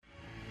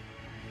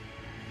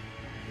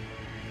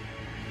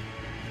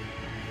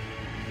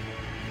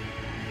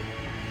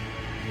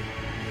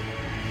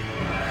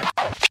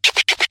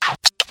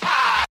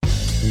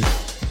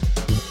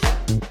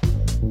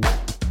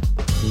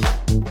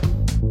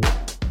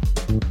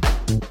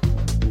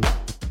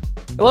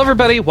Hello,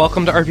 everybody.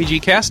 Welcome to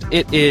RPGCast.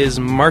 It is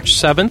March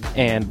 7th,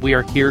 and we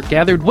are here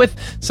gathered with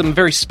some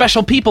very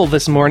special people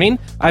this morning.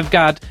 I've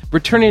got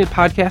returning to the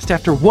podcast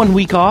after 1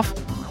 week off,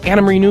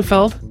 Anna Marie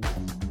Neufeld.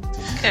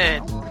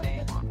 Good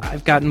morning.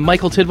 I've got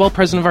Michael Tidwell,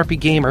 president of RP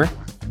Gamer.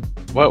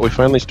 What, we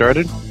finally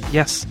started?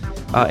 Yes,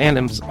 and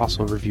I'm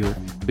also a reviewer.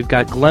 We've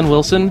got Glenn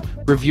Wilson,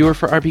 reviewer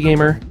for RP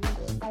Gamer.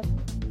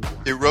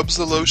 It rubs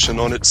the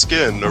lotion on its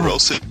skin, or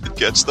else it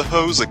gets the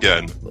hose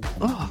again.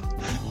 Oh,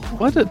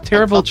 what a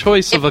terrible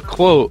choice of a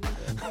quote.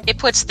 It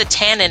puts the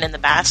tannin in the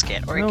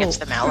basket, or it gets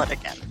the mallet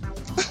again.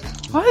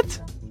 What?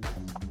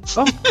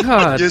 Oh,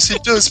 God. Yes,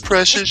 it does,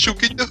 Precious. You'll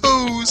get the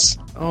hose.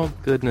 Oh,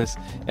 goodness.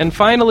 And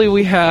finally,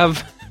 we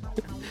have,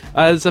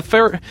 as a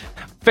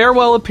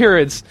farewell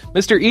appearance,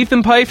 Mr.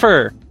 Ethan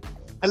Pfeiffer.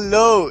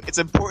 Hello. It's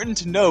important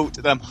to note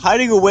that I'm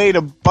hiding away in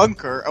a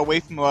bunker away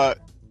from a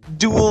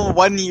dual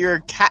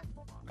 1-year cat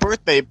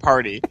birthday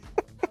party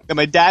that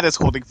my dad is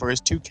holding for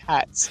his 2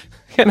 cats.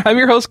 And I'm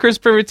your host, Chris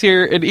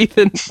Privateer, and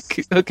Ethan,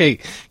 okay,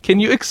 can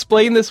you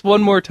explain this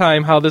one more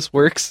time, how this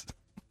works?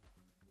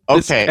 Okay.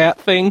 This cat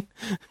thing?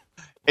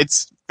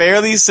 It's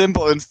fairly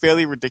simple and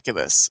fairly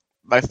ridiculous.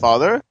 My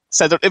father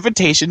sent out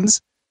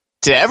invitations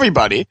to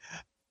everybody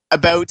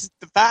about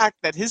the fact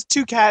that his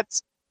 2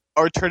 cats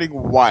are turning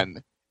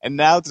 1. And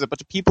now there's a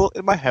bunch of people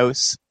in my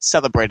house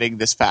celebrating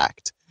this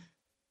fact.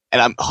 And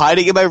I'm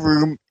hiding in my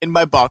room in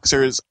my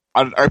boxers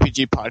on an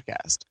RPG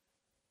podcast.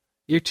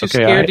 You're too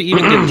scared to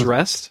even get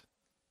dressed?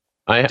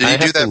 I Did he have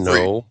do that to for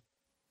you? know,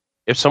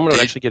 if someone would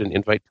actually get an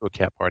invite to a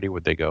cat party,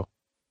 would they go?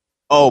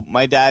 Oh,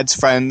 my dad's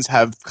friends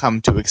have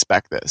come to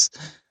expect this.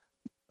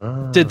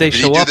 Did they Did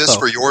show you do up, this though?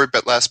 for your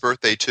last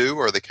birthday, too,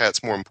 or are the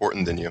cats more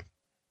important than you?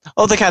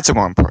 Oh, the cats are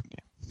more important.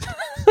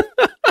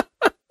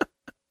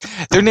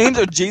 Their names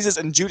are Jesus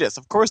and Judas.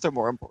 Of course they're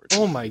more important.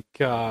 Oh, my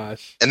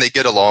gosh. And they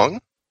get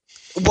along?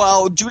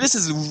 Well, Judas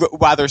is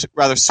rather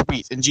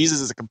sweet, and Jesus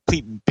is a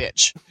complete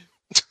bitch.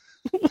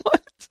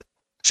 What?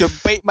 She'll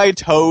bite my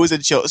toes,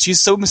 and she's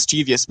so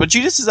mischievous. But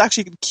Judas is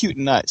actually cute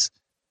and nice.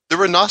 There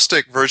were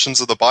Gnostic versions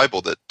of the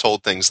Bible that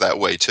told things that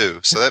way,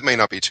 too, so that may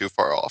not be too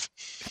far off.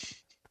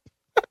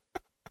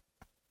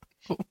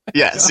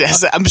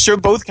 Yes. I'm sure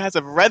both cats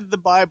have read the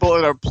Bible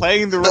and are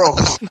playing the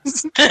roles.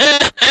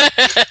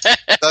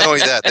 Not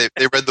only that,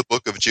 they read the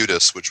book of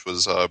Judas, which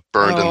was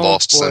burned and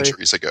lost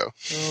centuries ago.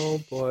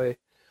 Oh, boy.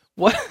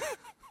 What?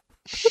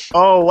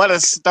 Oh, what a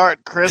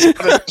start, Chris.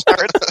 What a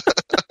start.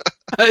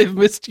 I've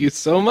missed you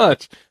so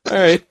much. All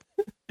right.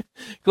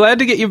 Glad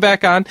to get you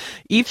back on.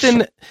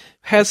 Ethan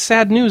has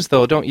sad news,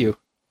 though, don't you?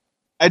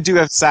 I do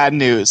have sad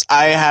news.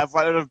 I have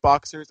run out of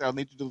boxers. I'll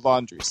need to do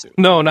laundry soon.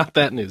 No, not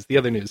that news. The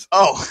other news.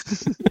 Oh.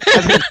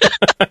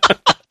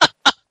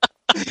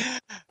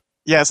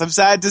 Yes, I'm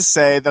sad to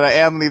say that I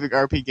am leaving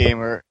RP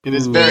Gamer. It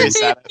is very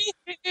sad.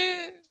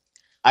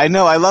 I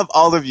know, I love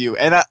all of you,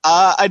 and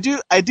I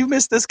do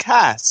miss this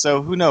cast.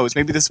 So who knows?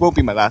 Maybe this won't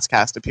be my last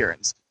cast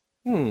appearance.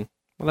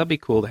 Well, that'd be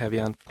cool to have you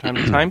on from time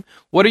to time.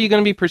 What are you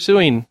going to be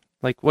pursuing?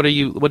 Like, what are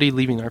you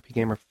leaving RP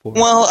Gamer for?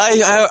 Well,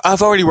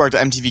 I've already worked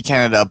at MTV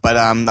Canada, but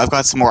I've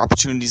got some more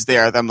opportunities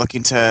there that I'm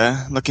looking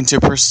to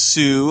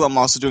pursue. I'm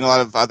also doing a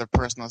lot of other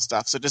personal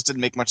stuff, so it just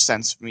didn't make much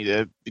sense for me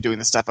to be doing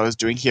the stuff I was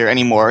doing here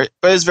anymore.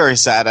 But it's very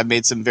sad. I've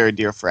made some very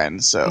dear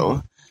friends,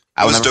 so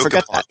I will never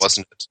forget that.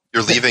 Wasn't it?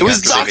 You're leaving It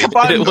was after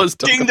Dokapon It was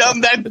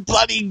Kingdom, that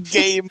bloody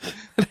game.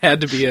 It had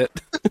to be it.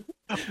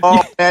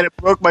 Oh man, it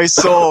broke my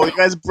soul. You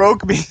guys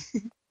broke me.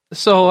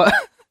 So,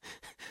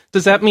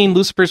 does that mean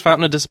Lucifer's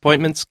Fountain of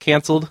Disappointment's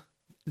canceled?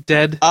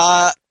 Dead?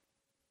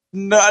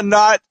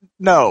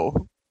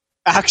 No.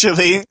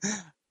 Actually,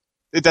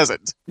 it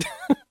doesn't.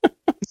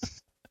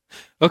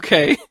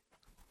 Okay.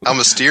 How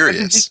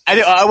mysterious.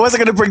 I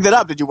wasn't going to bring that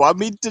up. Did you want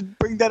me to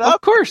bring that up?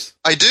 Of course.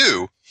 I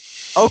do.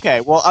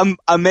 Okay, well,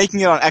 I'm making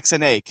it on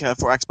XNA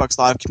for Xbox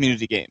Live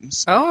Community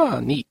Games.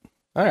 Oh, neat.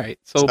 All right.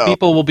 So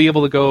people will be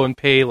able to go and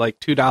pay like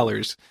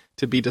 $2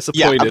 to be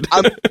disappointed.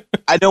 Yeah,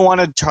 I don't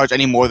want to charge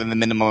any more than the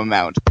minimum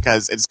amount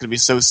because it's going to be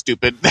so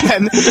stupid.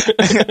 Then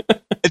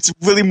it's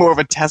really more of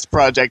a test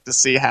project to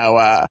see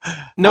how.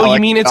 No, how you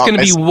mean it's going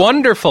to be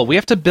wonderful. We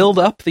have to build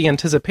up the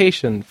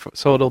anticipation,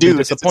 so it'll be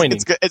disappointing.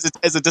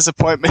 It's a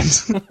disappointment.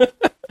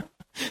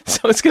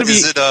 So it's going to be.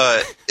 Is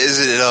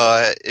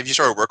it? Have you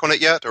started work on it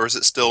yet, or is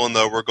it still in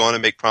the "we're going to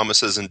make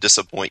promises and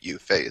disappoint you"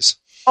 phase?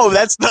 Oh,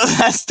 that's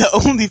the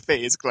only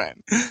phase,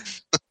 Glenn.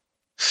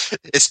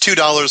 It's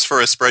 $2 for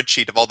a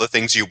spreadsheet of all the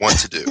things you want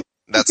to do.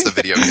 That's the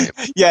video game.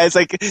 Yeah, it's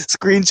like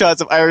screenshots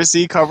of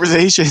IRC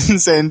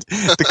conversations and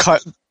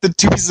the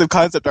 2 pieces of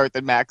concept art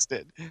that Max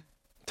did.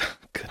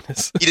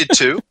 Goodness. You did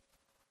 2?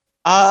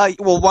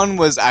 Well, one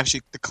was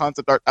actually the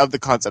concept art of the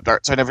concept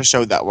art, so I never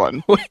showed that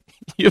one. Wait,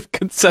 you have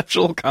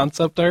conceptual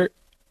concept art?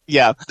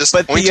 Yeah, but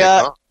Disappointing,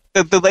 huh?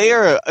 the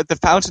layer, the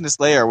fountainous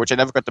layer, which I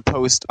never got to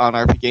post on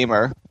RP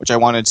Gamer, which I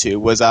wanted to,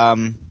 was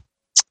it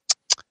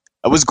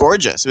was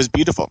gorgeous. It was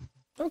beautiful.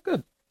 Oh,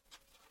 good.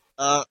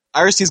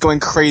 IRC is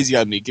going crazy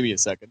on me. Give me a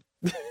second.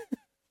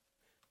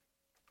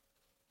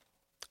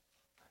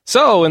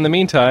 So, in the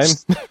meantime...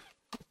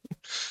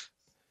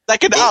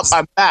 Second up,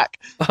 I'm back.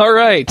 All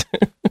right.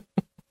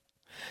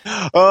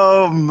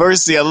 Oh,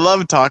 mercy. I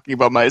love talking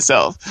about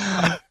myself.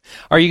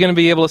 Are you going to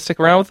be able to stick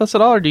around with us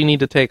at all, or do you need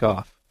to take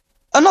off?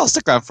 And I'll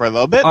stick around for a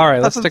little bit. All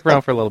right, let's stick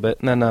around for a little bit,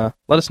 and then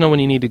let us know when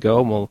you need to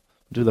go, and we'll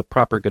do the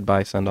proper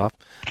goodbye send-off.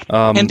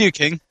 And do,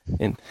 King.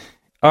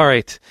 All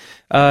right.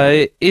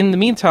 In the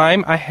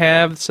meantime, I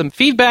have some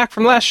feedback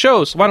from last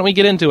show, so why don't we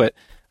get into it?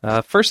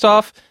 First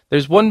off,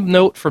 there's one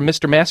note from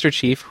Mr. Master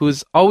Chief,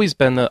 who's always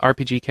been the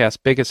RPGCast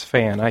biggest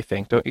fan, I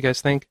think. Don't you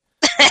guys think?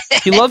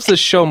 He loves this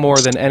show more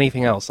than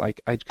anything else. I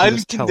can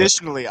just tell it.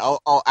 Unconditionally,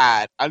 I'll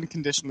add.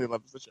 Unconditionally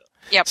loves the show.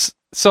 Yep.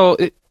 So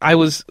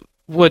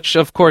which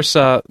of course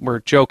we're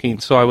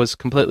joking, so I was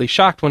completely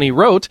shocked when he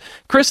wrote,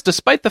 Chris,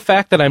 despite the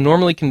fact that I'm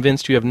normally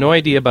convinced you have no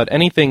idea about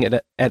anything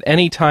at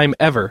any time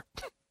ever.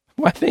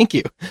 Why, thank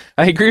you.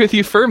 I agree with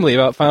you firmly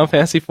about Final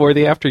Fantasy IV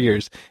The After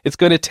Years. It's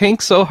going to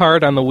tank so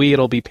hard on the Wii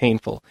it'll be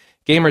painful.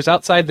 Gamers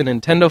outside the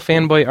Nintendo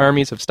fanboy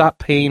armies have stopped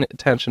paying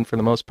attention for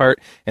the most part,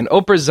 and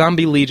Oprah's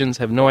zombie legions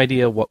have no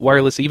idea what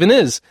wireless even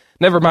is.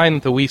 Never mind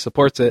that the Wii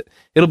supports it.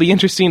 It'll be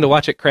interesting to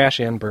watch it crash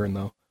and burn,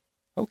 though.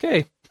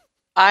 Okay.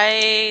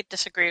 I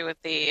disagree with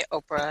the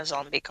Oprah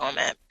zombie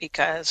comment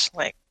because,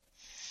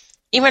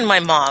 even my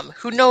mom,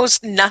 who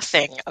knows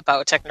nothing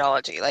about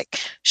technology,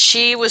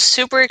 she was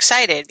super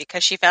excited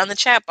because she found the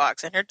chat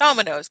box in her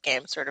Domino's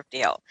game sort of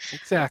deal.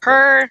 Exactly.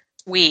 Her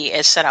Wii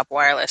is set up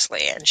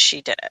wirelessly, and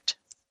she did it.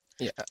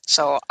 Yeah.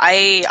 So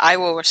I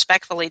will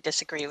respectfully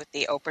disagree with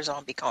the Oprah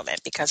zombie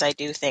comment because I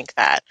do think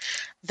that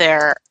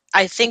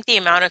I think the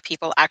amount of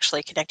people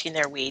actually connecting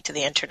their Wii to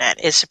the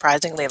internet is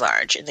surprisingly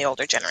large in the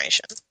older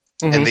generation.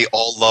 Mm-hmm. And they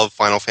all love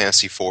Final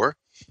Fantasy IV?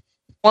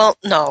 Well,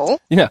 no.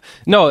 Yeah.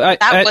 No,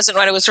 that wasn't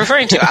what I was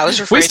referring to. I was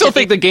referring we still to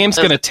think the game's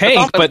going to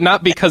tank, but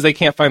not because they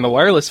can't find the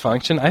wireless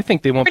function. I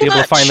think they won't be able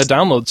to find the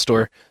download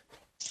store.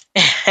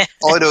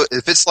 All I know,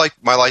 if it's like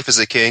My Life as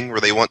a King, where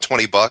they want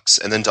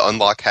 $20, and then to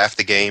unlock half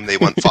the game, they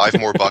want $5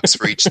 more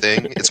for each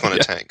thing, it's going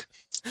to tank.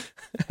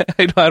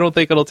 I don't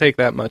think it'll take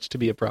that much to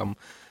be a problem.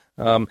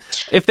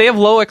 If they have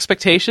low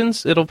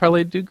expectations, it'll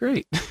probably do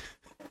great.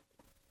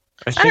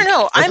 I don't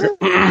know.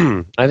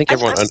 I think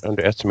everyone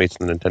underestimates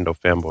the Nintendo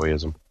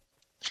fanboyism.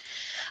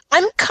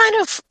 I'm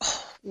kind of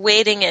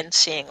waiting and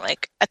seeing.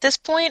 At this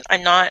point,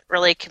 I'm not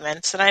really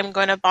convinced that I'm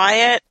going to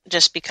buy it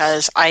just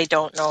because I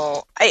don't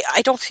know.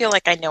 I don't feel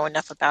like I know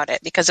enough about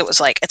it because it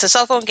was it's a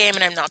cell phone game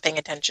and I'm not paying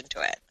attention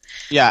to it.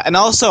 Yeah, and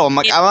also, I'm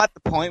at the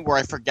point where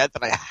I forget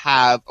that I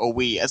have a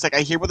Wii. It's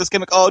I hear about this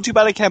game, oh, too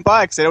bad I can't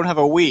buy it because I don't have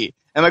a Wii.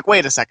 And I'm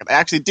wait a second, I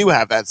actually do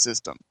have that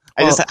system.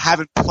 I just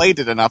haven't played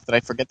it enough that I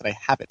forget that I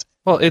have it.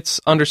 Well, it's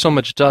under so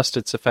much dust,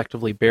 it's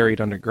effectively buried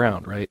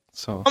underground, right?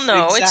 So. Well,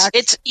 no,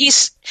 exactly.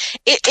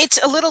 it's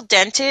a little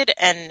dented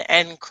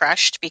and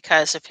crushed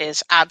because of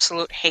his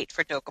absolute hate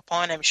for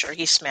Dokapon. I'm sure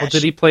he smashed. Well,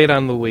 did he play it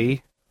on the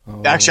Wii?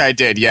 Oh. Actually, I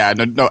did, yeah.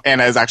 No,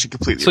 Anna is actually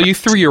completely So right. you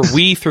threw your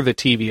Wii through the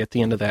TV at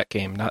the end of that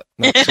game, not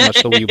so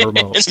much the Wii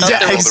remote. It's not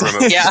Yeah, the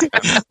exactly. remote.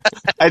 Yeah.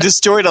 I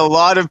destroyed a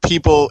lot of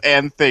people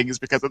and things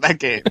because of that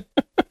game.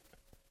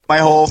 My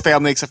whole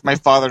family except for my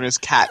father and his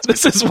cat.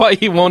 This is why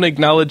he won't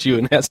acknowledge you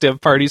and has to have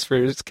parties for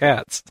his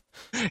cats.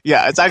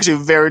 Yeah, it's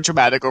actually very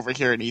traumatic over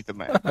here in Ethan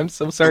Land. I'm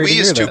so sorry The to Wii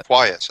hear is that. too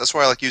quiet. That's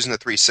why I like using the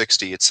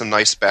 360. It's some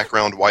nice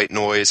background white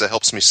noise that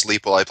helps me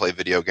sleep while I play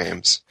video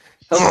games.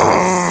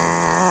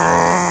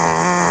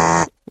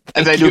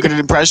 And I do a good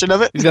impression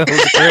of it. That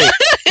was great.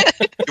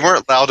 You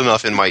weren't loud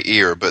enough in my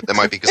ear, but that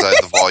might be because I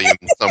had the volume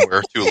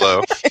somewhere too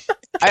low.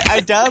 I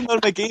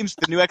downloaded my games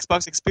for the new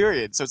Xbox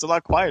Experience, so it's a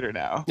lot quieter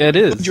now. Yeah, it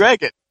is. Blue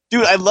Dragon.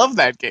 Dude, I love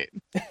that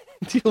game. Do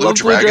you love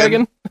Blue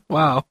Dragon?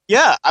 Wow.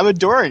 Yeah, I'm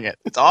adoring it.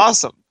 It's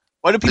awesome.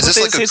 Why do people Is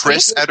say this like a it's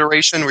Chris hateful?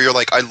 adoration where you're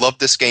like, I love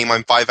this game,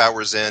 I'm 5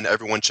 hours in,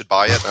 everyone should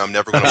buy it, and I'm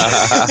never going to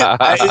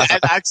play it? It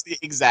actually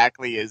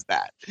exactly is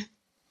that.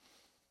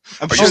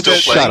 Are you still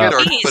Shut playing up. it, or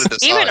have you put it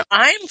Jeez, even aside?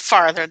 I'm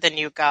farther than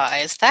you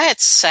guys.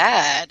 That's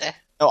sad.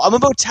 No, I'm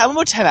about 10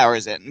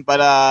 hours in, but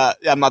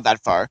yeah, I'm not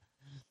that far.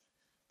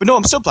 But no,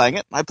 I'm still playing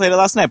it. I played it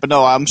last night, but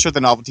no, I'm sure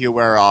the novelty will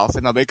wear off,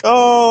 and I'll be like,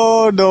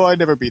 oh, no, I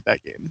never beat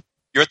that game.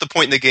 You're at the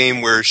point in the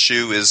game where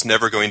Shu is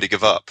never going to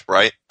give up,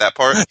 right? That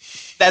part?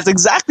 That's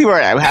exactly where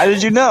I am. How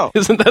did you know?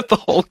 Isn't that the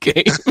whole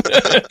game?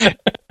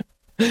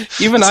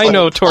 Even It's I like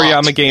know a plot.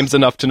 Toriyama games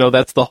enough to know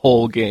that's the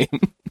whole game.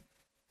 What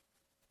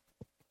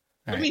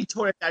do you mean,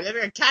 Tori? I'm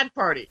having a cat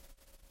party.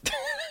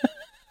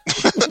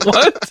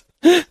 What?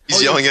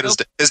 He's yelling at his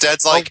dad. His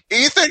dad's like,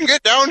 Ethan,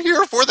 get down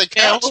here for the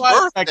cat's hold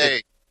on a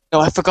birthday. No,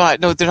 I forgot.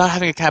 No, they're not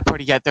having a cat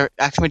party yet. They're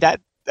actually my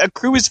dad. A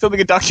crew is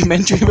filming a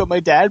documentary about my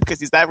dad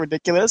because he's that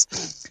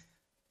ridiculous.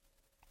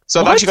 So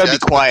I'm What? actually gonna be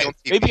Dad's quiet. on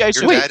TV. Maybe I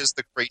should. Your dad is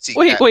the crazy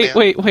Wait, cat wait,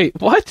 man.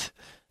 wait. What?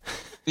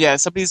 Yeah,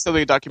 somebody's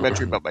filming a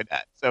documentary about my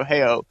dad. So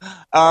heyo.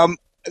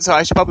 So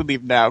I should probably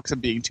leave now because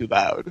I'm being too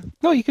loud.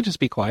 No, you could just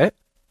be quiet.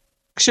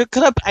 Could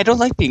I don't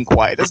like being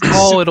quiet.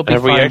 Oh, it'll be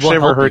Have fine. we actually We'll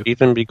ever help heard you.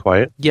 Ethan be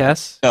quiet?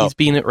 Yes, No. he's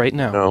being it right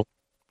now. No.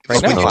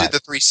 Right But when now. you did the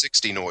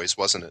 360 noise,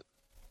 wasn't it?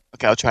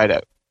 Okay, I'll try it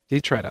out. You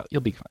try it out.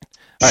 You'll be fine.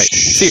 All right.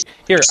 See,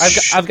 here,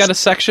 I've got a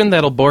section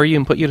that'll bore you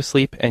and put you to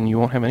sleep, and you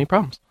won't have any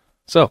problems.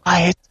 So,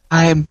 Quiet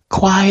time.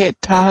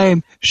 Quiet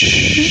time.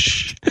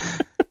 Shh.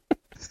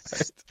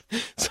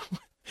 So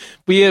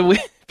we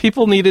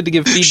people needed to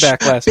give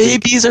feedback last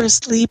week. Babies are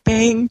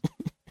sleeping.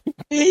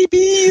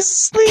 Babies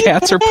sleeping.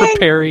 Cats are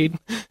preparing.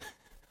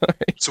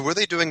 So what are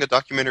they doing a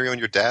documentary on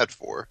your dad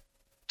for?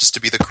 Just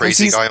to be the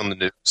crazy guy on the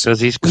news? Because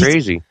he's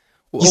crazy.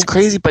 He's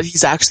crazy, but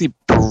he's actually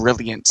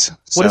brilliant.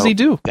 What does he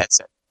do? That's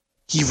it.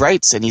 He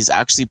writes, and he's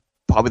actually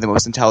probably the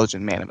most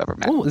intelligent man I've ever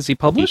met. Oh, is he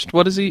published?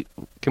 What is he?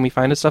 Can we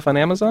find his stuff on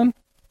Amazon?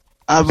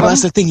 But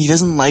that's the thing. He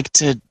doesn't like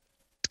to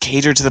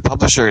cater to the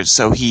publishers,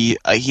 so he's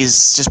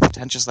just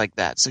pretentious like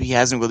that. So he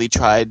hasn't really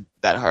tried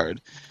that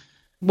hard.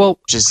 Well,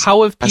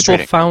 how have people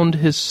frustrating. found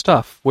his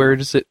stuff? Where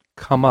does it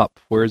come up?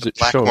 Where is it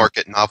Black shown?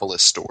 market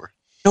novelist store.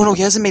 No,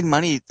 he hasn't made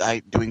money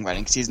doing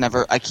writing because he's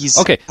never he's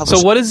Okay,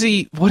 published. so what is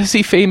he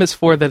famous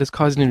for that is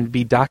causing him to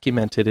be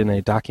documented in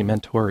a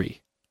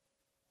documentary?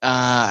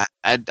 They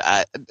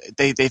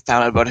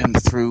found out about him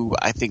through,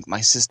 I think,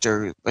 my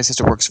sister. My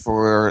sister works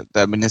for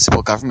the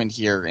municipal government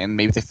here, and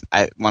maybe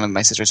one of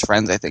my sister's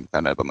friends, I think,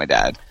 found out about my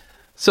dad.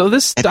 So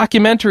this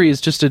documentary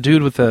is just a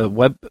dude with a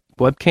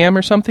webcam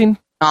or something?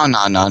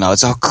 No.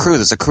 It's a crew.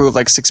 There's a crew of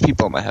like 6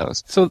 people in my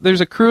house. So there's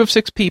a crew of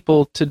 6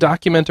 people to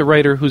document a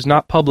writer who's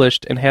not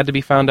published and had to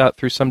be found out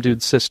through some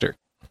dude's sister.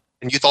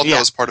 And you thought that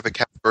was part of a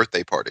cat's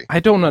birthday party? I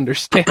don't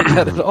understand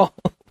that at all.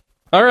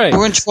 All right.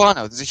 We're in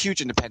Toronto. There's a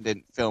huge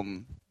independent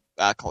film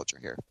culture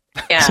here.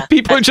 Yeah. So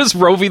people are just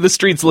roving the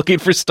streets looking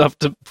for stuff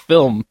to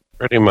film.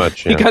 Pretty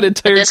much, You yeah. got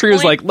entire this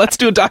crews point- like, let's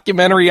do a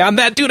documentary on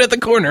that dude at the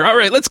corner. All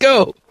right, let's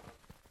go.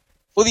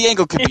 Well, the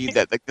angle could be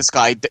that like this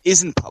guy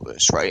isn't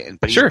published, right?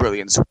 But he's Sure.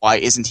 brilliant. So why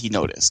isn't he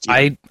noticed? You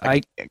know,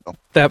 I angle.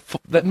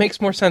 that makes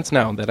more sense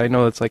now that I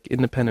know it's like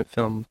independent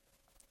film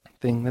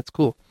thing. That's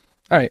cool.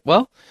 All right,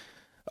 well,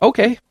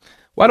 okay.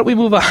 Why don't we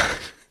move on?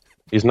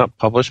 He's not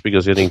published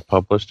because getting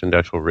published in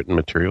actual written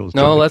materials.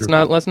 No, let's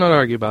not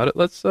argue about it.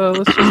 Let's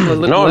just let No,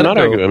 let I'm it not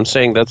go. arguing. I'm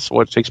saying that's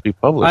what takes to be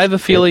published. I have a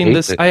feeling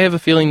hate it. I have a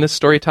feeling this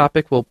story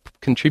topic will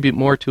contribute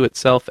more to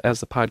itself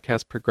as the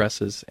podcast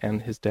progresses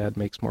and his dad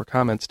makes more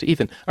comments to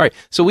Ethan. All right,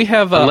 so we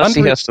have Unless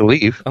he has to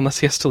leave. unless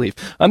he has to leave.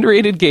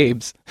 Underrated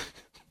games.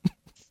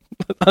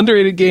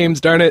 Underrated games,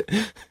 darn it.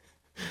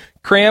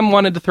 Cram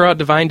wanted to throw out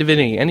Divine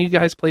Divinity. Any of you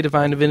guys play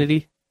Divine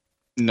Divinity?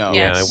 No.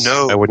 Yes. Yeah,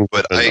 I No, wouldn't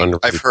but put an underrated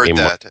I've heard game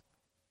on. that.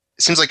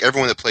 It seems like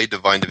everyone that played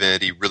Divine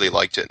Divinity really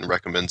liked it and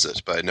recommends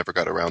it, but I never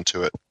got around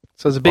to it.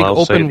 So it's a big Well,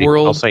 open I'll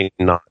world. say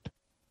not.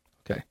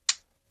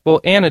 Well,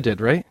 Anna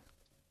did, right?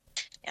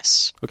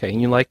 Yes. Okay,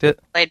 and you liked it?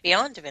 Played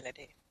Beyond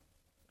Divinity.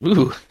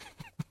 Ooh.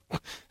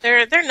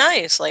 They're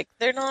nice. Like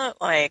they're not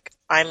like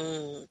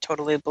I'm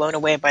totally blown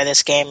away by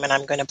this game and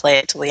I'm going to play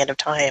it till the end of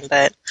time,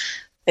 but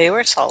they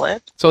were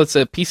solid. So it's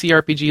a PC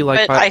RPG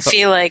like But I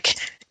feel like,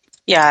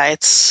 yeah,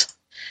 it's.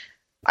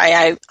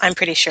 I'm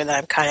pretty sure that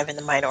I'm kind of in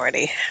the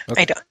minority.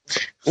 Okay. I don't.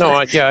 No,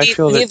 I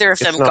feel that neither of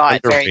them it's not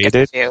got very good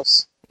underrated,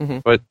 reviews.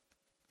 but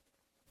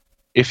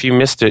if you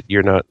missed it,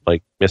 you're not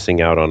like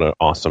missing out on an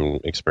awesome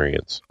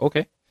experience.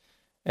 Okay.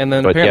 And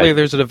then But, apparently yeah.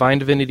 there's a Divine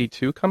Divinity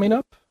 2 coming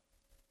up?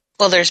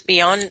 Well, there's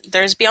Beyond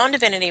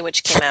Divinity,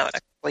 which came out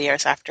a couple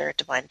years after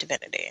Divine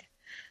Divinity.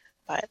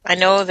 But I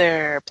know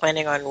they're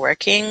planning on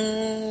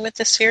working with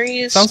the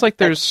series. Sounds like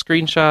but- there's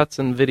screenshots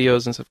and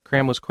videos and stuff.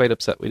 Cram was quite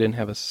upset we didn't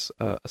have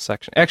a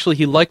section. Actually,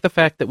 he liked the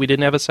fact that we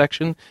didn't have a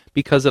section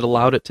because it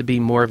allowed it to be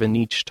more of a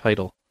niche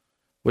title,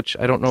 which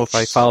I don't know if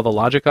I follow the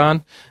logic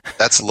on.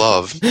 That's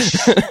love.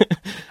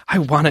 I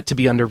want it to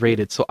be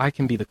underrated so I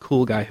can be the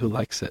cool guy who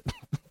likes it.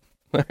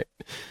 All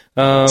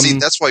right. See,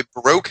 that's why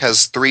Baroque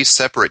has 3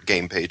 separate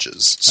game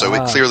pages, so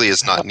it clearly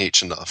is not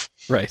niche enough.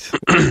 Right.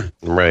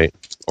 Right.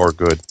 Or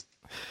good.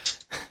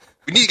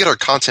 We need to get our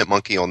content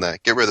monkey on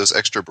that. Get rid of those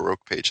extra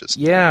Baroque pages.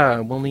 Yeah,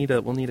 we'll need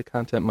a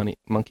content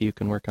monkey who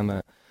can work on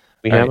that.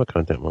 We All have right. a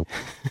content monkey.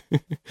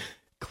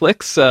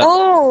 Clicks.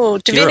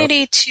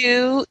 Divinity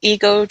 2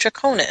 Ego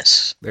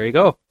Draconis. There you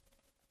go. All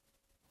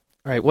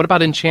right. What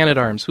about Enchanted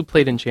Arms? Who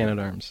played Enchanted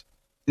Arms?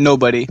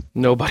 Nobody.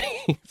 Nobody.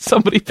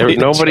 Somebody played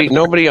Nobody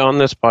Enchanted Arms. on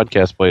this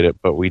podcast played it,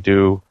 but we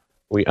do.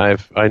 I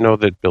know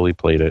that Billy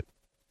played it.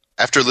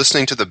 After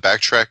listening to the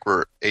backtrack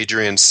where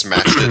Adrian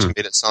smashed it and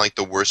made it sound like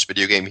the worst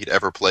video game he'd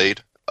ever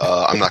played,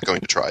 I'm not going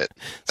to try it.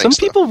 Some Thanks,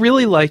 though. people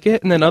really like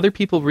it, and then other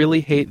people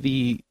really hate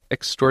the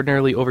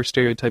extraordinarily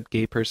over-stereotyped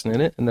gay person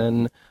in it, and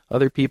then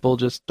other people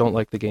just don't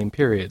like the game,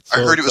 period. I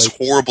So heard it it's was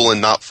horrible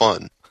and not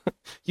fun.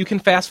 You can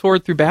fast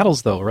forward through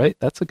battles, though, right?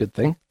 That's a good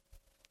thing.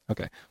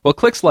 Okay. Well,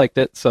 Clicks liked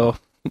it, so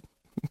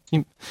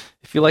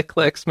if you like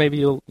Clicks, maybe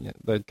you'll... Yeah,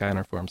 the guy on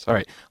our forums. All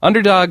right.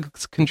 Underdog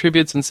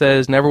contributes and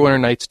says, Neverwinter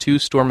Nights 2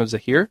 Storm of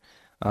Zahir.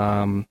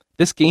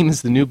 This game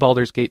is the new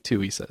Baldur's Gate 2,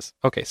 he says.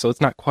 Okay, so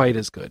it's not quite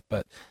as good,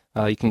 but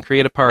you can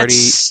create a party.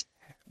 That's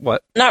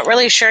What? not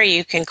really sure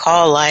you can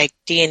call like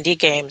D&D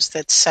games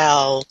that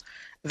sell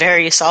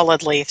very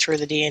solidly through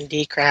the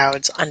D&D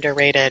crowds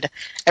underrated.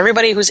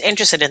 Everybody who's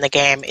interested in the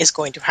game is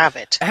going to have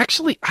it.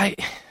 Actually, I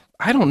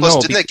don't Plus,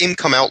 know. didn't that game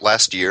come out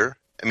last year?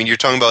 I mean, you're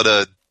talking about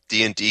a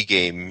D&D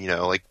game,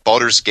 like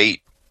Baldur's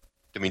Gate.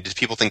 I mean, did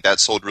people think that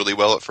sold really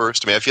well at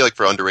first? I mean, I feel like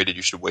for underrated,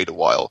 you should wait a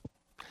while.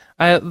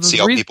 See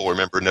how people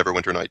remember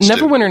Neverwinter Nights 2.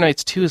 Neverwinter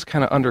Nights 2 is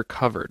kind of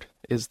undercovered,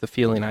 is the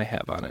feeling I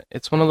have on it.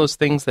 It's one of those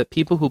things that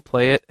people who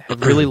play it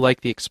have really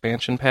liked the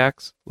expansion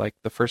packs, like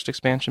the first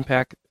expansion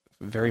pack,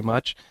 very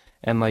much,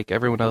 and like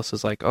everyone else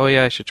is like, oh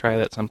yeah, I should try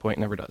that at some point,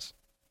 never does.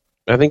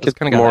 I think It's it's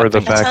kinda got more that the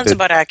thing. That fact sounds that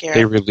about accurate.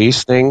 they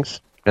release things,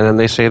 and then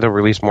they say they'll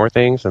release more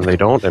things, and they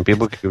don't, and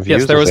people get confused.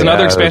 Yes, there and was say,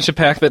 another "Ah, expansion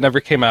pack that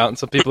never came out, and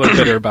some people are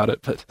bitter about it.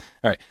 But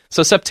all right,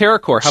 so Septerra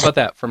Core, how about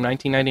that from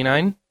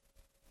 1999?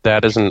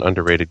 That is an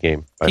underrated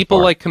game. by People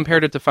far. like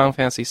compared it to Final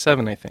Fantasy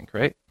VII, I think,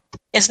 right?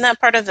 Isn't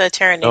that part of the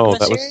Terra No, Nigma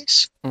that was-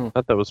 series? I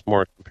thought that was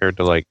more compared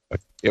to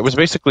it was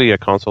basically a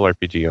console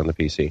RPG on the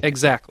PC,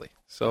 Exactly.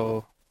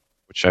 So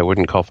which I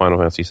wouldn't call Final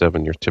Fantasy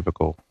VII your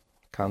typical.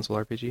 console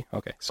RPG.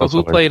 Okay. So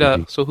Console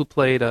who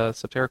played RPG.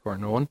 Septerra Core?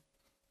 No one.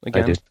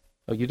 Again. I did.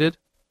 Oh, you did?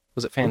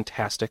 Was it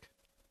fantastic?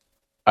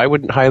 I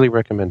would highly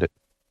recommend it.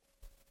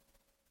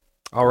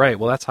 All right.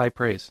 Well, that's high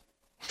praise.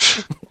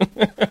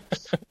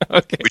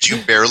 Okay. Would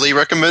you barely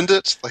recommend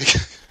it? Like,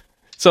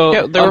 So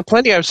Yeah, there were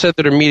plenty I've said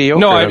that are mediocre.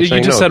 no, and I'm you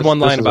saying, just no, said this- one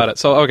this line is about it.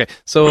 So okay.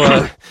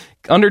 So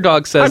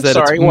Underdog says I'm that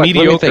sorry, it's what, let me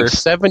mediocre. think,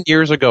 7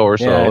 years ago or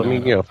so. Yeah, I I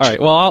mean, know. you know, All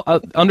right.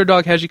 Well,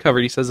 Underdog has you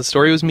covered. He says the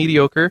story was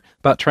mediocre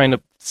about trying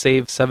to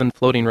save 7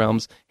 floating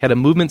realms. Had a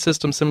movement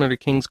system similar to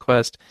King's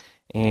Quest,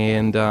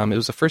 and it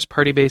was a first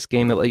party-based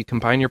game that let you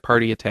combine your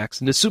party attacks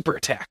into super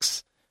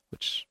attacks.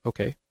 Which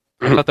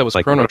I thought that was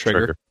Like Chrono Chrono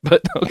Trigger,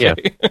 but okay.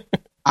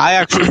 I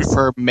actually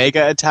prefer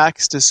mega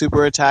attacks to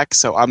super attacks,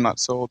 so I'm not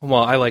sold.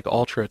 Well, I like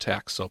ultra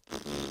attacks, so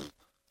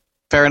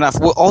Fair enough.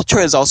 Well,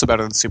 Ultra is also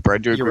better than Super. I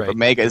do You're agree, right, but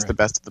Mega you're is the right.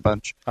 best of the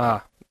bunch.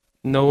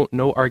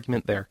 no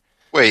argument there.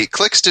 wait,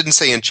 Clicks didn't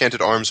say Enchanted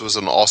Arms was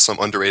an awesome,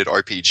 underrated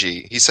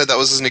RPG. He said that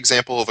was an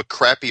example of a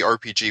crappy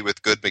RPG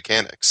with good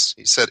mechanics.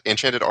 He said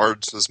Enchanted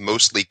Arms was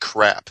mostly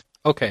crap,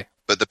 Okay.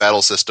 but the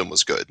battle system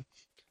was good.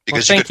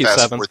 Because Well, you thank could you, fast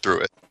Seven. forward through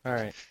it. All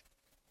right.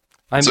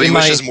 I'm So he in my,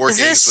 wishes more Is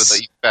games this- would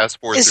let you fast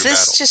forward Is through this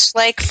battle. just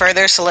like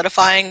further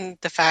solidifying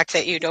the fact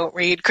that you don't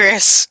read,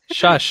 Chris?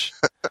 Shush.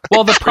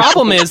 Well, the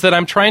problem is that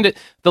I'm trying to.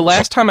 The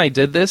last time I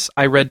did this,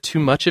 I read too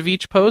much of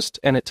each post,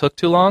 and it took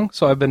too long.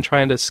 So I've been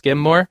trying to skim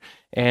more,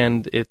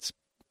 and it's.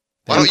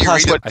 Why don't you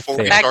Plus read what- it before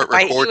we I start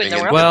bite you in recording? the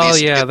and rump. at Well,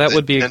 least yeah, get that the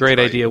would be a intent great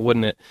right? idea,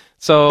 wouldn't it? But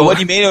So what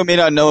you may or may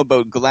not know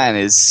about Glenn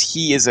is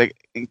he is an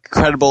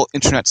incredible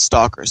internet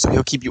stalker, so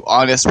he'll keep you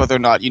honest whether or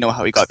not you know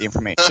how he got the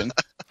information.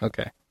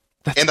 okay,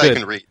 that's And good. I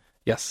can read.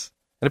 Yes,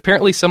 and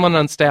apparently someone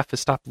on staff has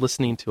stopped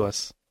listening to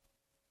us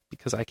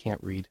because I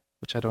can't read,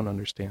 which I don't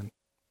understand.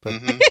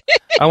 Mhm.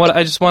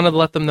 I just wanted to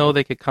let them know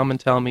they could come and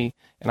tell me,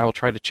 and I will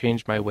try to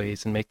change my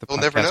ways and make the We'll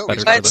podcast never know. better.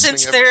 He's for not But them. listening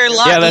since every- they're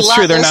Yeah, that's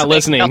true. They're not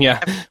listening. listening.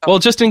 Yeah. Well,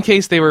 just in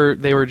case they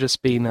were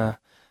just being. All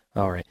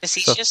right. So,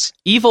 facetious.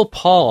 Evil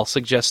Paul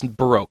suggests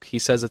Baroque. He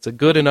says it's a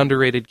good and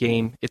underrated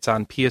game. It's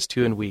on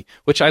PS2 and Wii,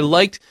 which I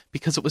liked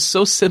because it was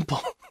so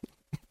simple.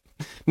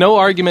 No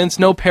arguments,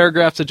 no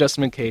paragraphs of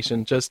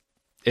justification. Just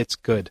it's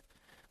good.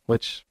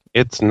 Which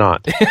it's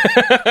not.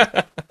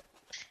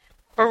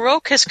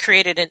 Baroque has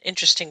created an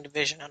interesting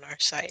division on our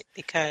site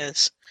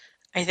because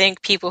I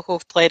think people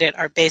who've played it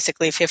are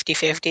basically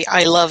 50-50.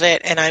 I love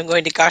it, and I'm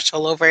going to gush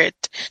all over it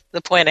to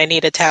the point I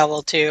need a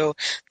towel too.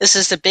 This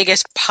is the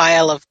biggest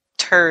pile of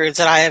turds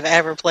that I have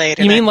ever played.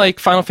 you and mean like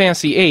Final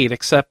Fantasy VIII,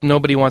 except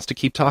nobody wants to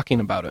keep talking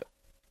about it.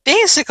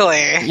 basically.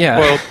 Yeah.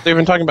 Well, they've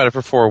been talking about it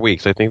for 4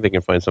 weeks. I think they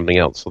can find something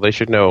else. So they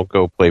should know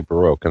go play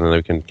Baroque, and then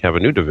they can have a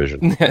new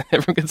division.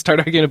 Everyone can start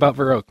arguing about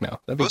Baroque now.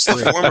 That'd be Most of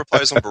the great. forum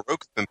replies on Baroque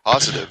have been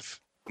positive.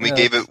 When we Yeah.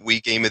 gave it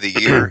Wii Game of the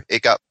Year,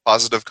 it got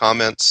positive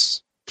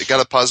comments. It got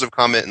a positive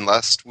comment in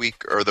last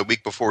week or the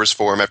week before's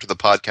forum after the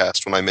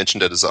podcast when I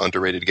mentioned it as an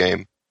underrated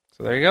game.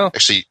 So there you go.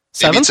 Actually, maybe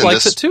Seventh it's in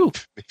likes this it too.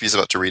 if he's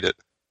about to read it.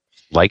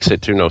 Likes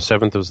it too. No,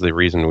 7th was the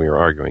reason we were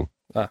arguing.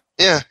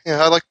 Yeah,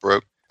 I like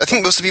Baroque. I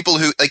think most of the people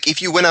who, like,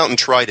 if you went out and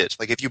tried it,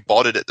 like, if you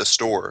bought it at the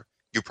store,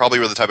 you probably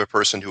were the type of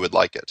person who would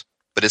like it.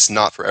 But it's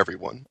not for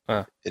everyone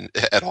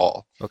at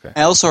all. Okay.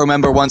 I also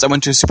remember once I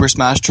went to a Super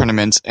Smash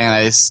tournament and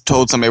I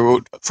told somebody I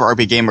wrote for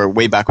RP Gamer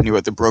way back when he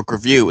wrote the Baroque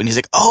review, and he's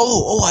like,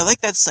 "Oh, I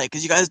like that site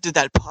because you guys did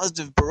that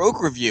positive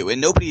Baroque review,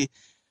 and nobody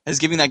has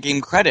given that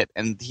game credit."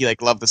 And he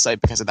loved the site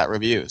because of that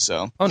review.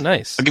 So Oh,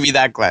 nice. I'll give you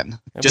that, Glenn.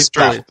 Yeah, Just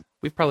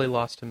we've probably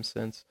lost him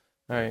since.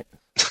 All right.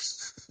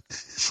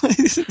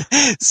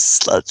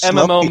 MMO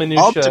MMO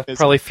minutia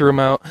probably threw him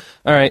out.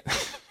 All right.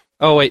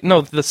 Oh wait,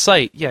 no, the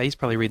site. Yeah, he's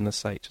probably reading the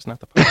site, just not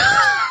the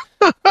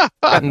podcast.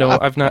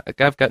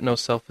 I've got no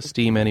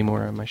self-esteem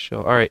anymore on my show.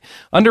 All right.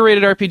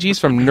 Underrated RPGs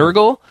from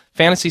Nurgle,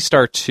 Phantasy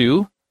Star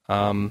 2.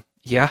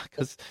 Yeah,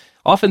 because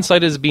often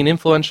cited as being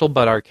influential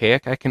but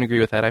archaic. I can agree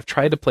with that. I've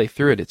tried to play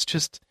through it.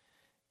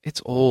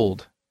 It's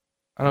old.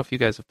 I don't know if you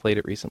guys have played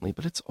it recently,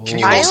 but it's old. Can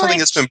you name something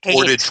that's been hate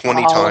ported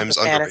 20 all of times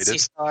the Phantasy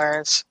underrated?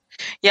 Stars.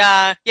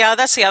 Yeah,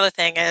 that's the other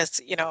thing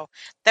is,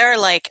 there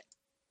are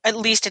at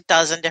least a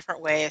dozen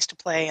different ways to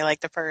play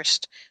the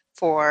first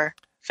 4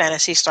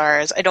 Phantasy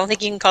Stars. I don't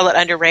think you can call it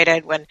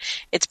underrated when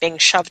it's being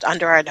shoved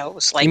under our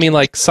nose. You mean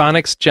like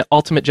Sonic's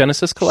Ultimate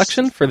Genesis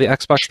Collection for the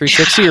Xbox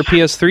 360 or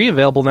PS3,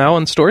 available now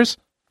in stores?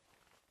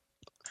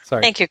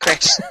 Sorry. Thank you,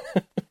 Chris.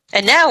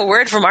 And now, a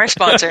word from our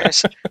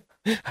sponsors.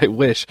 I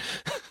wish.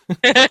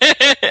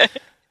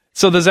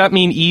 So does that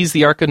mean Ys,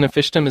 the Ark of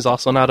Nephishtim, is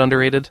also not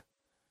underrated?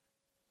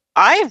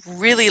 I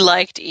really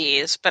liked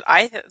Ys, but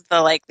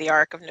the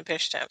Ark of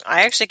Nephishtim.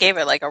 I actually gave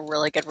it like a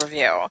really good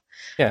review.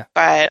 Yeah.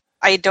 But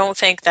I don't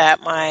think that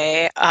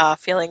my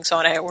feelings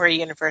on it were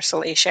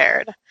universally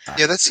shared.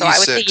 Yeah, that's So I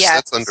would say E6. yes.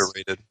 That's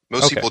underrated.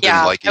 Most Okay. people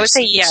didn't like E6. I would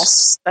say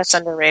yes. That's I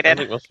underrated.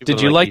 think most people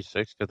Did you don't like E6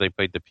 because they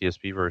played the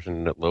PSP version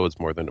and it loads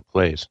more than it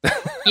plays.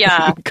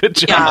 Yeah. Good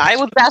job. Yeah,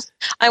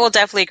 I will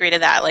definitely agree to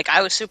that. Like,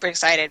 I was super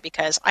excited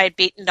because I had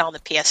beaten down the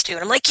PS2,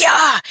 and I'm like,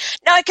 yeah,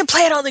 now I can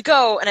play it on the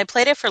go. And I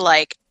played it for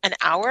like an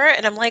hour,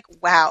 and I'm like,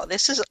 wow,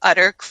 this is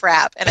utter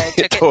crap. And I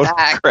took it Total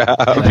back. crap.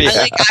 I Yeah.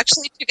 like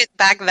actually took it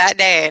back that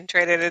day and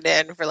traded it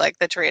in for like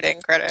the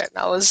trading credit. And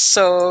I was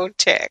so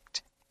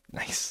ticked.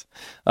 Nice.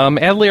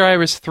 Atelier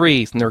Iris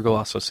 3, Nurgle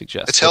also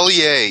suggests.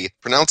 Atelier.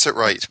 Pronounce it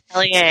right.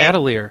 Hell yeah.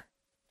 Atelier.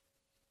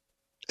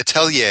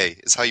 Atelier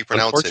is how you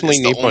pronounce it.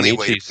 Unfortunately, It's the only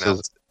way Nippon to pronounce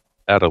says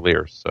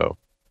Atelier, so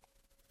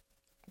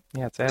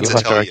Yeah, it's you'll Atelier.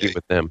 have to Atelier. argue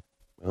with them.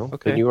 Well,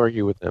 Okay. then you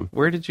argue with them.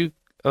 Where did you...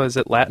 Oh, is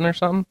it Latin or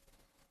something?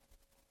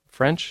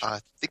 French? I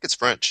think it's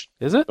French.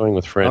 Is it? Going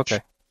with French.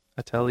 Okay.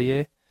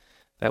 Atelier.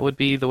 That would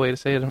be the way to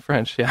say it in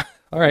French, yeah.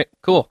 All right,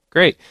 cool,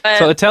 great. But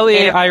So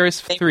Atelier yeah,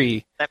 Iris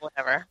 3.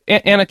 Whatever.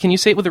 Anna, can you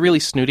say it with a really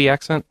snooty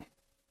accent?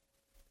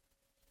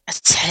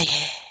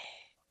 Atelier.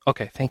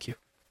 Okay, thank you.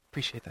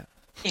 Appreciate that.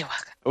 You're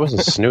welcome. It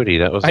wasn't snooty.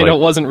 That was I know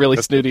it wasn't really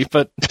snooty,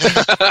 but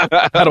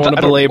I don't want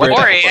to belabor Don't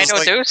it. worry, I It's don't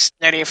like do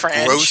snitty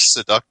French. Gross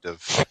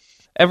seductive.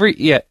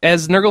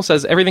 As Nurgle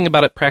says, everything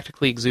about it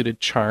practically exuded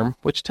charm,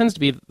 which tends to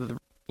be,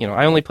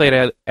 I only played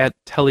at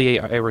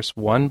Atelier Iris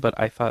 1, but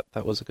I thought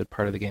that was a good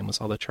part of the game, was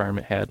all the charm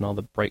it had and all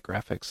the bright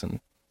graphics and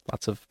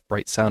lots of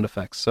bright sound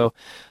effects. So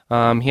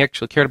he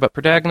actually cared about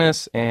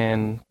protagonists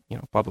and,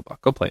 blah, blah, blah.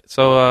 Go play it.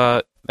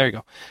 So there you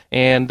go.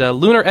 And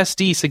Lunar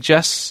SD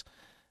suggests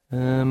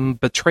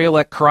Betrayal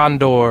at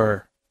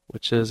Krondor,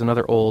 which is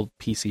another old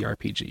PC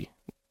RPG,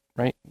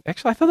 right?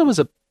 Actually, I thought it was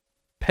a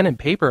pen and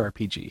paper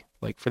RPG,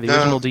 like for the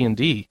original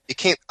D&D.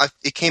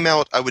 It came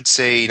out, I would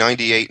say,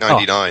 98,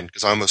 99,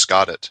 because I almost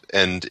got it.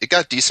 And it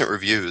got decent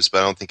reviews, but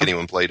I don't think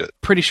anyone played it.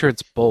 Pretty sure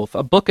it's both.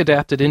 A book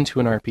adapted into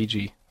an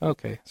RPG.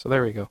 Okay, so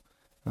there we go.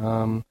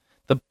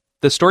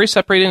 The story is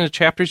separated into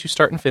chapters you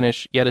start and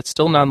finish, yet it's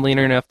still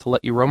non-linear enough to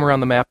let you roam around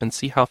the map and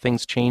see how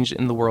things change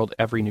in the world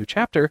every new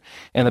chapter.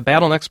 And the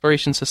battle and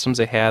exploration systems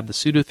they had, the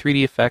pseudo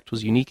 3D effect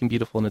was unique and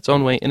beautiful in its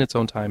own way, in its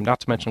own time, not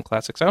to mention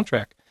classic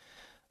soundtrack.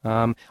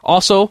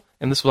 Also,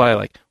 and this is what I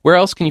like, where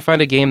else can you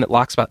find a game that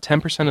locks about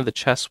 10% of the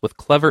chess with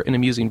clever and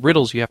amusing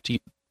riddles you have to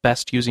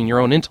best using your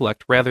own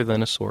intellect rather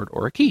than a sword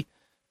or a key?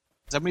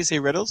 Does somebody say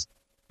riddles?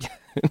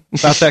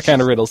 Not that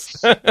kind of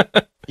riddles.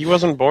 He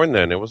wasn't born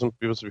then. It was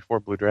before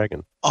Blue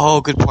Dragon.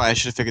 Oh, good point. I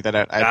should have figured that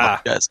out. I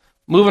apologize.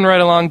 Moving right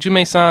along,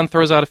 Jume-san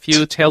throws out a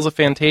few. Tales of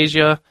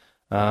Fantasia,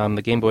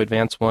 the Game Boy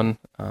Advance one.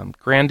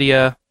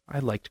 Grandia. I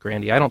liked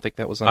Grandia. I don't think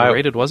that was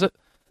underrated, was it?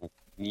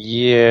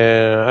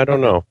 Yeah, I don't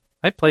know.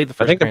 I played the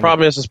first I think the Grandia.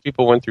 problem is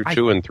people went through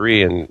 2 and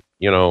 3 and,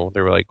 they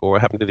were like, well,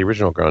 what happened to the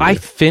original Grandia? I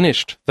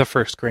finished the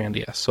first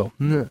Grandia, so...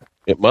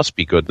 It must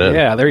be good then.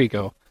 Yeah, there you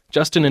go.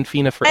 Justin and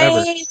Fina forever. I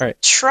All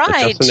right.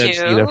 tried Justin and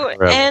Fina to,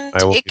 forever. and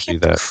I will it give you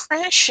kept that.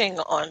 crashing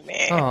on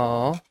me.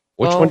 Aww.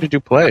 Which one did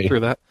you play? Through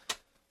that.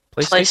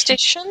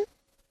 PlayStation?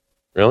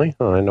 Really?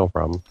 Oh, no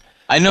problem.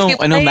 I know If you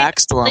played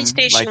Max Storm.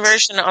 PlayStation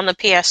version on the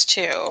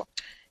PS2,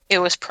 it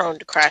was prone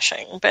to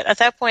crashing. But at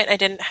that point, I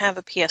didn't have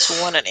a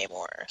PS1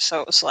 anymore,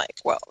 so it was like,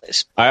 well,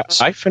 this.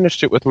 I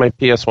finished it with my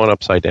PS1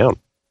 upside down.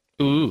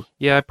 Ooh,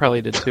 yeah, I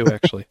probably did too,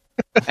 actually.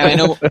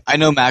 And I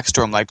know Max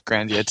Storm liked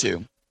Grandia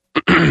too.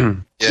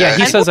 Yeah,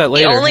 he says that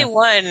later. The only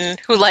one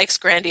who likes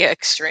Grandia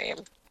Extreme.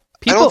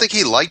 I don't think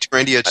he liked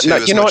Grandia 2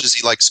 as much as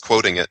he likes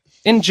quoting it.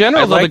 In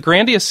general, though, the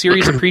Grandia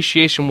series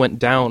appreciation went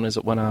down as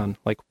it went on.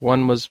 Like,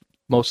 1 was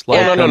most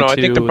liked. No. I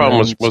think the problem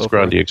was so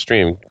Grandia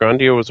Extreme.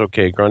 Grandia was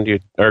okay.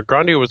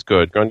 Grandia was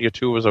good. Grandia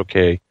 2 was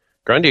okay.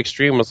 Grandia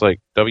Extreme was like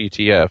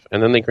WTF,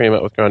 and then they came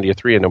out with Grandia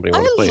 3 and nobody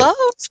wanted to play it. I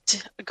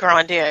loved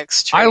Grandia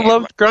Extreme. I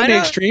loved Grandia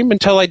Extreme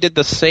until I did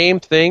the same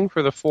thing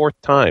for the 4th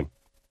time.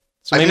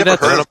 So I've maybe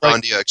never heard that's of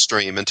Grandia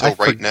Extreme until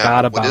right now.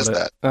 about What is it.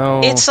 that?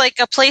 Oh. It's like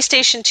a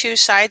PlayStation 2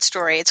 side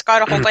story. It's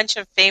got a whole bunch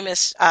of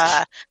famous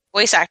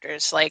voice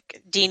actors,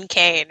 like Dean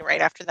Cain,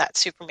 right after that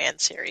Superman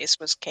series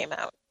came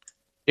out.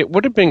 It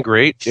would have been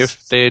great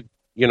if they'd,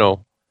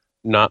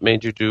 not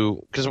made you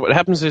do... Because what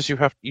happens is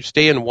you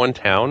stay in one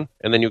town,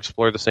 and then you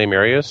explore the same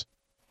areas,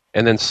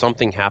 and then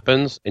something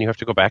happens, and you have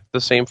to go back to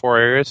the same 4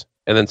 areas,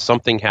 and then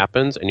something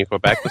happens, and you go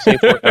back to the same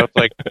 4 areas. It's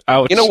like,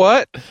 ouch. You know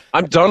what?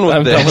 I'm done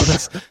with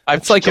this.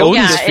 It's like killed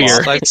Odin's this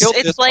Sphere. boss.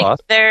 It's like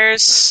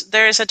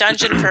there's a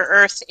dungeon for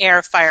Earth,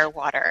 Air, Fire,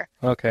 Water.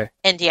 Okay.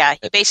 And yeah,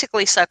 you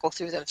basically cycle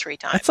through them 3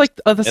 times. It's like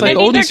And like then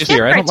Odin's they're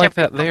Sphere. I don't like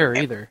different that there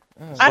either.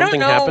 Oh. I don't something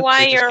know happens, why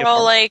they just you're get all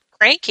hard. like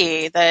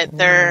cranky that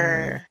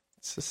they're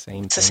It's the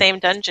same it's the thing. same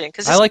dungeon.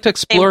 Cause I like to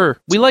explore.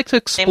 We like to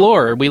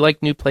explore. We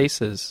like new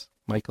places.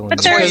 Michael and But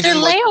That's why their, you their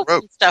didn't like layouts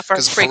Baroque, and stuff are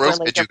because Baroque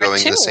frequently had you different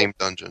going too. in the same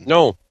dungeon.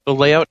 No, the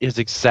layout is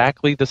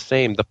exactly the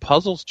same. The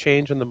puzzles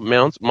change and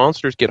the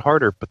monsters get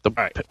harder, but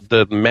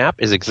the map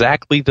is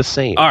exactly the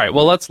same. All right,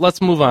 well,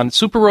 let's move on.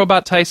 Super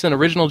Robot Tyson,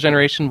 original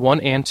generation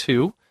 1 and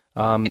 2.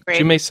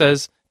 Jume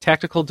says,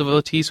 tactical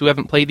devotees who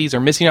haven't played these are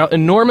missing out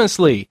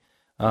enormously.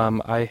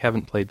 I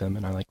haven't played them,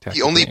 and I like tactical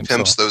He only games,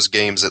 pimps those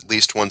games at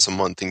least once a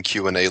month in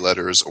Q&A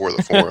letters or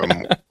the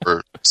forum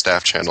or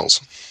staff channels.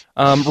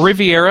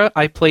 Riviera,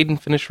 I played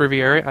and finished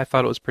Riviera. I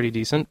thought it was pretty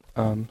decent,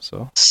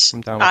 so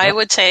I'm down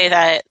with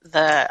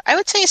that. I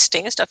would say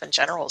Sting stuff in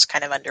general is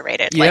kind of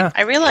underrated. Yeah. Like,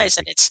 I realize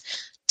that it's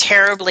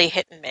terribly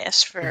hit and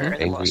miss for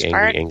the most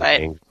part,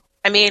 but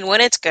I mean, when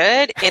it's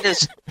good, it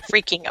is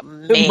freaking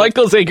amazing.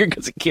 Michael's angry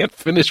because he can't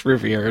finish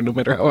Riviera no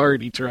matter how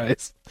hard he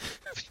tries.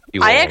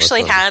 I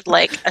actually had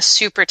like a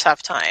super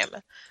tough time.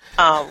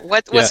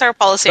 What's our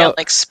policy on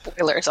like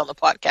spoilers on the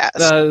podcast?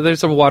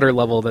 There's a water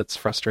level that's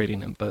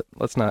frustrating him, but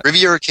let's not.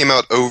 Riviera came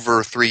out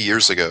over 3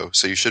 years ago,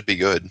 so you should be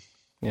good.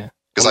 Yeah.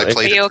 Because I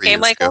played Are you it 3 okay,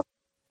 years Michael? ago.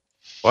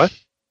 What?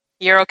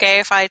 You're okay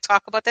if I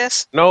talk about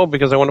this? No,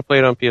 because I want to play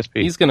it on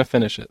PSP. He's going to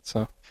finish it,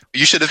 so.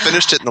 You should have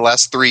finished it in the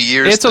last 3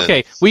 years. It's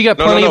okay. We got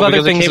plenty of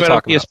other things to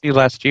talk about. It came out on PSP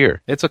last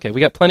year. It's okay.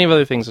 We got plenty of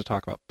other things to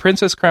talk about.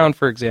 Princess Crown,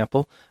 for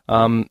example.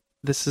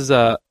 This is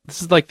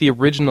like the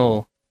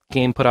original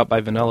game put out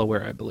by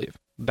Vanillaware, I believe,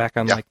 back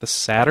on like the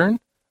Saturn,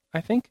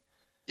 I think.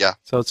 Yeah.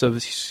 So it's a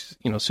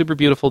super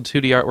beautiful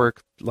 2D artwork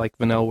like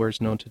Vanillaware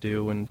is known to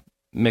do, and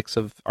mix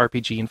of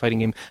RPG and fighting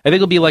game. I think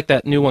it'll be like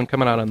that new one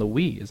coming out on the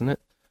Wii, isn't it?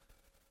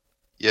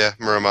 Yeah,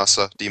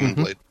 Muramasa, Demon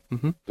Blade.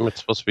 Mm-hmm. It's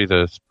supposed to be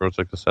the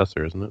spiritual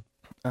successor, isn't it?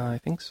 I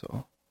think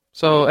so.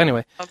 So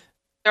anyway,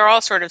 they're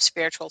all sort of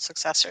spiritual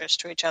successors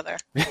to each other.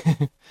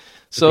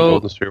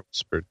 So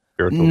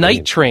spiritual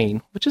Night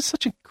Train, which is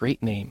such a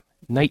great name,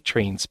 Night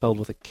Train spelled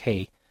with a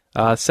K,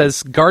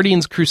 says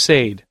Guardians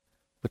Crusade,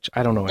 which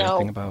I don't know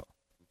anything about.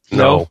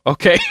 No.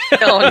 Okay.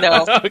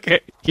 No.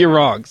 Okay, you're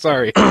wrong.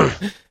 Sorry.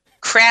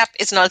 Crap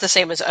is not the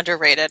same as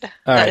underrated.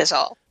 That is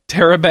all.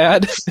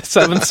 Terabad,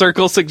 Seventh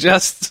Circle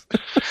suggests.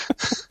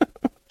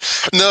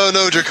 No,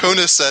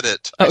 Draconis said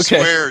it. I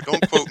swear,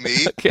 don't quote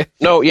me. Okay.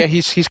 No, yeah,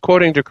 he's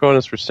quoting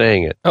Draconis for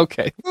saying it.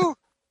 Okay.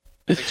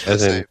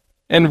 As in,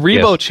 and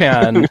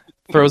Rebo-chan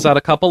throws out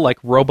a couple like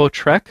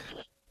Robo-Trek.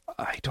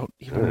 I don't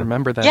even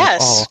remember that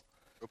at all.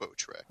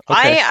 Robo-Trek.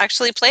 Okay. I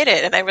actually played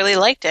it, and I really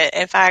liked it.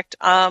 In fact,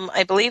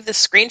 I believe the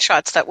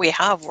screenshots that we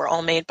have were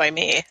all made by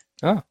me.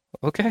 Oh,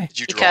 okay. Did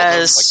you draw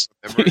them,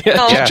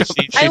 like,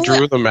 she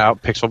drew them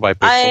out pixel by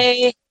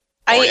pixel.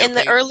 In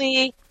the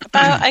early,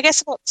 about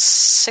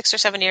 6 or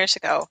 7 years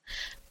ago,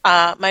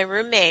 my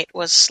roommate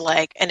was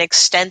like an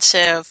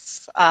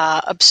extensive,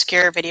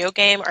 obscure video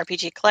game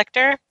RPG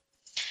collector.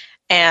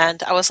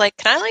 And I was like,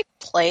 can I like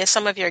play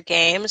some of your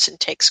games and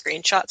take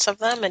screenshots of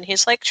them? And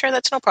he's like, sure,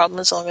 that's no problem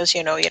as long as,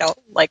 you don't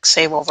like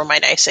save over my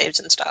nice saves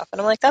and stuff.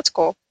 And I'm like, that's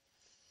cool.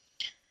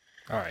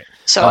 All right.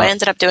 So I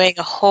ended up doing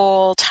a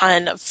whole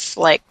ton of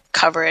like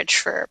coverage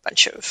for a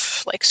bunch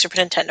of like Super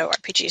Nintendo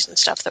RPGs and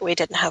stuff that we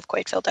didn't have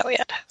quite filled out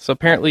yet. So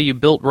apparently you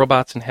built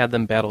robots and had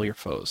them battle your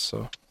foes.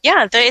 So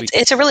yeah,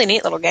 it's a really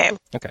neat little game.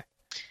 Okay.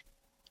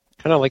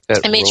 Kind of like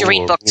that. I made you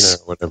read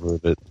books. Or whatever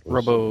that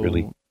was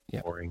really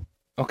boring.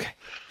 Okay.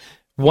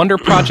 Wonder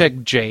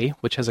Project J,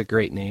 which has a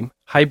great name.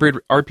 Hybrid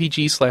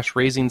RPG /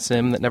 Raising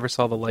Sim that never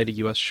saw the light of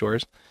U.S.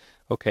 shores.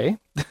 Okay.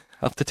 I'll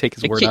have to take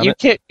his word on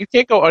it. You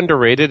can't go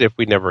underrated if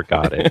we never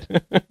got it.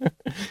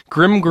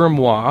 Grim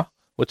Grimoire,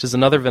 which is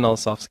another Vanilla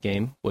Soft's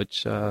game,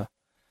 which I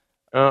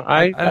had a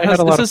lot of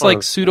fun. This is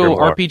like pseudo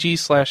RPG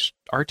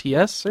 /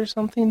 RTS or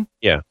something?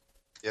 Yeah.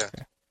 Yeah.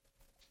 Okay.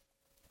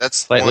 That's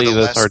slightly one of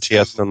the less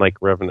RTS than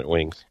like Revenant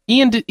Wings.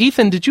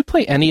 Ethan, did you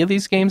play any of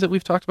these games that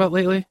we've talked about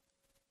lately?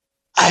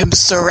 I'm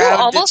surrounded.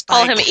 You almost by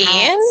call him cats.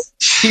 Ian?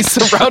 He's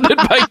surrounded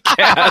by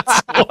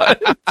cats.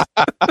 What?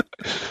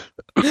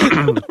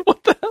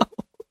 What the hell?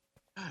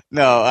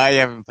 No, I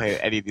haven't played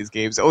any of these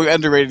games. The only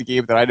underrated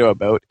game that I know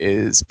about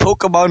is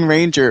Pokemon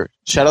Ranger: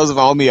 Shadows of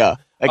Almia.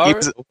 That game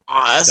is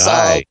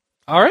awesome.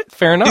 All right,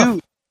 fair enough.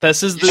 Dude,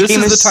 this is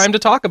the time to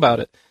talk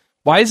about it.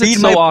 Why is it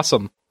so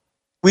awesome?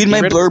 Read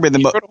my blurb in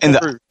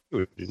the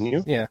didn't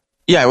you? Yeah.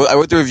 Yeah, I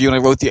wrote the review and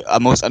I wrote the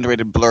most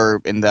underrated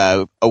blurb in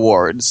the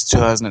awards,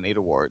 2008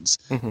 awards.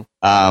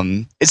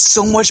 Mm-hmm. It's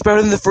so much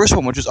better than the first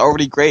one, which was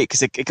already great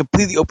because it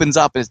completely opens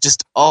up and it's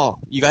just,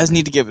 you guys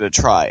need to give it a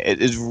try.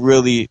 It is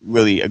really,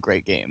 really a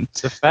great game.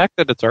 The fact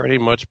that it's already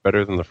much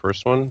better than the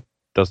first one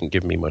doesn't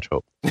give me much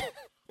hope.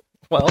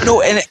 Well,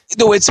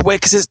 it's way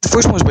because the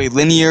first one was way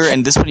linear,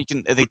 and this one you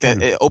can. I think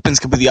that it opens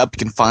completely up.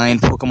 You can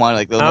find Pokemon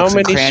like little How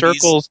many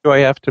circles do I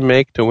have to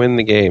make to win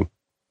the game?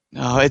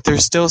 No, they're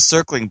still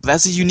circling, but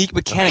that's a unique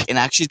mechanic. And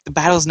actually, the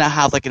battles now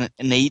have like an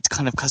innate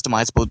kind of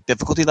customizable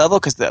difficulty level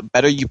because the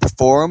better you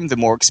perform, the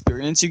more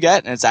experience you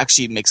get, and it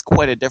actually makes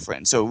quite a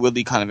difference. So it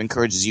really kind of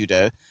encourages you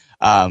to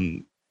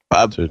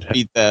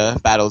beat the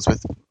battles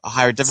with a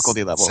higher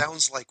difficulty level.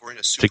 Sounds like we're in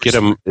a super secret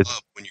club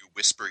when you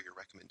whisper your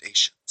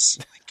recommendations.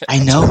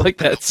 I know, like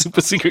that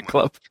super secret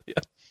club. Yeah.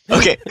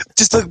 Okay,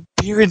 just look,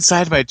 beer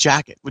inside my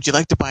jacket. Would you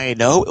like to buy it?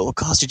 No, it will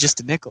cost you just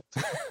a nickel.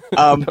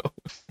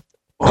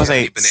 What was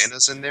Any I?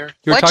 bananas in there?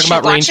 You were What, talking she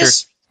about Ranger.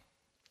 watches?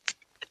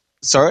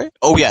 Sorry?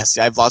 Oh yes,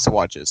 I have lots of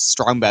watches,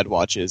 strong bad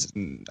watches,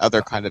 and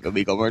other kind of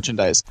illegal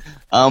merchandise.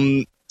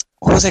 What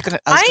was I gonna?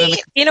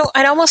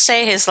 I'd almost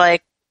say his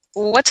like,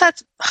 what's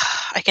that?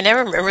 I can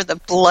never remember the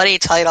bloody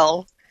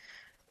title.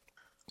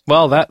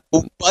 Well, that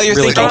Well, you're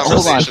really thinking,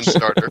 hold on. Conversation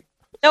starter.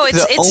 No,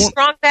 it's The own-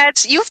 Strong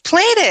Bad's. You've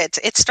played it.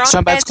 It's Strong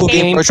bad Bad's school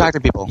game for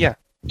attractive people. Yeah.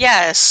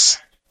 Yes.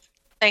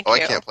 Thank Oh,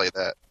 you. I can't play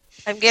that.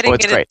 I'm getting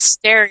it's it in great.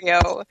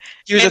 stereo.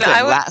 Here's And the thing.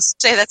 I would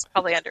say that's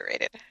probably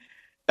underrated.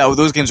 No,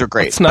 those games are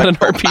great. it's not an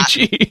but-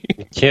 RPG.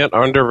 You can't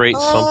underrate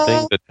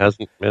something that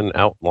hasn't been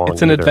out long.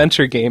 It's an either.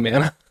 adventure game,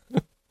 Anna.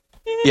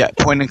 Yeah,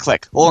 point and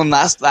click. Well, and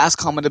last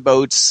comment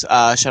about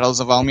Shadows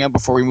of Almia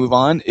before we move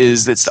on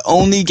is it's the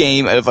only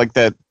game out of like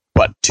the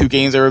 2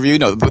 games I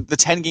reviewed? No, the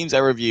 10 games I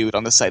reviewed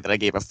on the site that I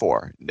gave a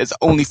 4. It's the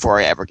only 4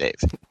 I ever gave.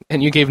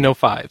 And you gave no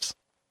 5s.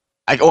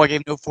 I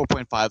gave no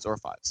 4.5s or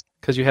 5s.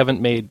 Because you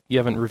haven't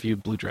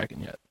reviewed Blue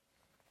Dragon yet.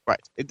 Right.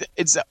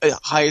 It's the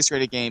highest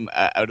rated game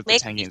out of the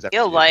 10 games I've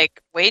feel reviewed.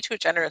 like way too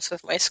generous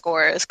with my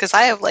scores because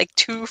I have like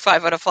 2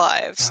 5 out of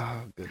 5s.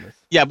 Oh, goodness.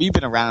 Yeah, but you've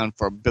been around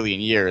for a billion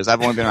years.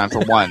 I've only been around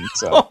for 1,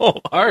 so. Oh,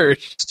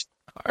 harsh.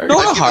 No, I've not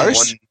given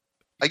harsh.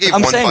 I gave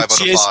I'm one saying 5 out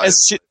of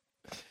 5.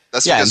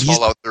 That's yeah, because he's-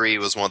 Fallout 3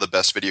 was one of the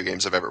best video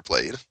games I've ever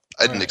played.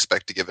 I didn't Alright.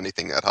 expect to give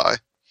anything that high.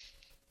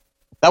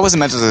 that wasn't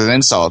meant as an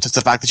insult. It's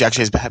the fact that you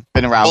actually have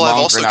been around Well, longer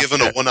I've also enough given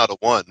to- a 1 out of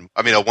 1.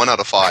 I mean, a 1 out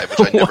of 5, which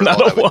I never 1 out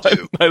thought I of would 1.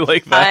 do. I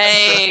like that.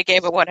 I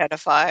gave it 1 out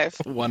of 5.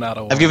 1 out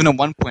of 1. I've given a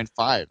 1.5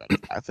 out of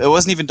 5. It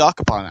wasn't even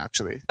Dokapon,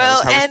 actually.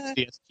 Well, that was and-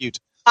 PS cute.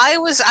 I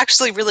was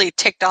actually really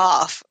ticked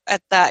off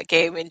at that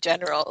game in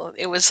general.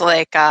 It was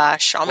like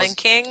Shaman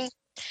King,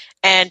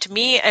 and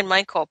me and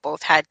Michael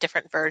both had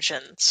different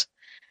versions.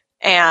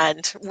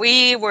 And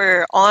we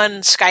were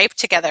on Skype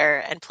together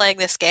and playing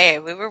this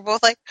game. We were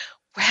both like,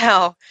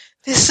 wow,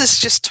 this is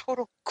just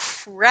total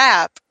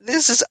crap.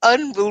 This is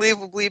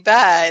unbelievably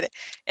bad.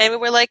 And we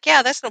were like,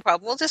 yeah, that's no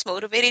problem. We'll just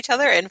motivate each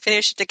other and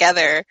finish it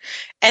together.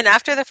 And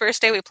after the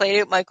first day we played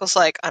it, Michael's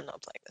like, I'm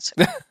not playing this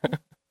anymore.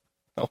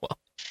 Oh, well.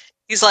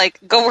 He's like,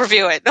 go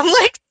review it. I'm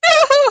like,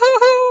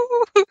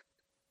 no!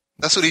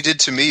 That's what he did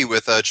to me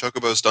with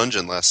Chocobo's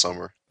Dungeon last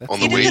summer. That's On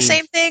He the did Wii. the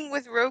same thing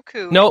with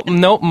Roku. No,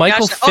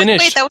 Michael Gosh, oh, wait,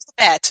 finished. that was the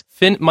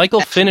bet.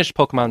 Michael finished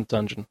Pokemon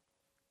Dungeon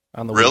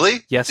on the Wii. Really?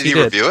 Yes, did he he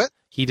did. review it?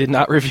 He did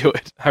not review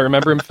it. I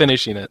remember him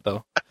finishing it,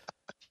 though.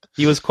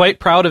 He was quite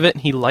proud of it,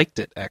 and he liked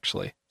it,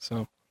 actually. So,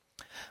 all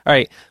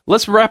right,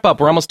 let's wrap up.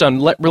 We're almost done.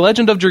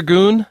 Legend of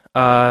Dragoon,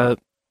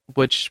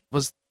 which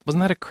wasn't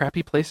that a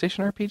crappy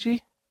PlayStation RPG?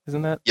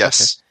 Isn't that?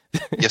 Yes.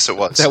 Yes, it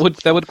was. Okay.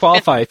 That would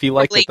qualify if you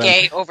liked Probably it.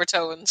 Then. gay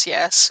overtones,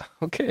 yes.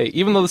 Okay,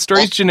 even though the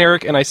story's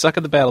generic and I suck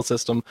at the battle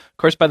system, of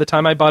course, by the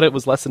time I bought it, it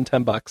was less than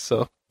 $10,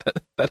 so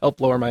that helped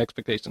lower my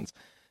expectations.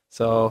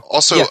 So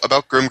Also, yeah.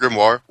 about Grim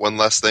Grimoire, one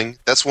last thing.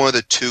 That's one of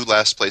the 2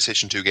 last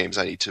PlayStation 2 games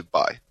I need to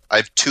buy. I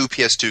have 2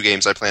 PS2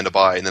 games I plan to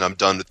buy, and then I'm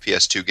done with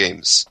PS2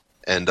 games.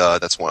 And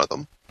that's one of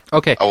them.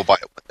 Okay. I will buy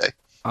it one day.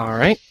 All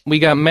right. We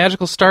got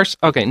Magical Stars.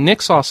 Okay,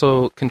 Nyx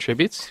also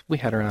contributes. We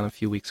had her on a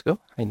few weeks ago.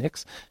 Hi,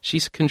 Nyx. She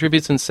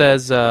contributes and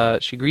says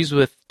she agrees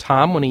with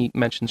Tom when he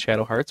mentioned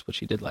Shadow Hearts, which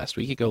he did last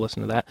week. You go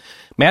listen to that.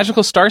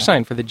 Magical Star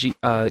Sign for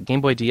the Game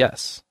Boy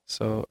DS.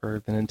 Or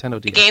the Nintendo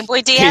DS. The Game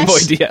Boy DS? Game Boy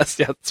DS,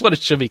 yeah, that's what it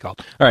should be called.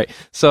 All right,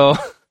 so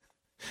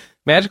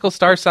Magical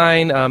Star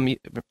Sign,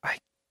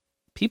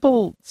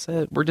 people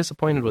said we're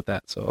disappointed with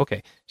that, so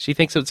okay. She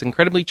thinks it's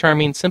incredibly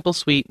charming, simple,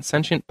 sweet, and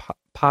sentient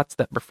pots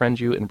that befriend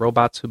you and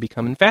robots who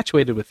become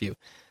infatuated with you.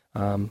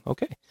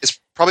 Okay. It's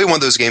probably one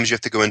of those games you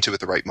have to go into with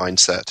the right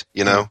mindset,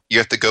 you know? You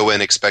have to go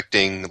in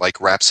expecting, like,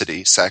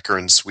 Rhapsody,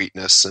 saccharine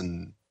sweetness,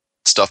 and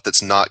stuff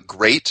that's not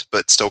great,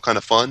 but still kind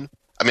of fun.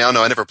 I mean, I don't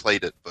know, I never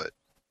played it, but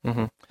Mm-hmm.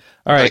 I'm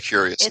All kind right. of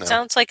curious It now.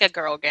 sounds like a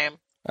girl game.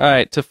 All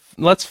right,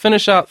 let's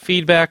finish out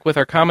feedback with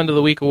our Comment of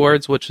the Week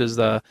awards, which is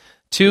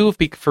 2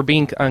 for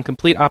being on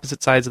complete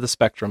opposite sides of the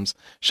spectrums.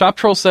 Shop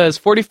Troll says,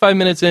 45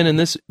 minutes in and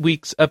this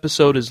week's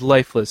episode is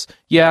lifeless.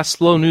 Yeah,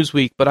 slow news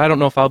week, but I don't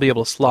know if I'll be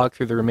able to slog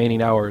through the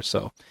remaining hour or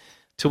so.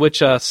 To which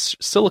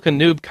Silicon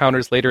Noob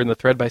counters later in the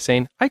thread by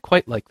saying, I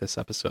quite like this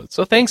episode.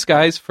 So thanks,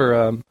 guys, for,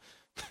 I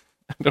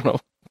don't know.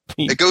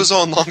 It goes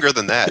on longer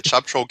than that.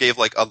 Shop Troll gave,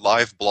 like, a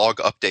live blog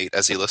update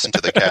as he listened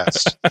to the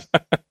cast.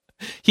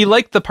 He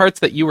liked the parts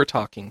that you were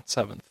talking,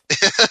 7th.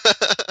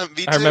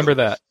 Me too. I remember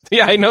that.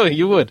 Yeah, I know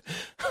you would.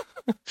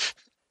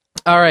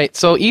 All right,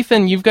 so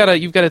Ethan, you've got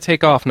to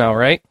take off now,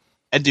 right?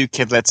 I do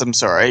kidlets, I'm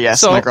sorry.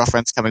 Yes, So- my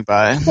girlfriend's coming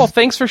by. Well,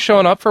 thanks for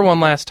showing up for one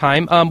last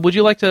time. Would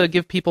you like to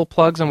give people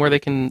plugs on where they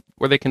can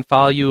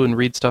follow you and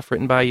read stuff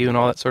written by you and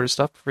all that sort of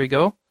stuff before you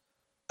go?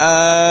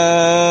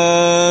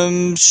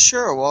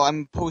 Sure. Well,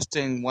 I'm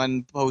posting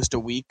one post a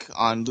week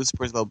on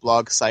Lucifer's little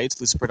blog site,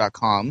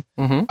 lucifer.com.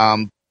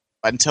 Mm-hmm.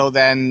 Until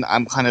then,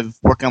 I'm kind of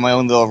working on my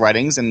own little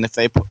writings, and if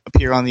they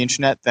appear on the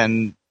internet,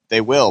 then they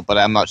will, but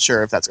I'm not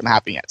sure if that's going to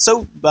happen yet.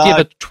 So, Do you have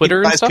a Twitter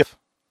and guys stuff?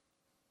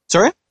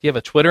 Sorry? Do you have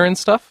a Twitter and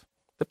stuff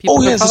the people?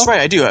 Oh, to yes, that's follow?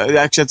 right. I do.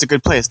 Actually, that's a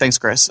good place. Thanks,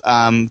 Chris.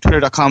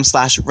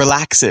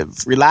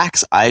 Twitter.com/relaxive.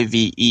 Relax,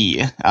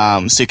 IVE.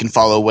 So you can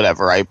follow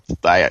whatever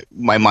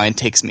my mind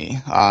takes me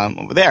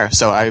over there.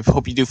 So I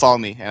hope you do follow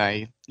me. And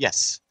I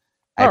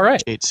All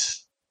right. appreciate.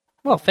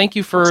 Well, thank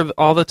you for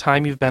all the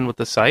time you've been with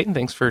the site, and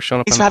thanks for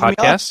showing up Thanks on for the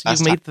having me on podcast. last You've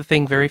time. made the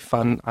thing very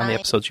fun on the Bye.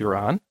 episodes you were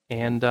on,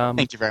 and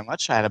Thank you very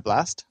much. I had a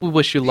blast. we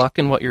wish you luck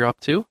in what you're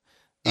up to.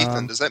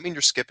 Ethan, does that mean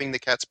you're skipping the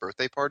cat's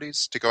birthday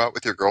parties to go out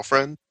with your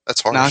girlfriend?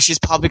 That's harsh. Now she's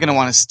probably going to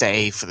want to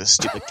stay for the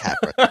stupid cat.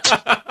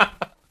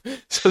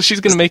 So she's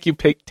going to make you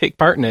take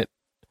part in it.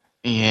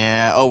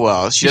 Yeah. Oh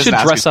well. She You should doesn't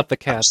ask dress me up the much,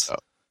 cats. so.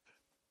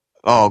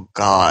 Oh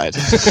God.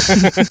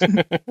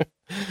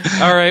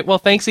 All right. Well,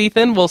 thanks,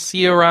 Ethan. We'll see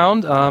you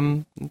around.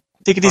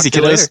 Take it Talk easy, to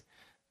you later. kiddos.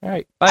 All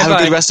right. Bye. Have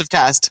bye. a good rest of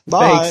cast.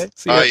 Bye.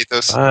 Thanks. See ya. Bye,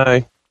 Ethos.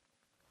 Bye.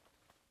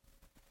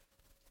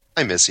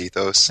 I miss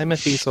Ethos. I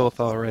miss Ethos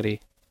already.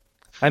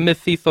 I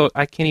miss Ethos.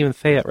 I can't even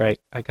say it right.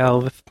 I got a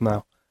lisp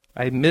now.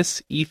 I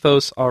miss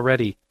Ethos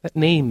already. That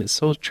name is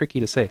so tricky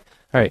to say.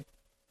 All right.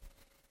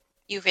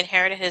 You've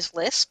inherited his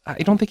lisp? I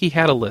don't think he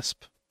had a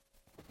lisp.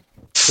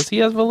 Does he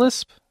have a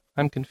lisp?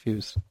 I'm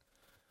confused.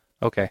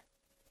 Okay.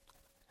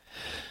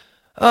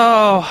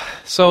 Oh,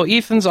 so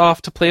Ethan's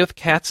off to play with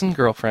cats and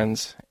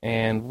girlfriends,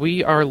 and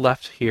we are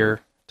left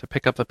here to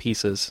pick up the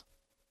pieces.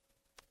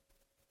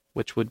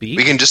 Which would be...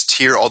 We can just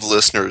hear all the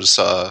listeners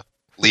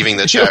leaving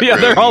the chat yeah,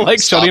 room. they're all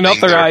like shutting up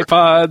their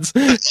iPods.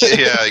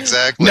 Yeah,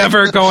 exactly.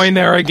 Never going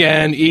there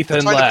again.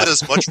 Ethan Trying to left. put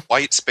as much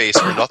white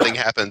space where nothing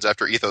happens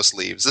after Ethos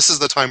leaves. This is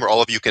the time where all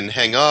of you can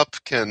hang up,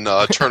 can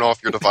turn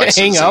off your devices.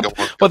 Hang and up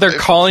go on while they're your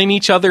life. calling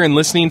each other and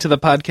listening to the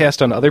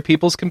podcast on other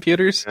people's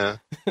computers. Yeah.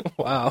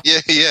 Wow.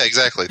 Yeah,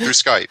 exactly. Through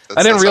Skype.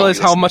 I didn't realize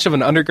we how listen. much of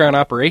an underground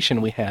operation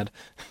we had.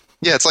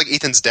 Yeah, it's like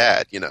Ethan's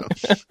dad,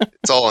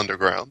 It's all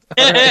underground.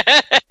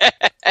 I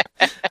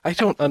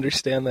don't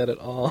understand that at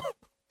all.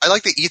 I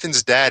like that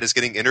Ethan's dad is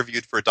getting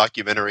interviewed for a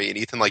documentary, and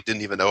Ethan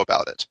didn't even know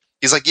about it.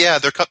 He's like, "Yeah,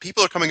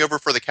 people are coming over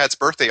for the cat's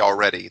birthday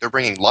already. They're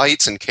bringing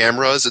lights and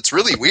cameras. It's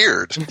really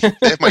weird. They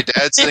have my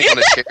dad sitting on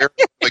a chair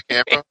with a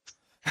camera."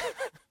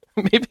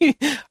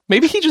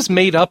 Maybe he just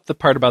made up the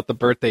part about the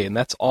birthday, and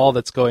that's all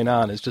that's going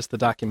on is just the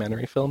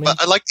documentary filming.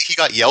 But I like that he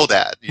got yelled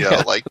at.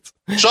 Yeah.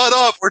 "Shut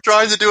up! We're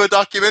trying to do a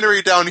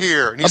documentary down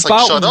here." And he's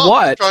About like, "Shut up!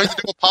 what? We're trying to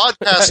do a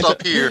podcast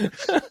up here."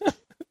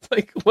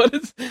 Like, what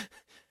is?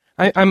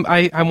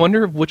 I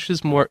wonder which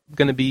is more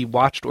going to be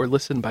watched or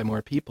listened by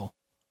more people.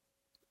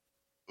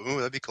 Ooh,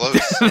 that'd be close.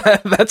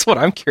 That's what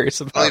I'm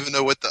curious I about. don't even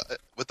know what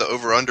the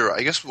over under.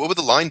 I guess what would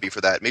the line be for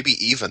that? Maybe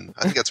even.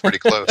 I think that's pretty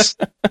close.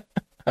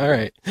 All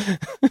right.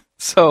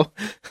 So,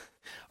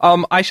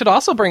 I should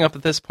also bring up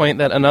at this point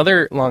that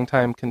another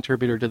longtime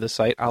contributor to the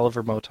site,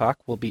 Oliver Motok,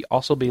 will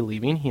also be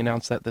leaving. He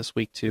announced that this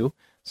week too.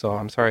 So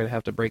I'm sorry to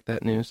have to break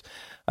that news.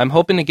 I'm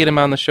hoping to get him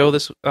on the show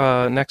this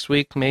next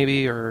week,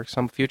 maybe, or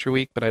some future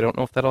week, but I don't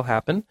know if that'll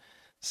happen.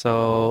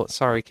 So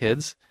sorry,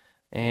 kids.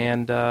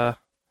 And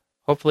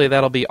hopefully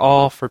that'll be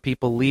all for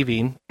people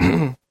leaving.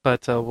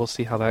 But we'll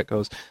see how that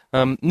goes.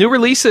 New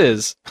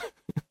releases.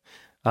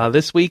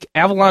 This week,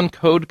 Avalon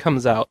Code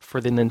comes out for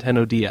the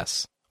Nintendo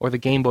DS, or the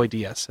Game Boy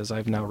DS, as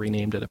I've now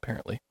renamed it,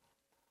 apparently.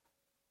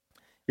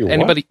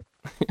 Anybody?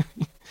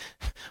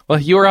 Well,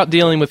 you were out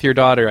dealing with your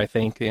daughter, I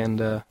think, and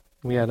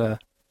I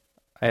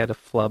had a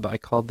flub. I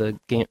called the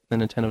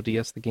Nintendo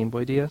DS the Game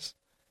Boy DS,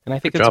 and I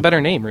think Good it's job. a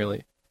better name,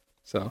 really.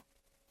 So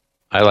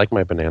I like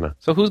my banana.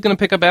 who's going to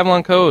pick up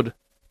Avalon Code?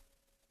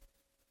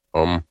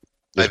 That'd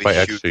Just be by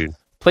huge. Xseed.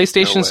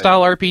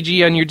 PlayStation-style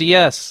RPG on your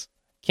DS.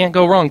 Can't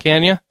go wrong,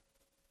 can you?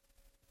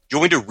 Do you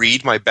want me to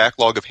read my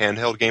backlog of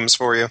handheld games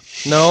for you?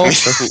 No. It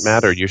doesn't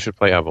matter. You should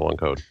play Avalon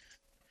Code.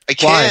 I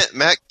can't.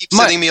 Matt keeps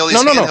sending me all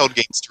these No. handheld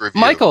games to review.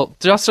 Michael,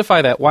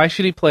 justify that. Why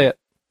should he play it?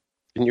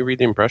 Didn't you read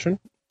the impression?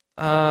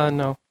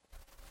 No.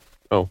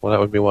 Oh, well, that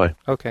would be why.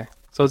 Okay.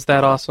 So it's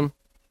that awesome?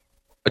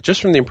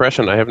 Just from the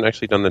impression, I haven't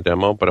actually done the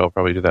demo, but I'll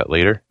probably do that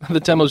later. The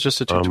demo's just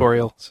a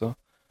tutorial, so...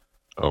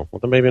 Oh, well,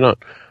 then maybe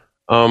not.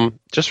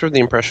 Just for the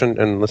impression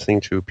and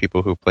listening to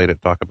people who played it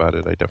talk about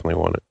it, I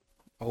definitely want it.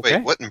 Okay.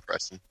 Wait, what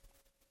impression?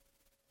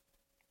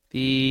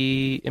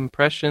 The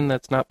impression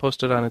that's not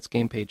posted on its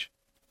game page.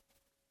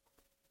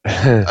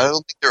 I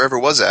don't think there ever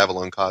was an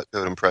Avalon Code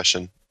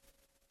impression.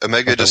 Omega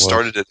Thought there just was.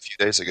 started it a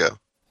few days ago.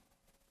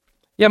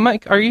 Yeah,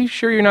 Mike, are you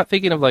sure you're not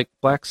thinking of, like,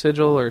 Black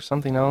Sigil or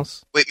something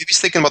else? Wait, maybe he's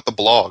thinking about the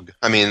blog.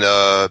 I mean,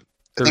 I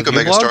The think review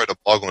Omega blog? started a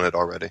blog on it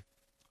already. Is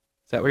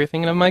that what you're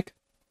thinking of, Mike?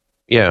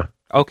 Yeah.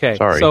 Okay.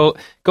 Sorry. So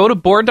go to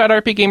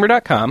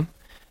board.rpgamer.com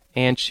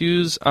and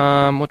choose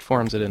what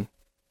forum's it in?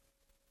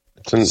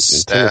 It's in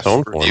Staff its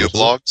own form. review isn't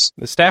it? blogs.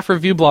 The Staff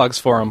Review Blogs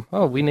forum.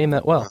 Oh, we named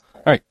that well.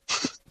 All right.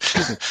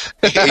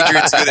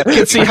 Adrian's good at You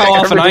can see how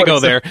often I go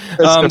there.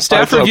 Everyone's-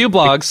 Staff Review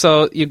Blogs.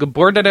 So you go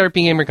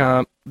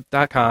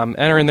board.rpgamer.com,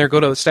 enter in there, go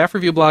to Staff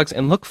Review Blogs,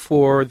 and look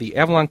for the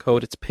Avalon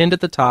Code. It's pinned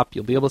at the top.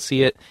 You'll be able to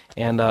see it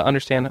and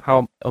understand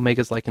how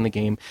Omega's like in the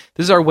game.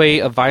 This is our way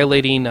of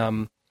violating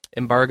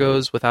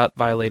embargoes without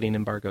violating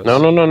embargoes. No.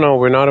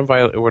 We're not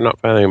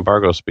violating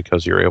embargoes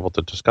because you're able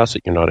to discuss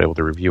it. You're not able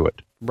to review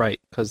it. Right,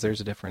 because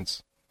there's a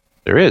difference.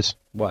 There is.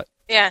 What?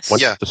 Yes.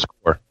 What's Yeah. the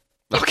score?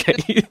 Okay.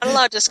 Not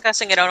allowed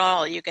discussing it at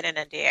all, you get an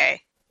NDA.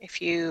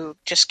 If you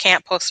just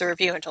can't post the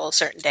review until a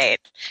certain date,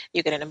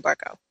 you get an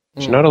embargo.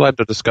 You're not allowed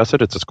to discuss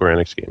it. It's a Square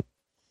Enix game.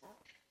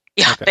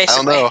 Yeah, Okay.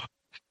 basically. I don't know.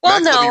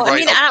 Well, Mac, let me no, I write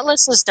mean, a-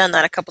 Atlas has done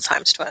that a couple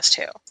times to us,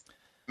 too.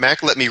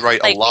 Mac let me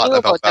write Like, a lot you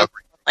about about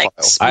Valkyrie. like,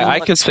 Profile. I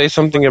could say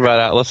something about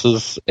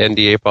Atlas's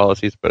NDA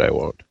policies, but I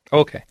won't.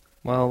 Okay.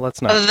 Well,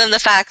 let's not. Other than the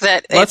fact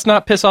that Let's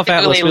not piss off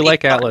Atlas. We really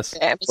like leaked on Atlas.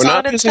 We're Amazon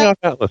not and pissing stuff.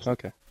 off Atlas.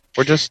 Okay.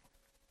 We're just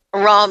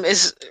Rom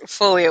is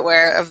fully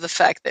aware of the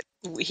fact that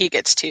he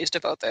gets teased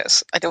about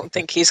this. I don't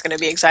think he's going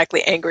to be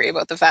exactly angry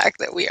about the fact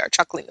that we are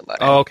chuckling about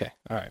it. Oh, okay.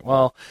 All right.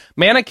 Well,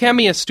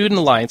 Manakemia Student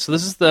Alliance. So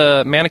this is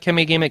the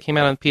Manakemia game that came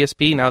out on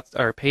PSP,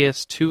 or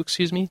PS2,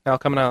 excuse me. Now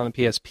coming out on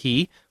the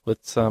PSP with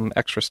some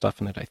extra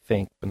stuff in it, I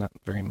think, but not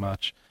very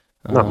much.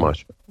 not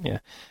much. Yeah.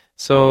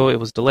 So it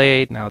was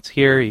delayed. Now it's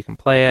here. You can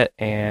play it,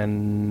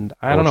 and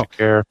I don't know.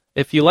 Care.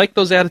 If you like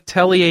those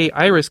Atelier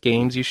Iris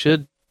games, you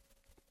should.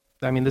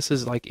 I mean, this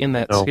is like in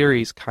that No.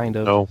 series, kind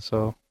of. No.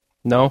 So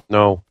no,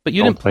 No. but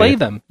you don't didn't play it.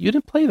 them. You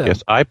didn't play them.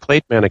 Yes, I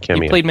played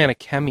Manakemia. You played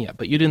Manakemia,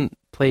 but you didn't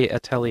play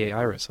Atelier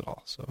Iris at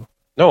all. So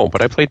No,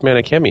 but I played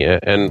Manakemia,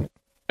 and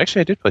actually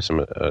I did play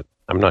some.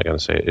 I'm not going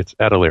to say it. It's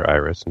Atelier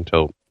Iris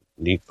until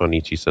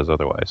Bonichi says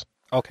otherwise.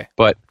 okay.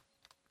 But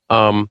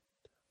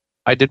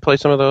I did play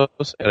some of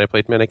those, and I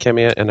played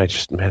Manakemia, and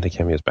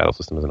Manakemia's battle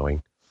system is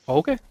annoying.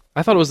 Okay.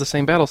 I thought it was the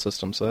same battle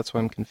system, so that's why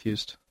I'm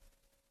confused.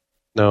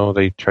 No,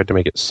 they tried to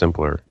make it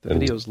simpler. The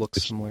and videos look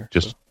it's similar.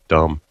 Just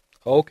dumb.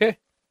 so. Okay.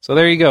 So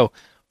there you go.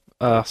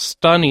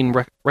 Stunning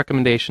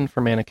recommendation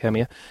for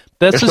Manakemia.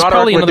 This It's is not a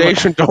probably another one.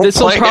 recommendation, don't This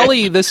will play it.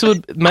 probably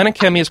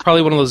Manakemia is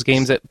probably one of those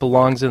games that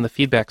belongs in the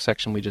feedback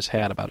section we just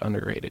had about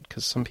underrated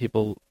because some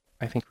people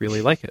I think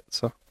really like it.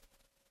 So,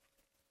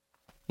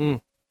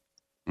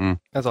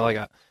 that's all I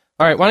got.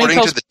 All right, why don't you According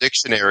tell to us? the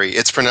dictionary,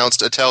 it's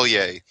pronounced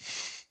atelier.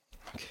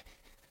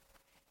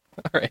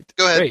 All right,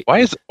 Go ahead. great.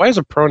 Why is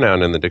a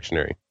pronoun in the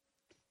dictionary?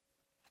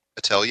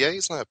 Atelier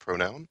is not a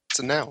pronoun. It's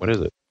a noun. What is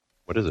it?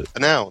 What is it? A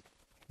noun.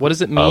 What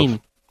does it mean?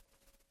 It's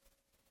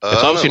I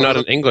don't obviously know. not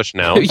an English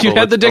noun. You so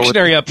had the let's go with-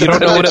 dictionary up. You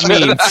don't know what it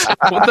means.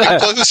 What the I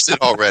heck? closed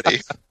it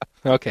already.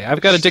 Okay, I've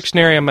got a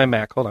dictionary on my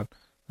Mac. Hold on.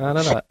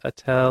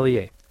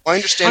 Atelier. My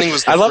understanding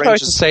was the I love how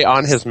French he is- should say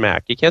on his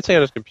Mac. You can't say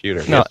on his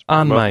computer. No, Yes,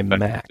 on most my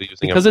effectively Mac using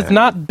a because it's Mac.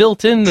 not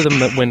built into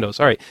the Windows.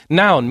 All right,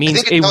 noun I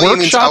means think a atelier means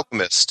workshop.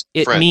 alchemist.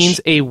 It French.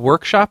 means a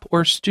workshop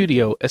or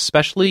studio,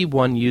 especially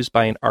one used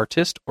by an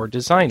artist or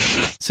designer.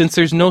 Since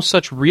there's no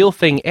such real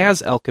thing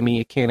as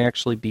alchemy, it can't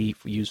actually be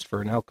used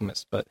for an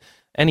alchemist. But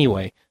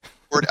anyway, the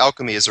word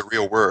alchemy is a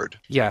real word.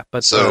 yeah,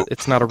 but So,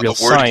 it's not a real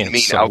the word can science,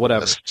 mean so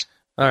whatever. alchemist.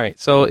 All right,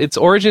 so its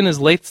origin is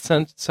late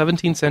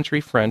 17th century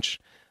French,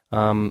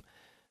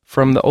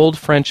 from the Old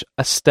French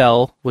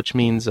 "astel," which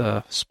means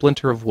a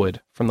splinter of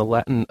wood, from the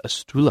Latin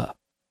 "astula."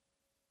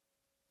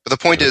 But the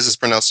point is, it's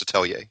pronounced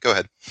atelier. Go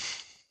ahead.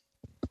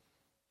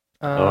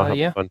 I'll have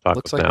Yeah. fun talk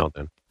looks with like now it.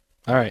 then.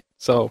 All right,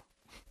 so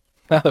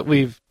now that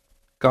we've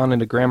gone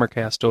into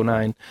GrammarCast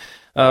 09,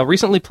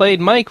 recently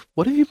played, Mike,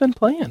 what have you been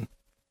playing?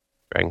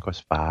 Dragon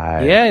Quest V.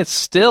 Yeah, it's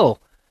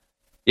still.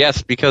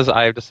 Yes, because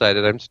I've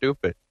decided I'm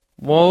stupid.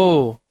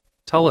 Whoa,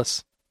 tell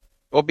us.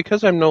 Well,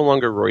 because I'm no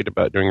longer worried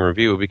about doing a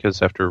review,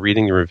 because after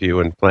reading the review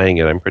and playing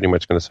it, I'm pretty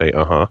much going to say,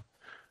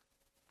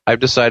 I've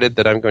decided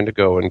that I'm going to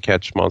go and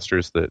catch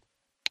monsters that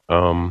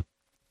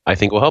I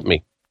think will help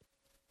me.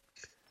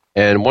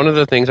 And one of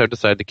the things I've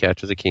decided to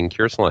catch is a King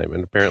Cure Slime.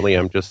 And apparently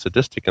I'm just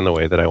sadistic in the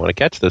way that I want to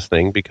catch this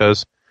thing,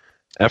 because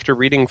after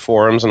reading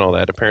forums and all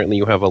that, apparently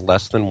you have a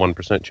less than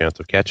 1% chance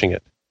of catching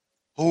it.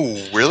 Oh,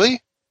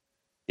 really?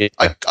 Yeah.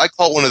 I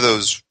caught one of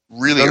those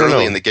really No.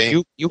 early in the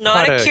game. You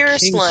Not caught a Cure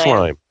King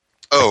Slime.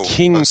 Oh,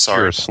 King I'm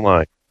sorry. Cure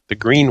Slime. The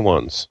green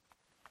ones.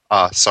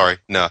 Sorry.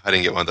 No, I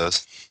didn't get one of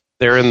those.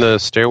 They're in the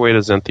Stairway to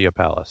Zenthia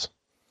Palace.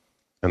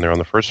 And they're on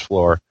the first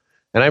floor.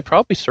 And I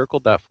probably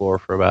circled that floor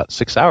for about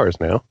 6 hours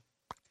now.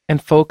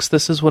 And folks,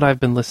 this is what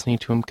I've been listening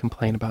to him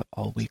complain about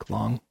all week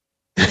long.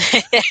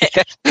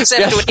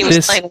 Except when he was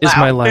This playing is WoW.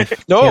 my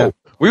life. No, Yeah.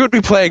 we would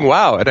be playing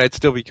WoW, and I'd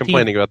still be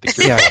complaining about the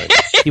Cure Yeah. Slime.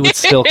 He would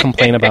still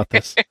complain about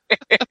this.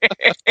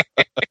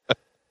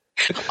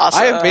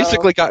 Awesome. I have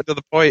basically gotten to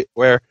the point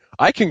where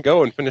I can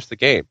go and finish the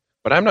game,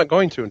 but I'm not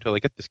going to until I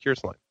get this Cure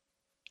Slime.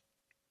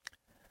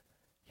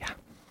 Yeah.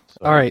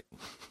 So- All right.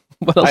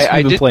 What else have I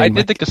you been did playing?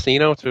 the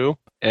casino too,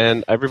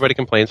 and everybody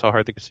complains how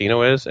hard the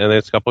casino is, and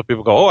there's a couple of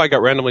people go, "Oh, I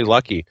got randomly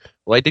lucky."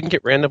 Well, I didn't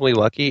get randomly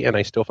lucky, and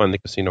I still find the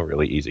casino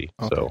really easy.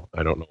 Okay. So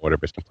I don't know what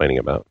everybody's complaining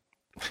about.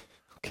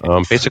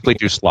 Okay. Basically,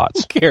 do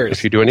slots. Who cares?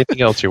 If you do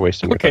anything else, you're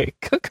wasting your time.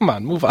 Okay, come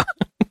on, move on.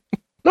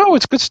 No,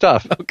 it's good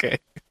stuff. Okay.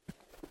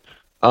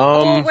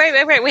 Oh,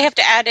 wait. We have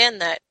to add in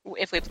that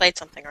if we played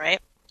something, right?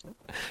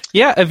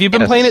 Yeah, have you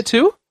been Yes. playing it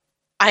too?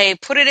 I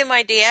put it in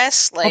my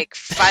DS like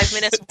 5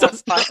 minutes before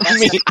the podcast. I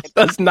mean, it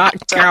does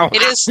not count.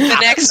 It is the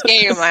next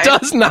game. It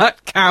does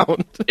not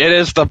count. It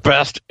is the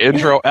best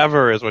intro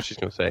ever, is what she's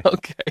going to say.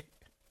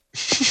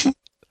 Okay.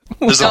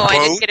 There's a No, I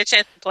boat. didn't get a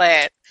chance to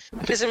play it.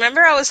 Because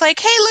remember, I was like,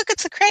 "Hey, look,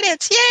 it's the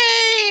credits!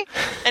 Yay!"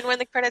 And when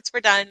the credits were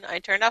done, I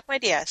turned off my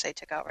DS. I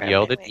took out.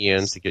 Yelled at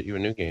Ian to get you a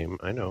new game.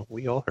 I know.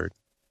 We all heard.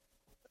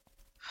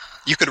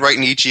 You could write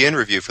an EGN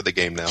review for the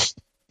game now.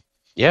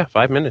 Yeah,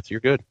 5 minutes. You're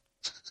good.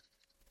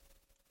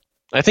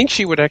 I think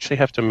she would actually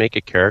have to make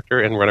a character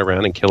and run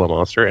around and kill a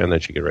monster, and then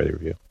she could write a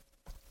review.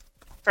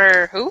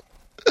 For who?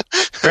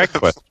 Correct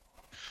question.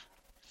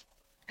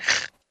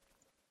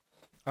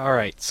 All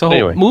right. So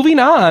Anyway. moving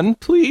on,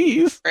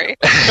 please. Right.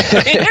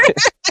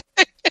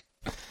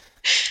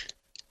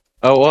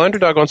 Oh, well,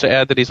 Underdog wants to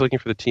add that he's looking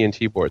for the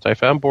TNT boards. I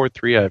found board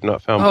 3. I have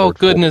not found Oh board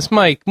 4. goodness,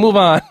 Mike, move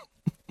on.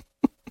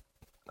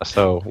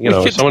 So,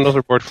 if someone knows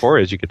where board 4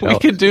 is, you could tell. We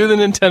could do the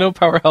Nintendo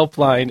Power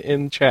Helpline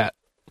in chat.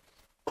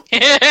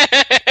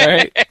 All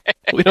right.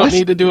 We don't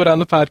need to do it on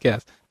the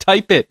podcast.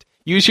 Type it.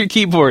 Use your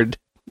keyboard.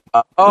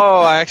 Oh,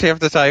 I actually have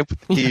to type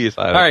keys.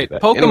 All right,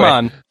 Pokemon.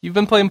 Anyway, You've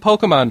been playing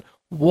Pokemon.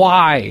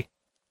 Why?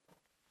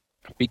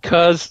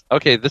 because,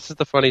 okay, this is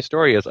the funny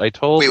story is I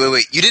told...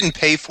 Wait. You didn't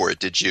pay for it,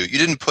 did you? You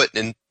didn't put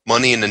in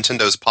money in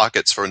Nintendo's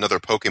pockets for another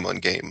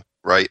Pokemon game,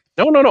 right?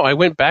 No. I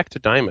went back to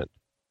Diamond.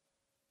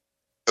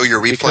 Oh,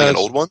 you're replaying an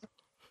old one?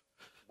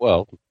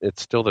 Well,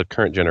 it's still the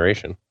current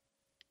generation.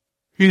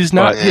 He's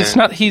not.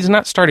 But, He's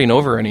not starting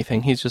over or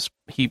anything. He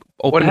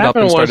opened it up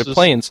happened and started was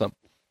playing some.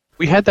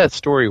 We had that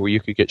story where you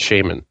could get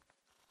Shaman.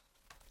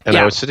 And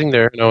Yeah. I was sitting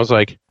there and I was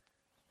like,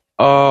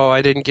 oh,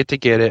 I didn't get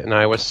it, and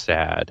I was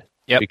sad.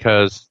 Yep.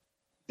 Because,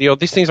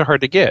 these things are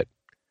hard to get.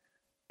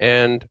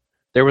 And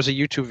there was a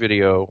YouTube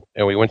video,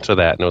 and we went to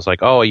that, and it was like,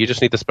 oh, you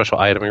just need the special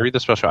item. You read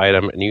the special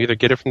item, and you either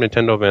get it from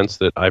Nintendo events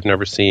that I've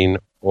never seen,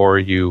 or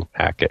you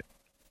hack it.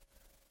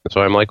 And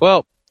so I'm like,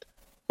 well,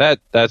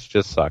 that's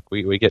just suck.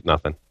 We get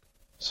nothing.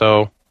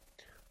 So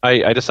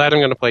I decided I'm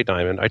going to play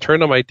Diamond. I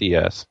turned on my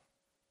DS.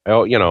 I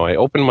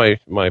opened my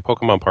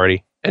Pokemon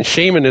party, and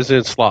Shaman is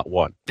in slot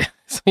 1.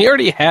 So he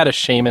already had a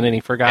Shaman and he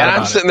forgot And about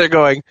I'm sitting there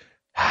going,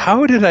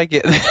 how did I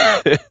get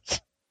this?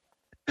 it.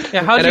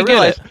 Yeah, how'd And you I get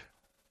realized- it?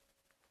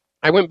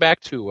 I went back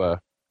to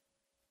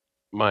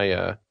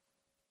the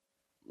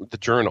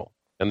journal,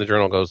 and the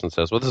journal goes and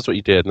says, well, this is what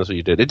you did, and this is what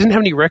you did. It didn't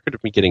have any record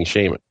of me getting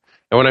Shaman.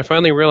 And what I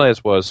finally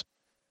realized was,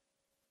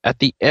 at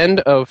the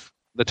end of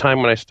the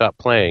time when I stopped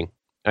playing,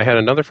 I had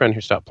another friend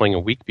who stopped playing a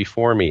week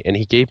before me, and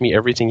he gave me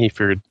everything he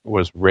figured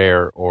was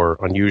rare or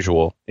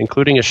unusual,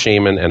 including a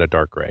Shaman and a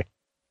Dark Gray.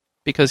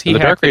 Because he And the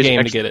hacked Dark the Rays game to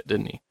actually- get it,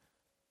 didn't he?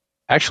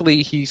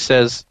 Actually, he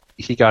says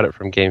he got it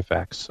from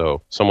GameFAQs,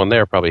 so someone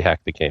there probably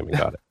hacked the game and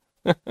got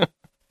it.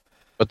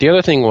 But the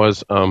other thing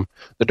was, the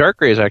Dark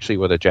Gray is actually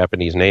with a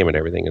Japanese name and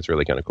everything. It's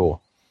really kind of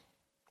cool.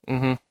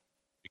 Mm-hmm.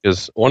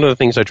 Because one of the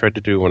things I tried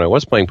to do when I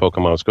was playing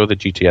Pokemon was go to the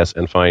GTS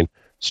and find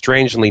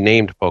strangely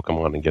named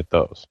Pokemon and get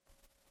those.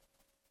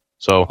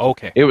 So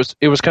Okay. it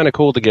was kind of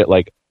cool to get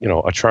a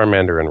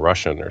Charmander in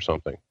Russian or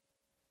something.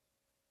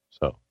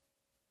 So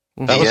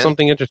that was Yeah.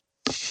 something interesting.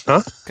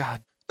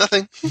 God,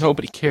 Nothing.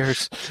 nobody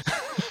cares.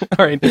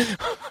 All right.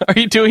 Are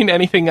you doing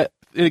anything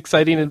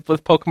exciting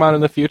with Pokemon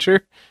in the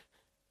future?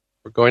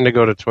 We're going to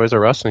go to Toys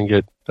R Us and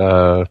get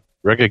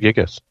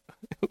Regigigas.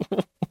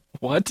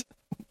 What?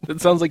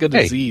 That sounds like a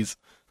Hey. disease.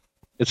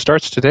 It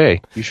starts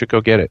today. You should go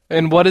get it.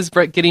 And what does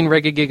getting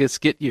Regigigas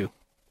get you?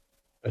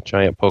 A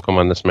giant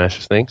Pokemon that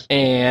smashes things.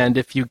 And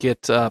if you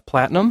get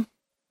Platinum?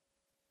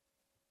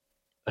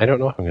 I don't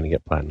know if I'm going to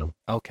get Platinum.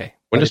 Okay.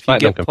 When But does if you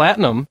Platinum get come?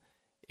 Platinum,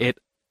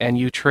 and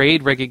you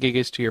trade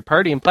Regigigas to your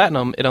party in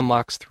Platinum, it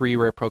unlocks 3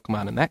 rare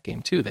Pokemon in that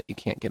game, too, that you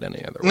can't get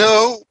any other way.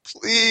 No,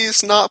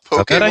 please, not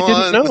Pokemon. That I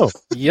didn't know.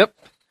 Yep.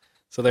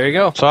 So there you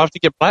go. So I'll have to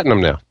get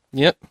Platinum now.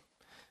 Yep.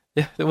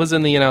 Yeah, it was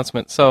in the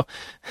announcement. So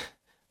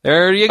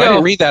there you I go.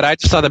 didn't read that. I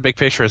just saw the big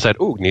picture and said,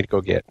 ooh, need to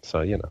go get.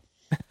 So,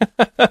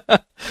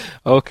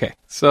 Okay.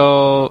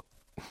 So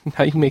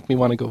now you make me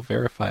want to go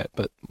verify it,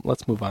 but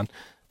let's move on.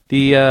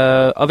 The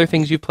other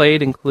things you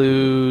played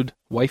include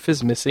Wife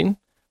is Missing,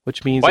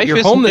 which means that Wife you're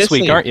is home this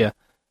week, Missing. aren't you?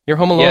 You're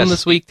home alone Yes.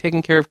 this week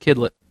taking care of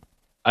Kidlet.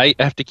 I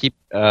have to keep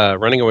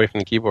running away from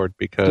the keyboard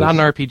because Not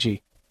an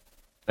RPG.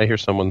 I hear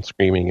someone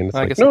screaming and it's I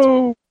like, guess that's-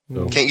 no.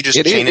 No. Can't you just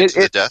It- chain it- it to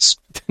the it- desk?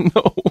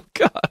 No,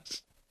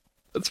 gosh.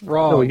 That's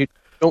wrong. No, you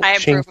don't I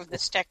change. approve of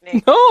this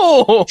technique.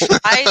 No!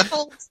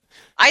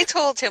 I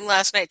told him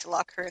last night to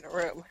lock her in a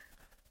room.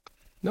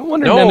 No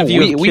wonder No, none of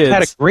you have we've had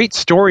a kids. great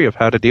story of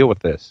how to deal with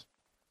this.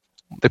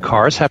 The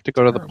cars have to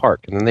go to the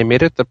park, and then they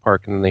made it at the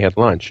park, and then they had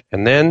lunch,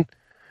 and then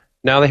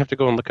now they have to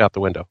go and look out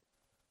the window.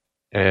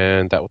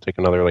 And that will take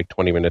another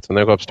 20 minutes, and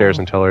they'll go upstairs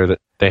and tell her that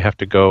they have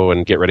to go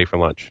and get ready for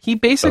lunch.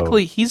 He's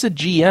a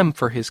GM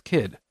for his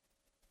kid.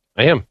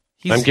 I am.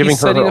 I'm giving he's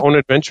her setting her up- own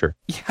adventure,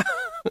 Yeah.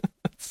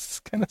 It's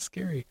kind of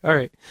scary. All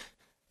right.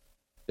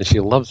 and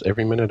she loves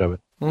every minute of it.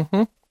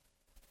 Mm-hmm.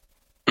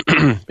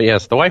 But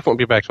yes, the wife won't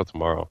be back till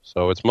tomorrow,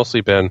 so it's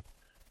mostly been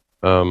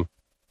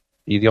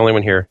the only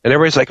one here. And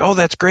everybody's like, oh,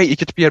 that's great, you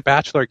get to be a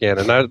bachelor again.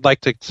 And I'd like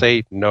to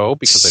say no,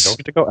 because I don't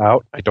get to go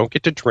out, I don't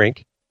get to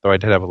drink, though I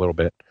did have a little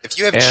bit. If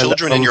you have And,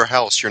 children in your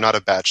house, you're not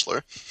a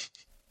bachelor.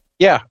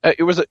 Yeah,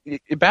 it was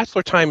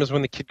bachelor time is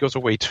when the kid goes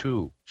away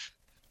too.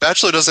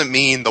 Bachelor doesn't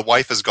mean the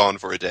wife is gone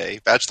for a day.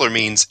 Bachelor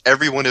means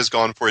everyone is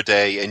gone for a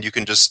day and you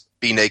can just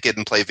be naked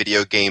and play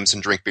video games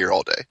and drink beer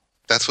all day.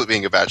 That's what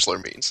being a bachelor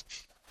means.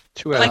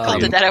 Michael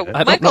did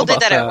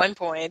that at one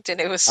point, and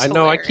it was I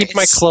know, hilarious. I keep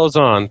my clothes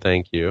on,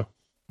 thank you.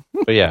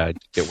 But yeah, I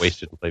get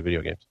wasted and play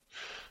video games.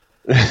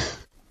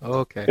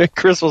 Okay.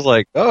 Chris was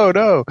like, oh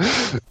no.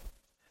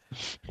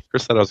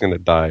 Chris said I was going to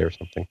die or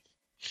something.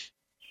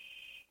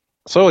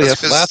 So That's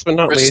yes, 'cause last but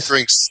not Chris least.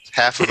 drinks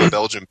half of a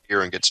Belgian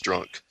beer and gets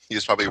drunk. He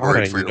was probably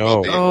worried for your know.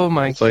 well-being. Oh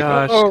my It's like,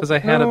 gosh, oh, because I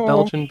had a no.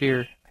 Belgian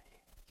beer.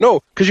 No,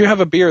 because you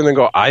have a beer and then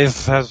go, I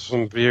have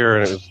some beer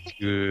and it was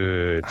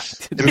good.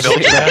 Didn't say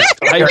that.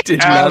 I did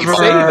not say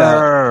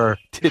that.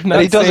 Did not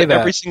And he does say it that.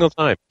 every single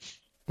time.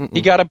 Mm-mm.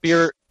 He got a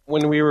beer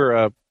when we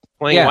were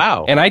playing Yeah,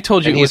 WoW. and I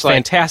told you And it was he's like,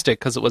 fantastic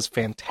because it was oh,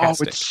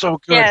 fantastic. it's so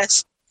good.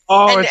 Yes.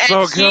 Oh, and, it's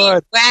so and he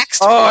good.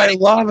 waxed Oh, I poetic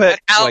love it. about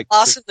how Like,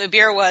 awesome the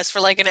beer was for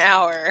like an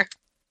hour.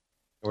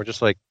 we're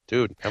just like,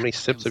 dude, how many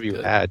sips was have you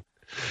good. had?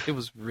 It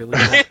was really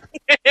good.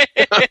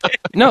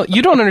 No,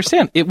 you don't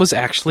understand. It was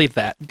actually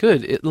that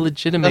good. It It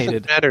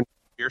legitimated. doesn't matter.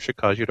 Beer should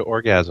cause you to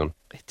orgasm.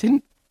 It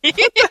didn't. What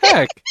the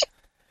heck?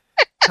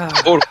 Ah,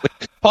 Totally.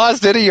 Pause,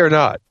 did he or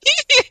not?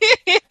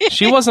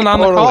 she wasn't on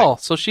the Totally. call,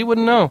 so she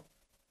wouldn't know.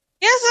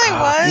 Yes,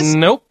 I was.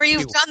 Nope. For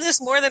you've done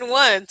this more than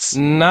once.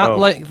 Not No.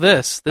 like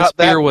this. This Not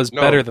that- beer was no.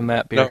 better than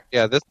that beer. No,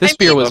 yeah, this This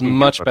beer was I mean,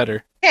 much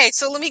better. Okay,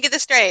 so let me get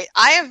this straight.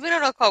 I have been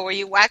on a call where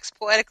you waxed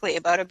poetically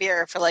about a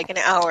beer for like an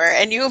hour,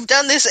 and you have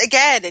done this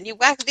again, and you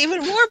waxed even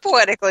more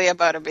poetically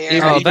about a beer.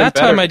 Even- Oh, even that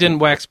better. time I didn't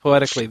wax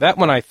poetically. That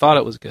one I thought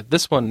it was good.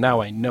 This one,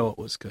 now I know it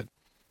was good.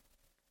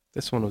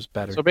 This one was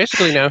better. So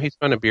basically now he's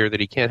found a beer that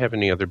he can't have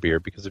any other beer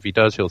because if he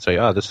does, he'll say,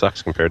 oh, this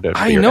sucks compared to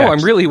I beer know.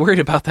 X. I'm really worried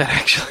about that,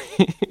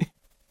 actually.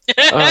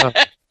 Uh,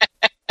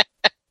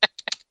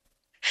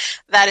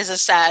 That is a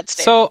sad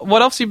statement. So,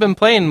 what else you been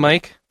playing,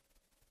 Mike?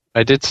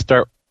 I did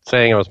start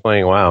saying I was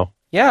playing WoW.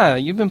 Yeah,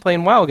 you've been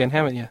playing WoW again,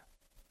 haven't you?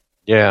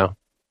 Yeah.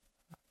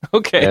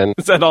 Okay. And-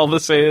 Is that all the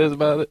say is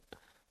about it?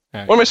 All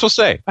right. What am I supposed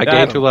to say? I I gained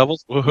don't 2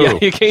 levels? Yeah,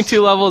 Woohoo. you gained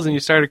 2 levels and you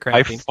started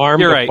I crafting.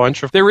 farmed You're a right.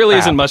 bunch of There really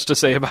crap. isn't much to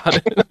say about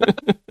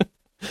it.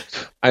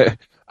 I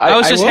I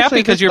was just will happy say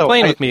because this, you're though.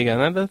 playing I, with me again.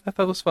 I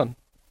thought it was fun.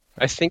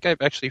 I think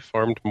I've actually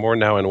farmed more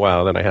now in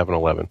WoW than I have in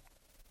 11.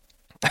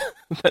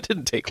 That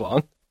didn't take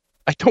long.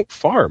 I don't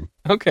farm.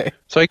 Okay.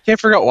 So I can't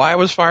figure out why I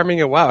was farming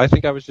in WoW. I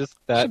think I was just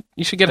that...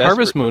 You should get desperate.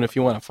 Harvest Moon if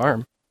you want to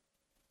farm.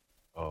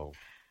 Oh.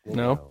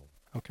 No?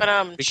 Okay.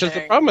 But Because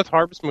the problem with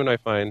Harvest Moon, I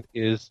find,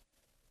 is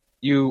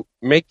you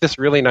make this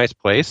really nice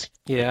place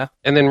Yeah,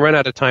 and then run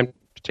out of time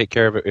to take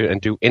care of it and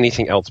do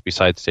anything else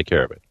besides take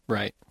care of it.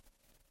 right.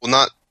 Well,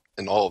 not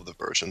in all of the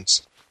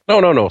versions.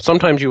 No.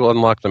 Sometimes you will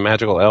unlock the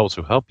magical elves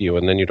who help you,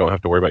 and then you don't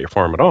have to worry about your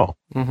farm at all.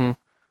 Mm-hmm.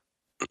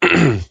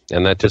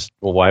 And that just...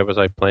 Well, why was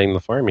I playing the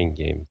farming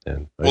game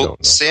then? I Well, don't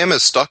know. Sam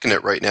is stuck in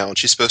it right now, and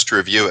she's supposed to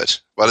review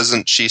it. Why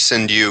doesn't she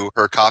send you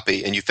her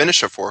copy, and you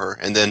finish it for her,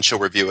 and then she'll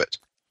review it?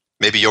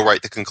 Maybe you'll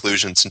write the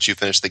conclusion since you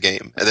finished the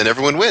game, and then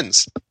everyone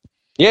wins.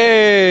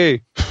 Yay!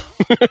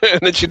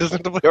 And then she doesn't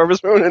have to play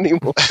Harvest Moon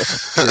anymore.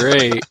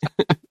 Great.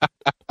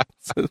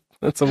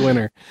 That's a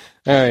winner.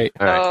 All right.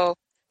 All right. So,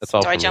 That's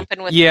all do I for me. jump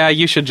in with Yeah,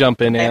 you should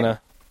jump in, Okay.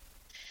 Anna.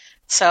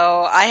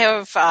 So I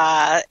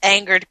have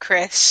angered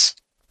Chris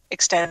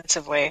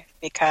extensively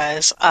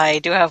because I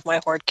do have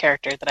my Horde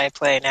character that I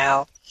play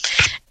now.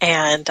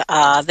 And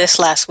this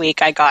last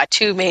week I got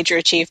 2 major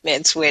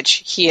achievements,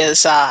 which he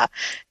is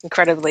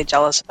incredibly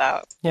jealous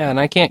about. Yeah, and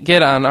I can't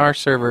get on our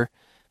server.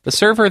 The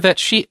server that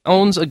she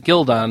owns a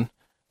guild on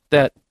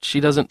that she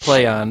doesn't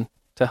play on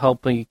to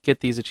help me get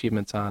these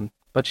achievements on.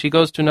 But she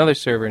goes to another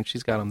server and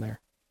she's got them there.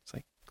 It's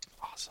like,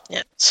 awesome.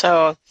 Yeah.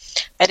 So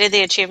I did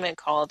the achievement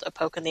called A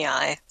Poke in the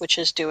Eye, which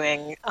is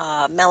doing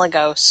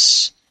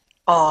Melagos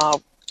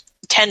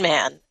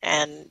 10-man,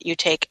 and you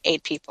take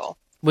 8 people.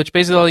 Which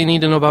basically all you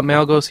need to know about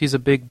Malgos, he's a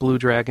big blue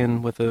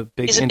dragon with a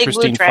big He's a big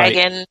interesting blue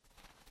dragon.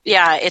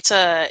 Yeah, it's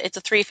a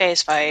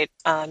 3-phase fight.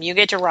 You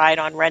get to ride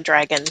on red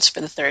dragons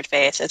for the 3rd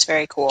phase. It's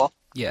very cool. fight.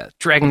 Yeah,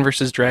 dragon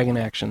versus dragon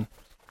action.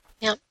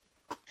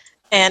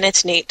 And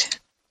it's neat.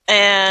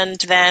 And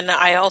then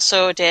I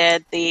also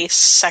did the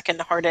 2nd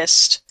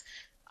hardest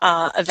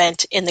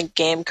event in the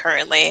game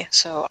currently.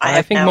 So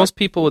I think now most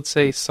people would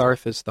say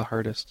Sarth is the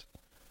hardest.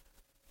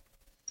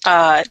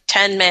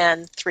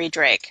 10-man, 3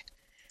 Drake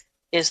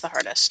is the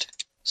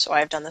hardest. So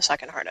I've done the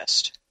 2nd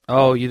hardest.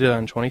 Oh, you did it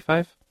on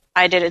 25?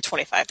 I did it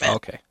 25-man.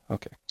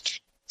 Okay.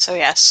 So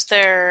yes,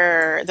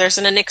 there's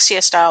an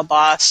Onyxia style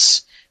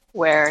boss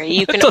where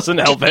you That can. doesn't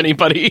help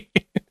anybody.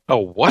 Oh,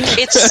 what?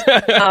 It's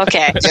okay. Yeah, I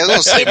was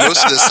gonna say,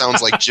 most of this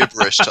sounds like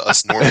gibberish to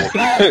us normal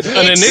people. An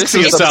It's-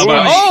 Onyxia it's a style movie.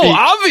 boss. Oh,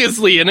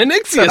 obviously, an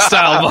Onyxia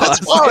style boss.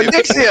 Oh,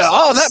 Nixia!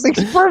 Oh, that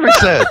makes perfect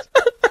sense.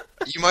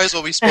 You might as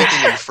well be speaking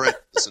in French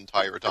this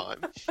entire time.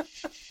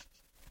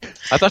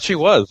 I thought she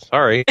was.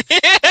 Sorry.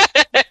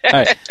 All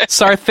right.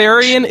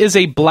 Sartharian is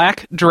a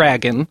black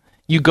dragon.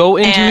 You go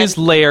into And his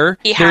lair.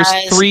 he There's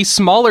has- 3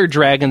 smaller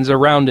dragons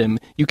around him.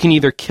 You can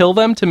either kill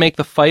them to make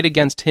the fight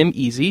against him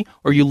easy,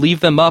 or you leave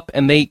them up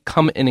and they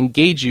come and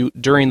engage you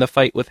during the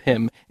fight with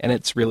him, and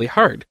it's really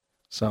hard.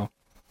 So,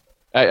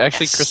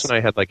 Actually, Yes. Chris and I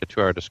had like a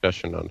 2-hour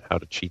discussion on how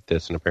to cheat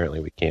this, and apparently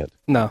we can't.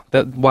 no,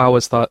 that WoW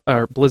has thought,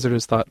 or Blizzard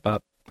has thought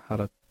about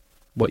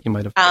what you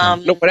might have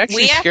done. No, what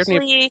actually we scared me-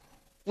 actually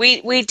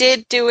we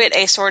did do it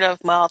a sort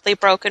of mildly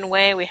broken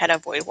way. We had a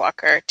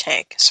Voidwalker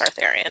tank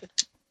Sartharian.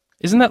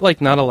 Isn't that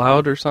like not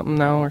allowed or something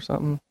now or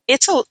something?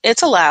 It's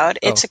allowed.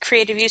 It's Oh. a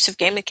creative use of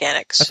game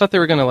mechanics. I thought they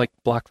were gonna like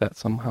block that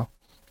somehow.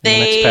 In the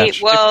next They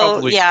patch.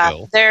 probably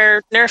will.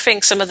 they're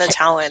nerfing some of the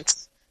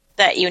talents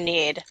that you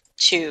need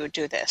to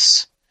do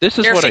this. This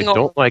is what I Nerfing all-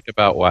 don't like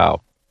about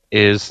WoW,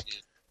 is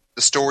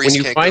The stories when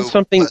you can't find go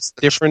something less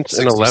than different in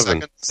 60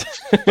 11.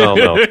 seconds. Oh,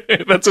 no.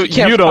 That's what We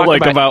can't you don't talk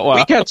like about WoW.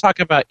 We can't talk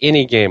about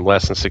any game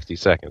less than 60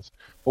 seconds.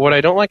 But what I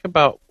don't like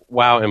about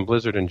WoW and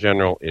Blizzard in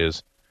general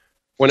is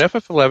when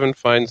FF11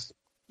 finds,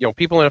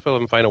 people in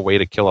FF11 find a way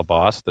to kill a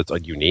boss that's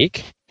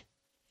unique,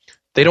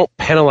 they don't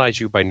penalize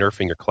you by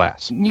nerfing your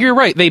class. You're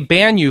right. They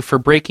ban you for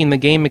breaking the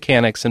game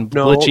mechanics and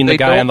No, glitching the they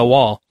guy don't. on the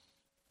wall.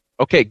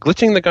 Okay,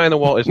 glitching the guy on the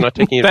wall is not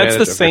taking advantage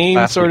That's the of same your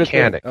class sort of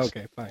mechanics. thing.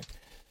 Okay, fine.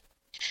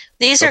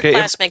 These are Okay,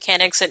 class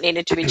mechanics that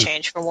needed to be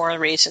changed for more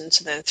reasons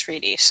than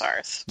 3D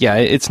Sarth. Yeah,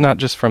 it's not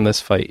just from this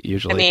fight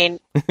usually. I mean,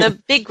 the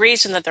big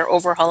reason that they're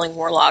overhauling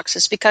warlocks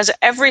is because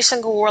every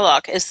single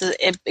warlock is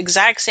the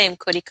exact same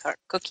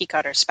cookie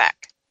cutter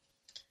spec,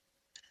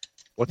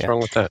 What's Yeah. wrong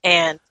with that?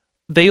 and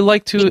they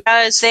like to.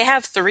 because they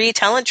have 3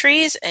 talent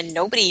trees and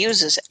nobody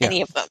uses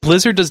any of them.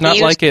 Blizzard does not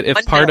They like use it if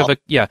one part of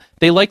build.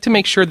 they like to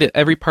make sure that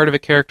every part of a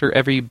character,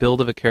 every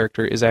build of a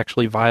character is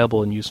actually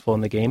viable and useful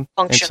in the game.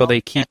 And so Functional.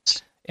 they keep,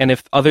 Yes. and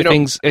if other You know-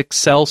 things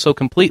excel so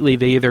completely,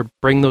 they either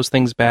bring those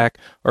things back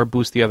or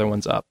boost the other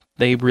ones up.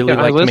 They really Yeah,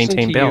 I like to listen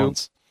maintain to you.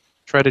 balance.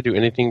 Try to do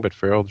anything but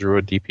Feral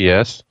Druid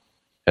DPS,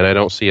 and I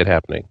don't see it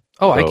happening.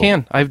 Oh, I So-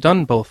 can. I've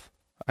done both.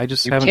 I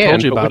just You haven't can,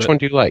 told you but about which it. one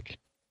do you like?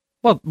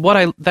 Well,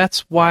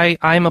 that's why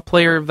I'm a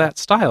player of that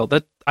style.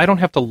 That I don't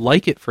have to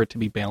like it for it to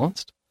be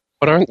balanced.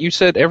 But aren't you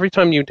said every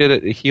time you did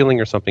it, a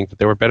healing or something, that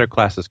there were better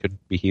classes could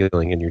be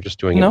healing, and you're just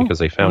doing No. it because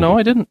they found No, you?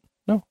 I didn't.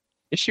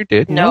 Yes, you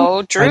did. No,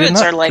 I did druids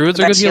not. are like Druids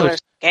the are best good healers. healers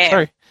in the game.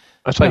 Sorry.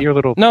 I thought No. you were a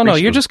little. No,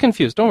 priest you're was- just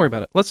confused. Don't worry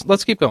about it.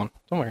 Let's keep going.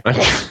 Don't worry.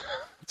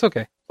 It's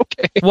okay.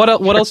 okay. What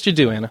else did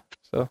you do, Anna?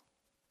 So,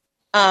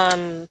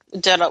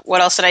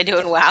 What else did I do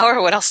in WoW,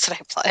 or what else did I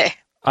play?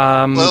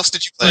 What else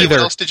did you play? either.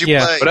 What else did you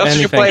Yeah. play? What else did you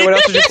Anything. play? What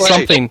else did you play?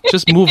 something.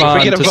 Just move on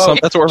We get a to vote. some.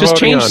 That's what we're Just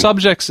voting change on.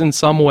 subjects in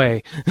some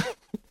way.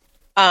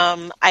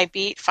 I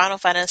beat Final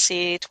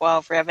Fantasy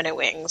 12 Revenant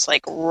Wings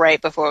like right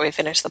before we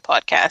finished the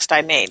podcast.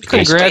 I made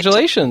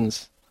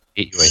Congratulations.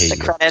 I hate the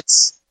you.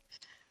 credits.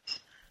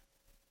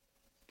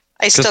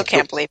 I still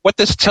can't believe. What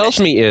this tells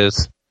me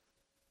is,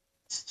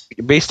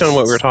 based on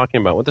what we were talking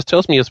about, what this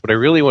tells me is, what I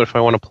really want, if I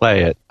want to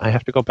play it, I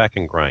have to go back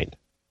and grind.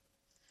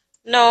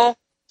 No,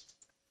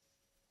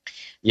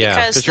 Yeah,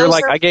 Because because you're those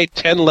like, are- I gained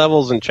 10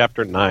 levels in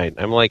Chapter 9.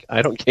 I'm like,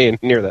 I don't gain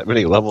near that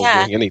many levels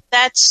Yeah. doing anything.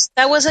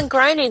 that wasn't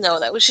grinding though.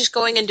 That was just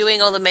going and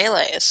doing all the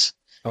melees,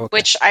 Okay.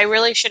 which I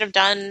really should have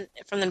done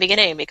from the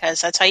beginning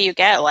because that's how you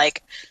get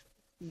like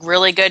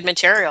really good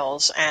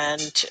materials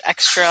and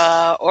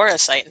extra aura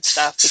sight and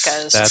stuff.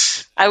 Because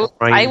That's I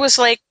grinding. was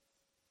like,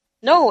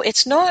 no,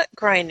 it's not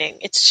grinding.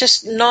 It's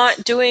just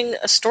not doing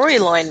a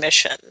storyline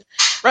mission.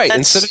 right. that's-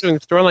 Instead of doing the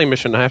storyline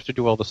mission, I have to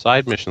do all the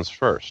side missions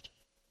first.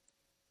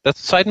 That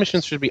side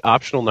missions should be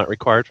optional, not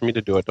required for me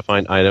to do it to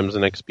find items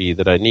and XP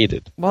that I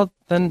needed. Well,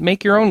 then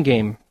make your own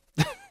game.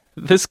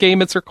 This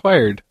game, it's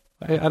required.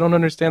 I don't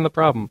understand the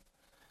problem.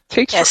 It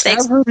takes Yes, they-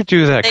 forever to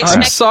do that they crap. I'm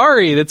expect-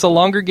 sorry. It's a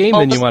longer game All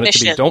than you the want it to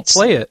be. missions. Don't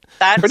play it.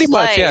 That's Pretty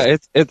much, why yeah.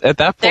 It's at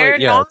that they're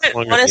point, yeah. not it's a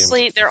longer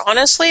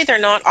honestly they're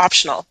not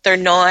optional. They're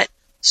not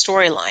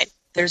storyline.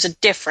 There's a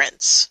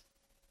difference.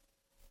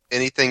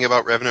 Anything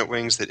about Revenant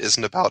Wings that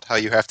isn't about how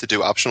you have to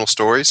do optional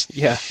stories?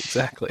 Yeah,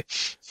 exactly.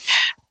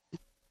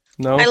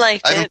 No? I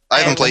liked I it.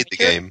 haven't played the liked it.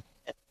 game.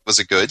 Was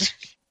it good?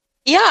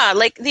 Yeah,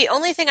 like the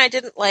only thing I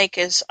didn't like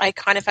is I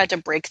kind of had to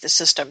break the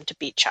system to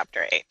beat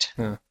Chapter 8.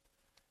 game.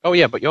 Oh,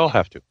 yeah, but you all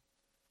have to.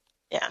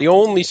 Yeah. The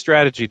only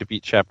strategy to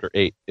beat Chapter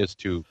 8 is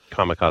to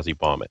kamikaze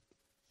bomb it.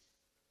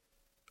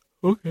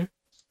 Okay.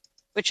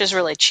 Which is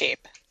really cheap.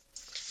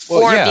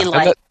 Well, Or yeah, be and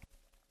like, that-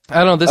 I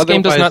don't know. This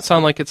game does Otherwise- not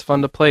sound like it's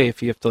fun to play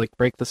if you have to like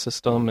break the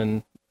system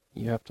and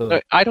you have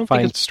to. I don't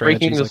find think it's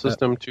breaking strategies the like that.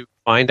 system to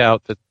find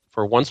out that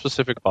for one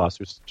specific boss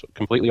who's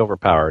completely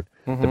overpowered,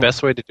 the Mhm.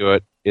 best way to do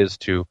it is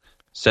to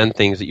send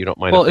things that you don't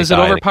mind. Well, if they is it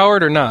die.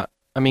 overpowered or not?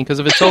 I mean, because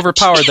if it's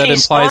overpowered, that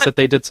She's implies not- that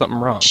they did something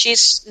wrong.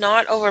 she's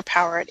not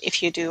overpowered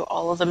if you do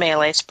all of the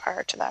melees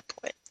prior to that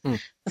point. Hmm.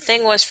 The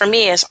thing was for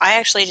me is I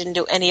actually didn't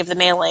do any of the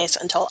melees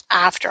until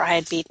after I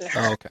had beaten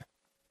her. Oh, okay.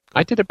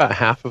 I did about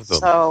half of them.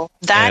 So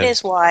that And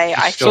is why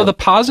I still- feel So the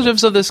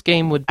positives of this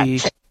game would be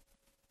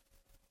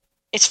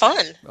it's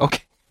fun.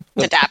 okay.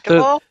 It's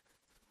adaptable.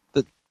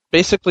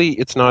 Basically,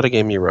 it's not a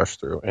game you rush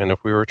through, and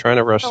if we were trying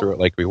to rush Oh. through it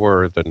like we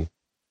were, then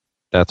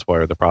that's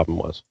where the problem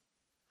was.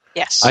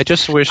 Yes. I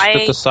just wish that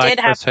I the side did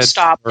have quests to had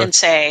stop more- and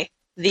say,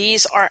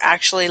 these are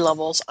actually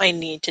levels I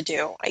need to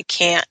do. I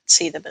can't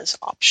see them as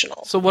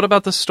optional. So what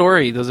about the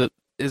story? Is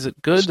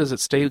it good? Does it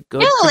stay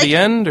good Yeah, to like, the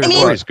end? Or I mean-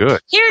 what? Story's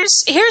good.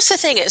 Here's the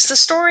thing is, the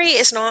story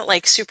is not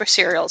like super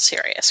serial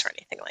serious or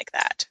anything like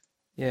that.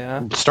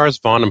 Yeah. It stars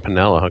Vaughn and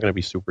Pinella. How can it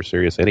be super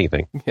serious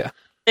anything?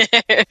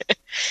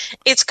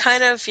 It's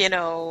kind of,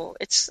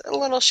 it's a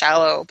little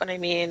shallow, but I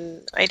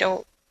mean,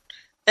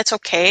 that's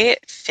okay.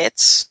 It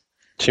fits.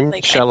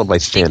 Like, Shallow by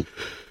sin,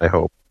 I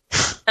hope.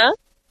 Huh?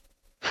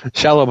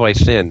 Shallow by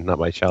sin, not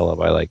by shallow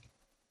by like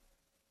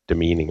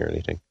demeaning or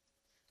anything.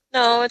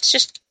 No, it's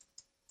just,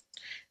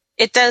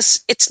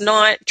 it's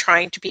not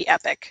trying to be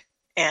epic,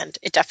 and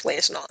it definitely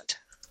is not.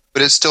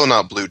 But it's still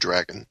not Blue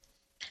Dragon.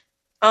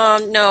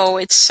 No,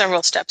 it's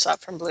several steps up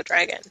from Blue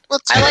Dragon.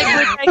 What? I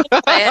like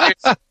Blue Dragon,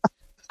 but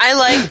I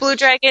like Blue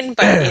Dragon,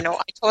 but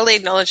I totally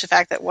acknowledge the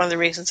fact that one of the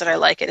reasons that I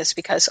like it is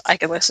because I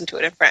can listen to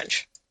it in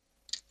French.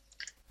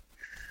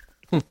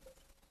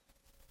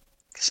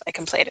 Because I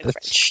can play it in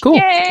French. cool.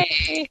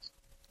 Yay!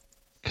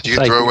 Do you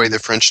throw away the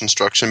French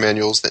instruction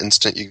manuals the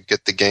instant you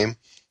get the game?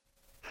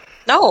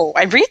 No,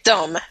 I read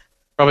them.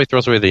 Probably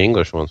throws away the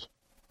English ones.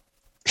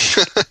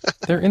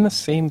 They're in the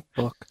same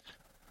book.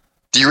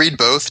 Do you read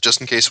both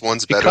just in case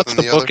one's He better cuts than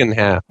the the book other? in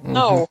half.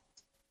 No.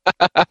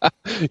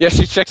 Yeah,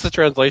 she checks the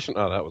translation.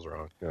 Oh, that was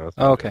wrong. No, that's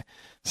not Oh, okay.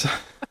 So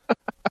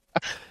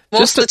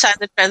Most of the time,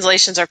 the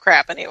translations are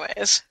crap,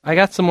 anyways. I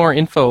got some more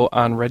info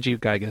on Reggie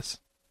Gygas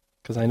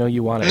because I know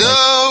you want it.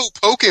 No,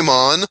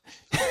 Pokemon.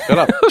 good. Shut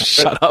up.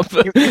 Shut up.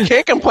 You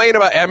can't complain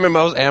about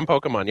MMOs and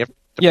Pokemon. You have to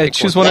Yeah, pick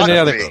choose one or the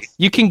other. Luckily.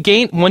 You can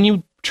gain when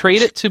you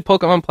trade it to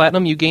Pokemon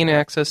Platinum. You gain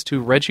access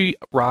to Reggie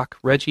Rock,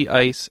 Reggie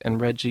Ice, and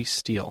Reggie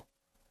Steel.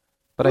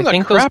 But Who I the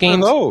think those crap are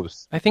games.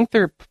 those? I think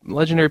they're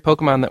legendary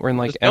Pokemon that were in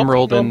like Does nobody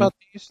Emerald know and about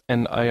these?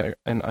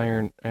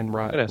 Iron and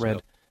That is Red.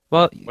 dope.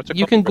 Well, What's it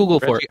you called? can Google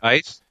for it. Reggie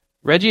Ice?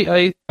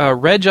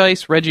 Reg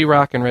Ice, Reggie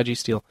Rock, and Reggie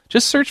Steel.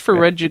 Just search for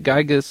Reggie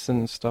Gygas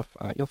and stuff.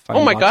 You'll find.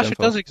 Oh my lots gosh, of it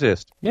info. does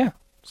exist. Yeah.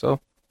 So,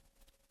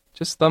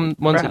 just them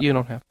ones Crap. that you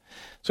don't have.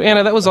 So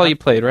Anna, that was all you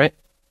played, right?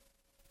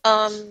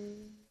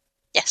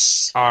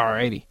 Yes.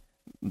 Alrighty.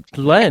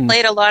 Glenn.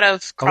 Played a lot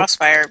of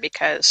Crossfire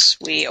because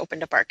we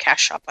opened up our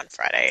cash shop on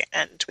Friday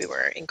and we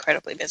were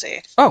incredibly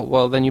busy. Oh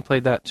well, then you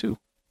played that too.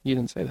 You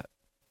didn't say that.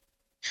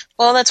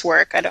 Well, that's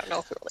work. I don't know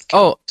if it really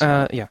counts.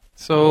 Oh, yeah.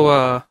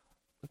 So,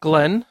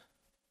 Glenn,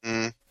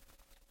 you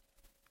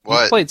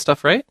What? played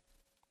stuff, right?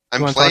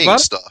 I'm wanna talk playing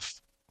about it?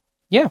 stuff.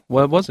 Yeah.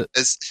 What was it?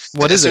 As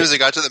What as is soon it? as I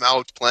got to the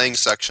Mallet playing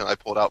section, I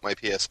pulled out my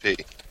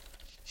PSP.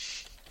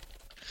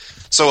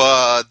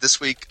 So this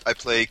week I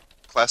play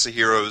Class of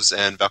Heroes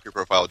and Valkyrie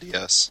Profile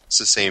DS. It's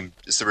the same.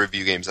 It's the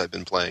review games I've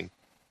been playing.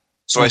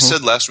 So I Mhm.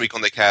 said last week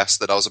on the cast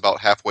that I was about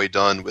halfway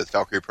done with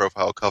Valkyrie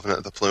Profile Covenant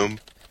of the Plume,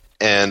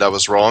 and I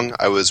was wrong.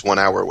 I was 1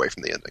 hour away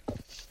from the ending.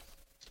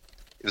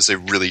 It was a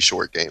really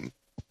short game.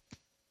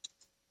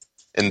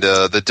 And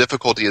the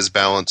difficulty is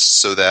balanced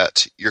so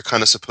that you're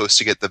kind of supposed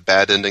to get the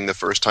bad ending the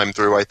first time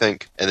through, I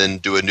think, and then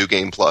do a new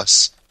game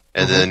plus,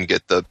 and then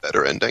get the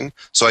better ending.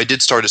 So I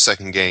did start a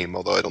second game,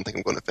 although I don't think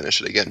I'm going to finish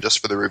it again, just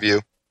for the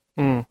review.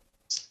 Hmm.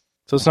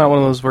 So it's not one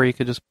of those where you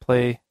could just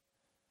play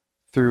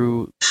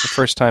through the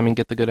first time and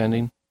get the good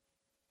ending.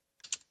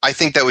 I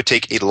think that would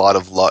take a lot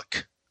of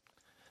luck.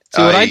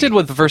 See, what I did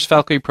with the first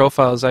Valkyrie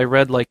Profile is I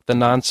read like the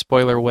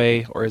non-spoiler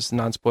way, or as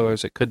non-spoiler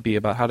as it could be,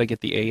 about how to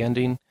get the A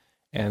ending,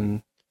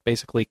 and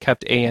basically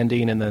kept A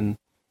ending and then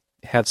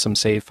had some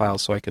save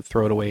files so I could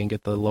throw it away and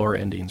get the lower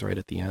endings right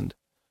at the end.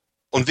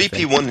 On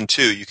VP 1 and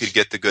 2, you could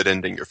get the good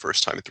ending your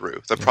first time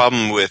through. The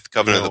problem with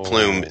Covenant of the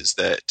Plume is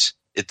that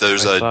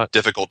there's a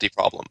difficulty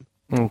problem.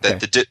 Okay.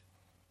 That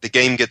the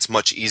game gets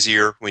much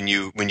easier when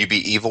you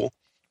beat evil.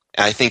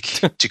 And I think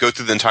to go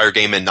through the entire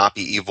game and not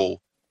be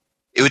evil,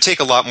 it would take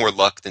a lot more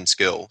luck than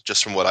skill,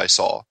 just from what I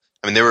saw.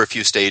 I mean, there were a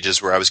few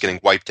stages where I was getting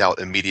wiped out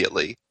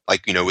immediately.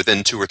 Like,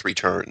 within 2 or 3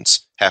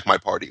 turns, half my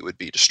party would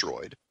be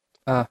destroyed.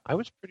 I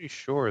was pretty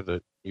sure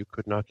that you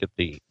could not get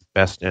the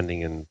best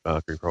ending in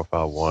Valkyrie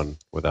Profile 1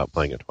 without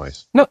playing it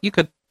twice. No, you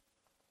could.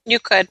 You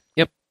could.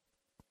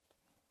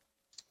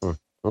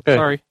 Okay.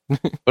 Sorry.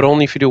 But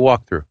only if you do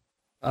walkthrough.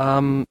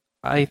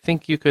 I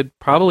think you could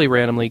probably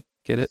randomly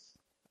get it.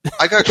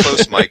 I got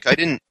close, Mike. I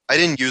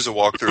didn't use a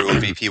walkthrough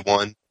on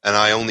VP1,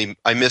 and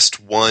I missed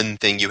one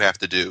thing you have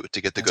to do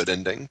to get the good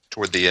ending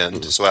toward the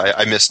end. So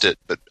I missed it,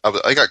 but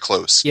I got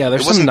close. Yeah,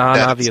 there's It some wasn't bad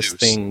non-obvious Zeus.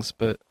 things,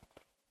 but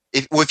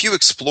If you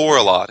explore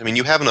a lot, I mean,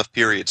 you have enough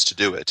periods to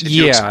do it. If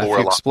Yeah, you if explore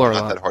you a lot, explore a it's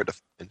not lot. that hard to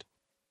find.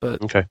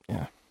 Okay.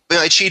 But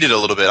I cheated a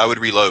little bit. I would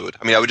reload.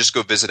 I mean, I would just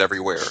go visit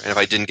everywhere, and if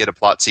I didn't get a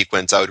plot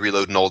sequence, I would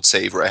reload an old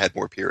save where I had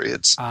more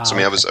periods. Ah, So I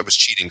mean, okay. I was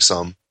cheating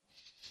some,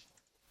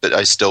 but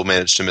I still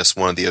managed to miss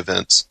one of the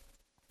events.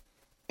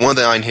 One of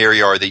the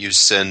Einherjar that you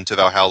send to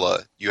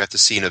Valhalla, you have to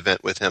see an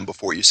event with him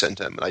before you send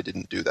him, and I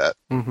didn't do that.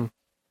 mm-hmm.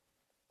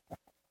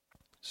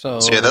 So,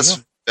 So yeah,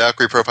 that's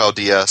Valkyrie Profile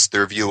DS. The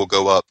review will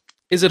go up.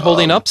 Is it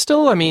holding um, up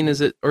still? I mean, is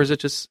it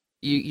just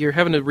you're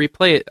having to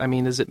replay it? I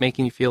mean, is it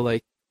making you feel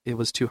like it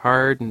was too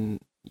hard and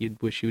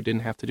you'd wish you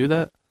didn't have to do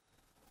that?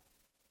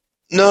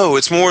 No,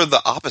 it's more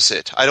the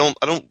opposite. I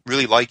don't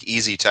really like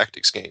easy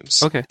tactics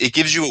games. Okay. It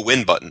gives you a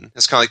win button.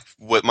 It's kind of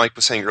like what Mike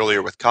was saying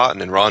earlier with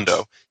Cotton and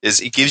Rondo,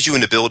 is it gives you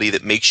an ability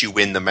that makes you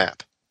win the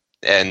map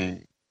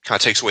and kind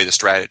of takes away the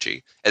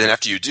strategy. And then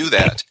after you do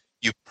that,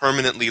 you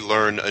permanently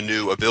learn a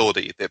new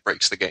ability that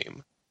breaks the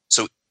game.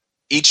 So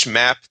each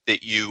map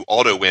that you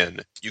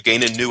auto-win, you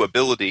gain a new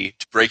ability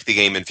to break the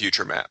game in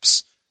future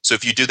maps. So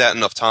if you do that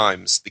enough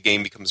times, the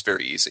game becomes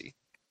very easy.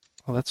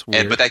 Well, that's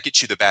weird. But that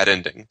gets you the bad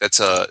ending. That's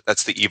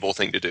the evil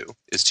thing to do,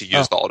 is to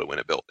use the auto-win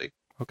ability.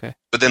 Okay.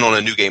 But then on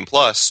a New Game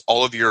Plus,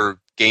 all of your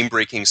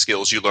game-breaking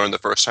skills you learned the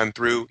first time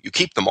through, you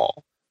keep them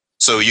all.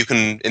 So you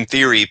can, in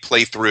theory,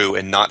 play through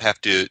and not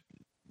have to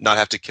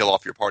kill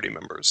off your party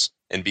members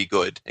and be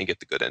good and get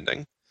the good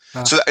ending.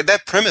 So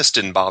that premise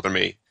didn't bother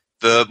me.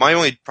 My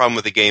only problem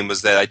with the game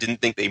was that I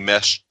didn't think they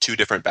meshed two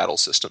different battle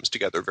systems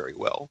together very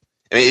well.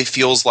 I mean, it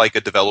feels like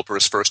a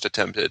developer's first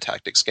attempt at a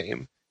tactics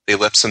game. They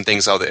left some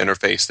things out of the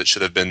interface that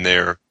should have been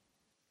there,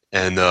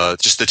 and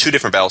just the two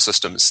different battle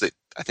systems that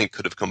I think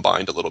could have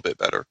combined a little bit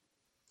better.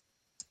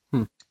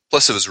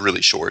 Plus, it was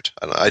really short.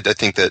 I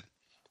think that...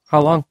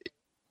 How long?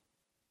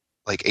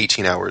 Like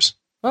 18 hours.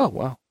 Oh,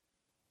 wow.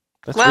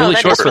 That's Wow, really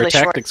that short is for really a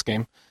tactics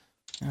game.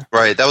 Yeah.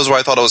 Right, that was where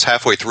I thought I was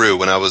halfway through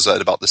when I was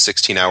at about the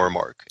 16-hour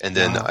mark, and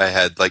then I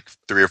had like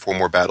 3 or 4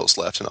 more battles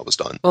left, and I was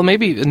done. Well,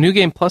 maybe a New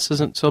Game Plus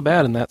isn't so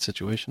bad in that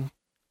situation.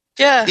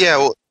 Yeah. Yeah,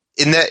 well,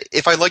 in that,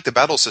 if I liked the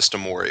battle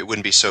system more, it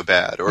wouldn't be so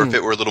bad, or if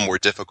it were a little more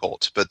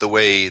difficult. But the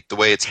way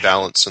it's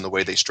balanced and the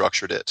way they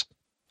structured it,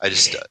 I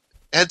just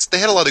they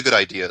had a lot of good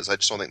ideas. I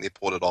just don't think they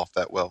pulled it off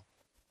that well.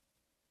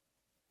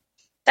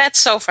 That's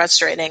so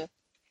frustrating.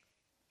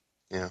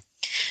 Yeah.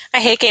 I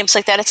hate games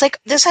like that. It's like,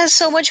 this has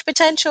so much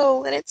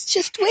potential, and it's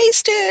just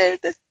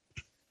wasted.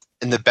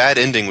 And the bad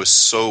ending was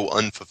so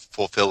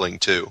unfulfilling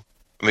too.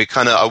 I mean,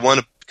 I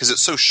want to, because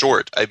it's so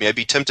short. I mean, I'd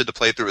be tempted to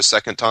play through a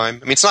second time.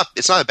 I mean, it's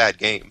not a bad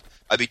game.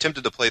 I'd be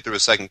tempted to play through a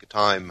second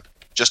time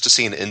just to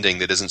see an ending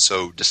that isn't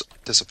so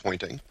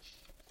disappointing.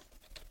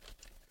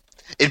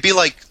 It'd be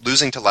like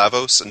losing to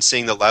Lavos and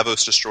seeing the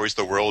Lavos destroys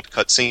the world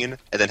cutscene,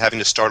 and then having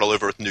to start all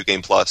over with New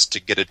Game Plus to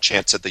get a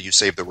chance at the you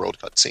save the world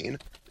cutscene.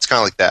 It's kind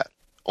of like that,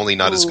 only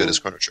not as good as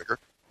Chrono Trigger.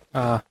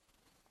 Uh,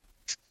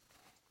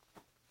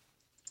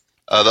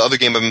 The other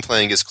game I've been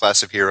playing is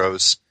Class of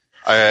Heroes.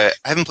 I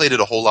haven't played it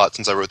a whole lot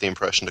since I wrote the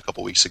impression a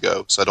couple weeks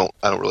ago, so I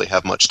don't really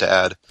have much to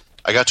add.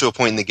 I got to a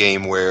point in the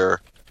game where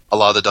a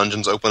lot of the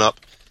dungeons open up.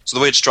 So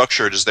the way it's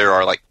structured is there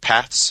are like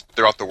paths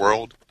throughout the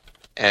world,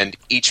 and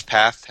each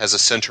path has a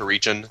center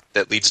region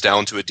that leads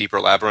down to a deeper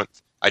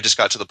labyrinth. I just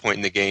got to the point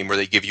in the game where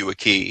they give you a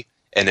key,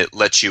 and it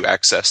lets you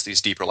access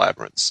these deeper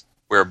labyrinths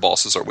where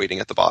bosses are waiting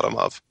at the bottom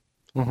of.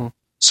 mm-hmm.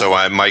 So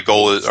my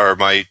goal is, or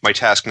my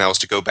task now is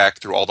to go back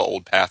through all the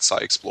old paths I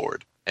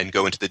explored and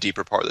go into the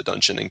deeper part of the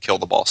dungeon and kill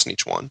the boss in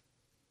each one.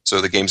 So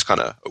the game's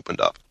kind of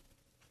opened up.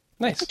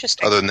 Nice.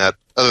 Interesting. Other than that,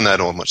 I don't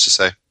have much to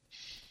say.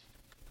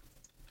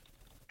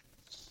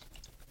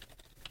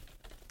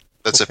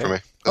 That's it for me.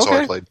 That's all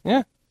I played.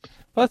 Yeah.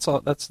 Well, that's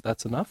all.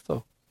 That's enough,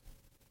 though.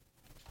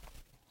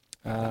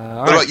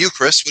 What about you,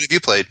 Chris? What have you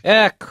played?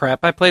 Yeah,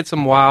 crap. I played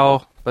some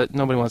WoW, but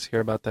nobody wants to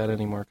hear about that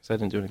anymore because I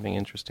didn't do anything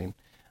interesting.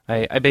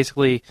 I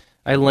basically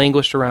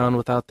languished around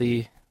without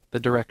the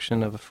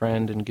direction of a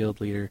friend and guild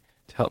leader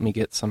to help me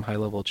get some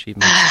high-level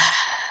achievements.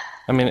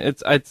 I mean,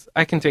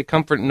 I can take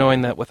comfort in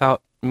knowing that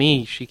without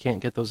me, she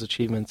can't get those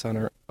achievements on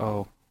her.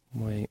 Oh,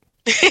 wait.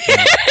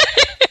 Yeah.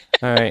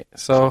 All right,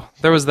 so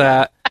there was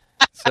that.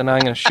 So now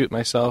I'm going to shoot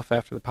myself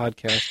after the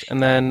podcast.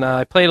 And then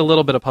I played a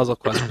little bit of Puzzle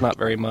Quest, but not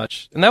very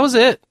much. And that was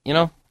it. You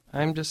know,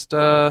 I'm just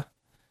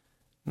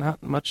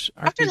not much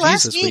RPGs After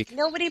last this week, week.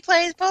 nobody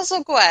plays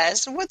Puzzle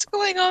Quest. What's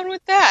going on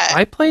with that?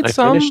 I played I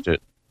some. finished it.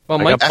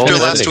 Well, I Mike got After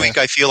bonus last ending. week,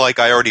 I feel like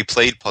I already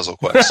played Puzzle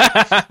Quest.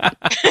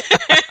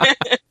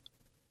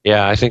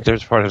 Yeah, I think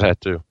there's part of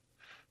that too.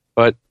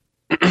 But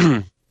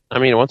I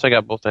mean, once I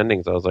got both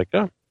endings, I was like,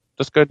 oh,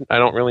 that's good. I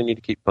don't really need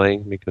to keep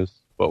playing because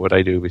what would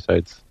I do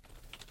besides?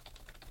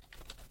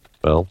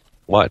 Well,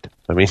 what?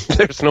 I mean,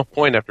 there's no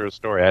point after a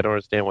story. I don't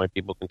understand why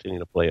people continue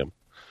to play them.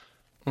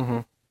 Mm-hmm.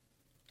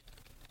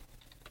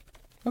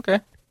 Okay.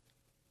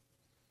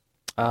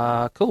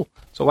 Cool.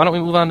 So why don't we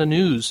move on to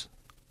news?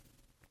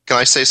 Can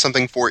I say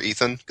something for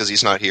Ethan, because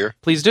he's not here?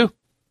 Please do.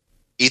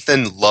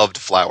 Ethan loved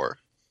Flower.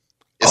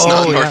 It's Oh,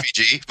 not an yeah.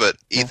 RPG, but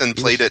Ethan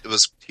played it.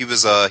 He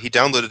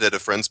downloaded it at a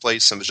friend's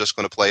place and was just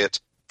going to play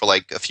it for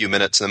like a few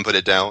minutes and then put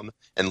it down,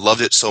 and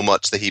loved it so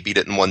much that he beat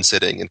it in one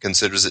sitting and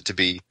considers it to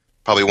be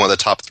probably one of the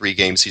top 3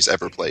 games he's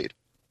ever played.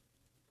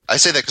 I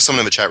say that because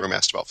someone in the chat room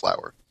asked about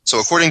Flower. So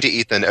according to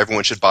Ethan,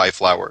 everyone should buy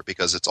Flower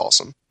because it's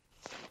awesome.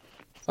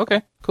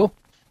 Okay, cool.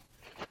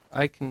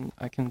 I can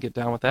get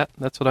down with that.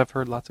 That's what I've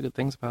heard. Lots of good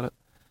things about it.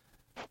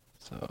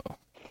 So,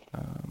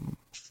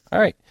 all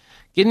right.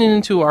 Getting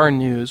into our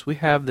news, we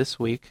have this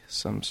week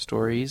some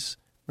stories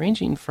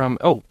ranging from...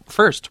 Oh,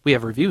 first, we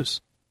have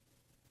reviews.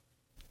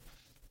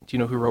 Do you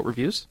know who wrote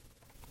reviews?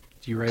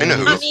 Do you write I know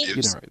who any wrote reviews? reviews.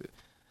 You don't write reviews.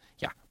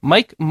 Yeah.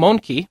 Mike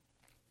Monke.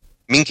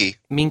 Minky.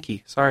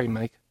 Minky. Sorry,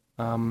 Mike.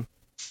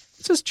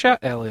 It's his chat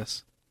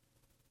alias.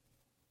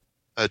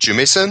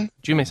 Jume-sen,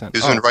 Jume-san.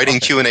 who's been writing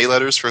okay. Q&A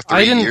letters for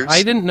 3 years.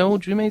 I didn't know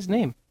Jume's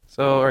name.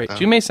 So, all right,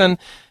 Jume-san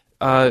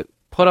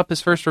put up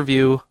his first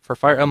review for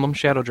Fire Emblem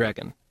Shadow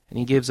Dragon, and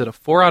he gives it a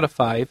 4 out of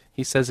 5.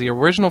 He says the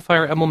original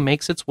Fire Emblem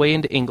makes its way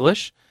into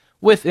English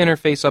with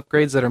interface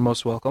upgrades that are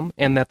most welcome,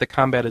 and that the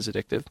combat is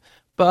addictive.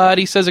 But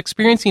he says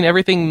experiencing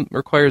everything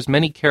requires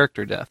many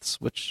character deaths,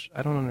 which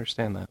I don't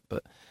understand that.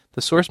 But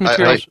the source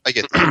material... I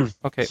get that.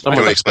 Okay. Someone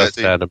Anyway, expressed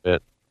that a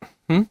bit.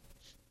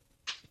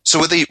 So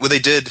what they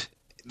did,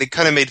 they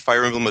kind of made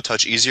Fire Emblem a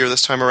touch easier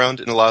this time around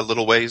in a lot of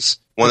little ways.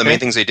 One of the main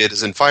things they did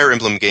is in Fire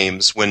Emblem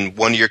games, when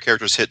one of your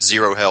characters hits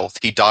 0 health,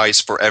 he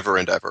dies forever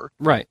and ever.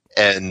 Right.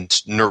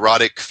 And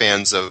neurotic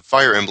fans of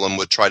Fire Emblem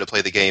would try to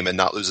play the game and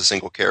not lose a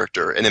single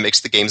character, and it makes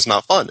the games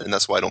not fun, and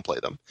that's why I don't play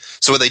them.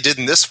 So what they did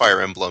in this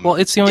Fire Emblem... Well,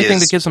 it's the only thing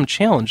that gives them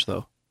challenge,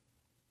 though.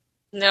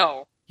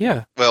 No.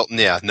 Yeah. Well,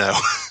 yeah, no.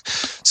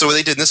 So what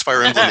they did in this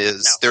Fire Emblem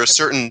is there are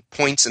certain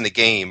points in the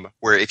game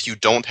where if you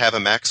don't have a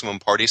maximum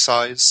party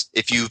size,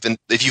 if you've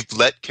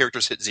let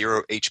characters hit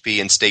 0 HP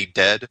and stay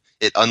dead,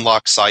 it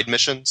unlocks side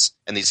missions,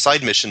 and these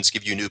side missions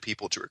give you new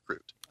people to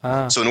recruit.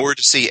 So in order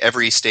to see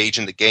every stage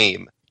in the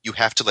game, you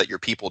have to let your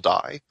people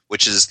die,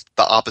 which is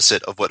the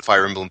opposite of what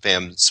Fire Emblem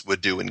fans would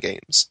do in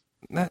games.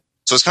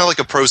 So it's kind of like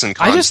a pros and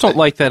cons I just don't thing.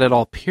 like that at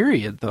all,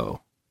 period,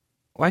 though.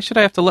 Why should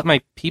I have to let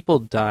my people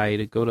die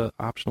to go to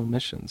optional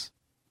missions?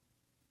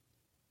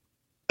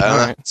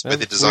 That's the way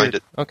they designed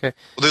it. Okay.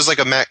 Well, there's like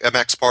a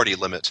max party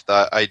limit.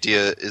 The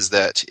idea is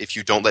that if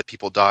you don't let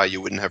people die, you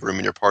wouldn't have room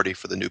in your party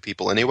for the new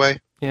people anyway.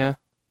 Yeah.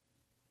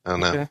 I don't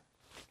know. Okay.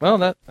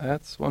 Well,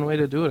 that's one way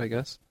to do it, I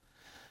guess.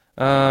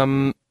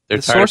 They're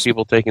tired of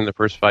people taking the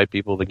first 5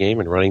 people of the game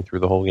and running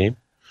through the whole game?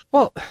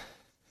 Well,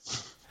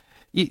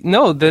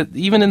 no,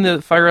 even in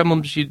the Fire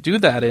Emblems you do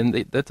that, and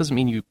that doesn't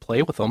mean you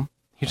play with them.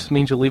 It just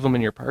means you leave them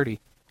in your party.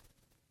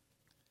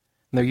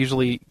 And they're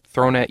usually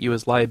thrown at you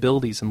as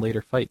liabilities in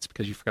later fights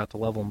because you forgot to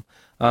level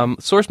them.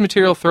 Source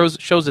material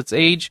shows its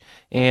age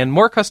and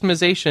more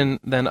customization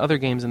than other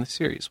games in the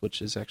series,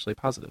 which is actually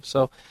positive.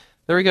 So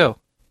there we go.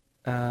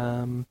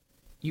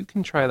 You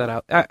can try that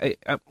out.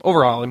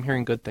 Overall, I'm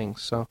hearing good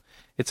things. So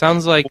it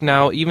sounds like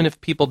now, even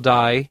if people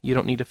die, you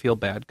don't need to feel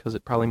bad because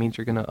it probably means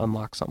you're going to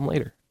unlock something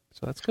later.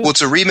 So that's good. Well,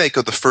 it's a remake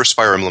of the first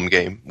Fire Emblem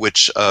game,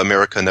 which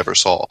America never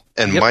saw.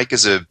 And Mike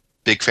is a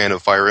big fan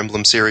of Fire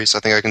Emblem series,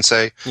 I think I can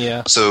say.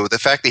 Yeah. So the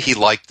fact that he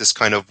liked this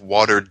kind of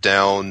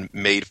watered-down,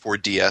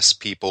 made-for-DS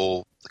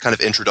people kind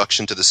of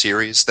introduction to the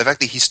series, the fact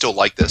that he still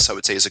liked this, I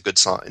would say, is a good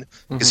sign.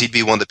 Because he'd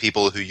be one of the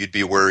people who you'd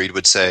be worried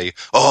would say,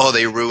 oh,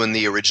 they ruined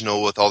the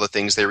original with all the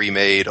things they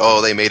remade.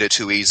 Oh, they made it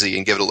too easy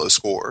and give it a low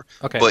score.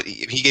 Okay. But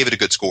he gave it a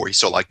good score. He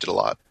still liked it a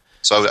lot.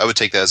 So I would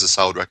take that as a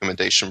solid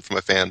recommendation from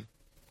a fan.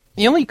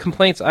 The only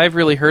complaints I've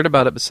really heard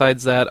about it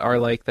besides that are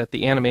like that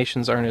the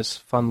animations aren't as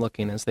fun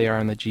looking as they are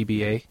in the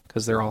GBA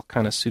because they're all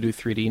kind of pseudo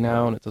 3D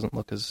now and it doesn't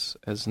look as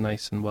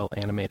nice and well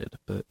animated.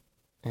 But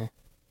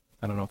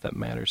I don't know if that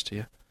matters to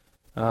you.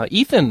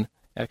 Ethan,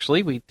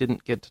 actually, we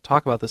didn't get to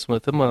talk about this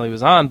with him while he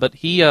was on, but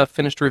he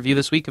finished a review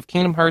this week of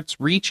Kingdom Hearts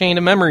Rechain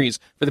of Memories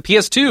for the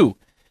PS2.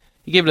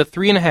 He gave it a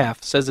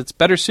 3.5, says it's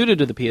better suited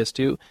to the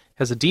PS2,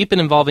 has a deep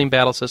and involving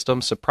battle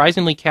system,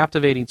 surprisingly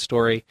captivating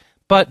story,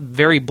 but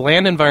very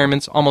bland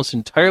environments, almost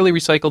entirely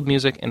recycled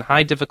music, and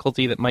high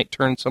difficulty that might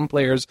turn some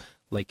players,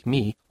 like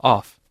me,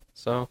 off.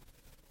 So,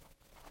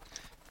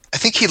 I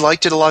think he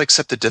liked it a lot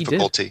except the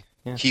difficulty.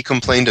 He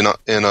complained in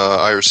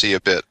IRC a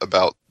bit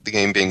about the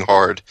game being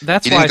hard.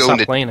 That's why I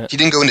stopped playing it. He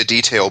didn't go into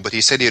detail, but he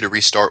said he had to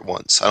restart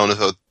once. I don't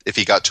know if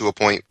he got to a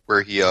point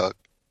where he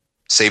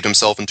saved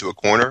himself into a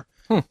corner,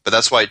 but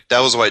that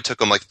was why it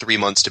took him like 3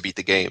 months to beat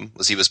the game,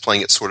 was he was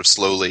playing it sort of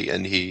slowly,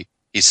 and he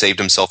saved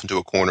himself into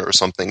a corner or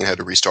something and had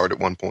to restart at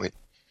one point.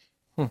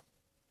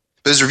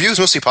 But his review was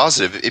mostly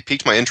positive. It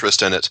piqued my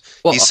interest in it.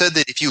 Well, he said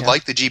that if you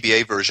like the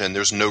GBA version,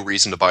 there's no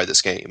reason to buy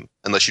this game,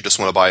 unless you just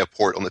want to buy a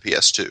port on the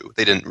PS2.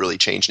 They didn't really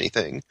change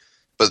anything.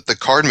 But the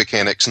card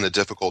mechanics and the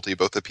difficulty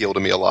both appeal to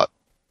me a lot.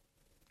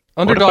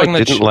 What if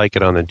I didn't like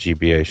it on the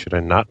GBA? Should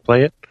I not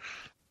play it?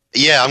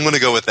 Yeah, I'm going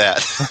to go with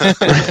that.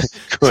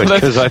 Good,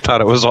 because I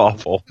thought it was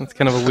awful. That's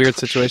kind of a weird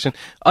situation.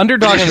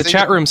 Underdog in the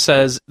chat room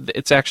says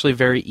it's actually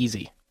very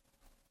easy.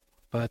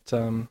 But,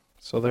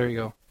 so there you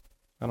go.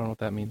 I don't know what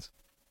that means.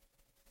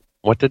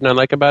 What didn't I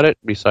like about it,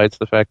 besides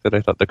the fact that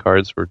I thought the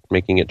cards were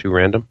making it too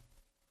random?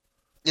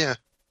 Yeah.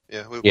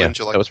 Wouldn't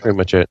you like that was pretty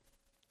much it.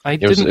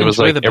 It was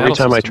like every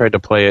time I tried to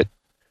play it,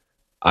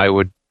 I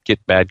would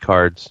get bad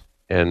cards,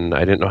 and I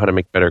didn't know how to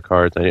make better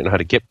cards, I didn't know how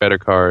to get better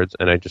cards,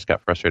 and I just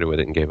got frustrated with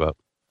it and gave up.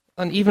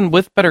 And even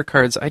with better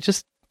cards, I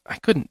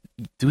couldn't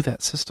do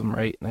that system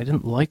right, and I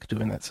didn't like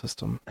doing that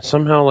system.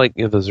 Somehow,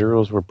 the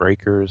zeros were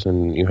breakers,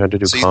 and you had to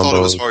do combos. So you thought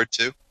it was hard,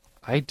 too?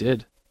 I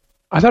did.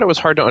 I thought it was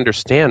hard to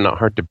understand, not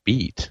hard to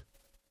beat.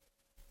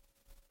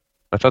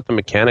 I thought the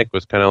mechanic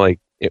was kind of like,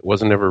 it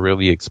wasn't ever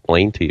really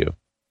explained to you.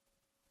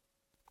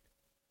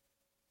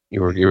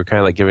 You were kind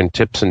of like given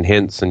tips and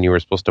hints, and you were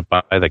supposed to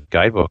buy the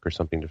guidebook or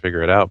something to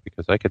figure it out,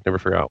 because I could never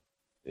figure out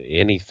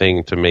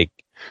anything to make...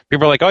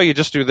 People are like, oh, you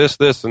just do this,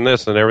 this, and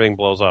this, and everything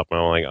blows up. And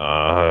I'm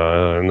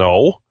like,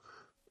 no.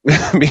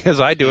 because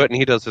I do it and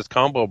he does his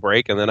combo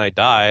break and then I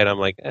die and I'm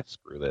like,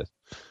 screw this.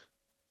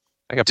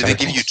 I got Did they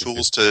better give you things to do.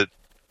 tools to?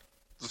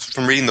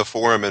 From reading the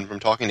forum and from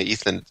talking to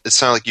Ethan, it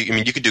sounded like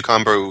you could do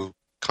combo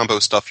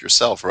stuff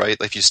yourself, right?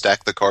 Like if you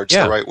stack the cards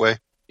Yeah. the right way.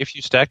 If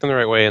you stacked them the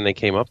right way and they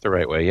came up the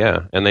right way,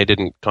 yeah, and they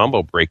didn't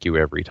combo break you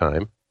every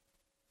time.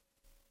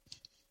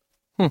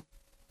 All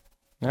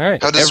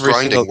right. How does Every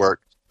grinding single-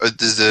 work?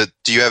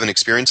 Do you have an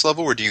experience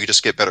level, or do you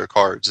just get better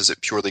cards? Is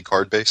it purely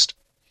card based?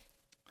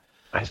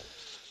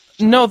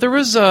 No, there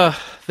was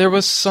some.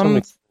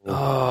 Something-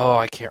 Oh,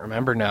 I can't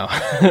remember now.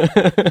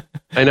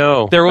 I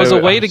know. There was a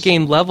a way to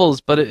gain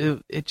levels, but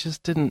it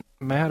just didn't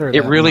matter.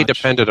 It that really much.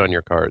 depended on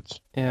your cards.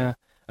 Yeah,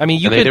 I mean,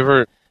 you And they could.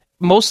 never.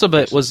 Most of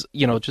it was,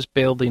 just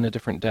building a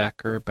different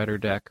deck or a better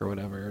deck or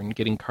whatever, and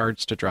getting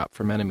cards to drop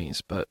from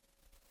enemies. But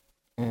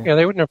Yeah,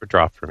 they would never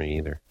drop for me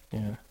either.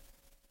 yeah,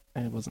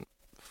 it wasn't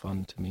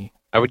fun to me.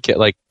 I would get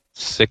like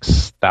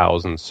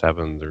 6,000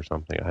 sevens or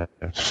something.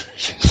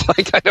 It's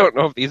like, I don't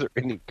know if these are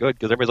any good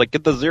because everybody's like,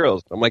 get the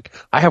zeros. I'm like,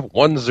 I have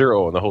 1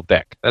 0 in the whole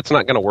deck. That's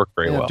not going to work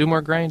very Yeah, well. do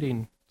more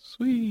grinding.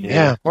 Sweet.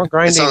 Yeah, more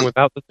grinding sounds-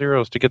 without the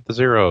zeros to get the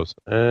zeros.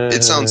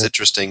 It sounds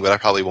interesting, but I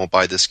probably won't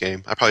buy this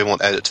game. I probably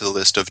won't add it to the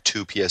list of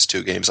 2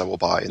 PS2 games I will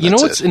buy. And You know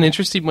that's what's it. an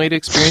interesting way to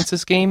experience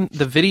this game?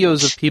 The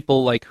videos of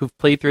people who've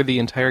played through the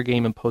entire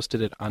game and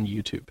posted it on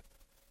YouTube.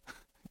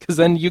 Because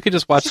then you could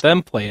just watch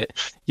them play it.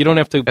 You don't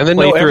have to And then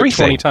play know through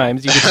everything. it 20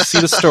 times. You can just see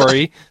the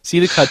story, see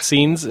the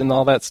cutscenes, and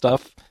all that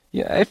stuff.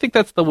 Yeah, I think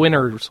that's the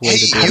winner's way Hey,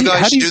 to do How it. you do you- how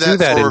guys do should you do do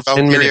that that for in 10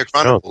 Valkyria minutes?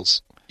 No.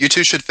 Chronicles. You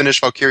two should finish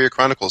Valkyria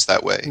Chronicles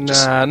that way.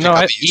 Just Nah, pick no,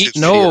 up a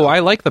YouTube no, video. I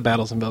like the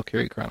battles in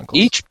Valkyrie Chronicles.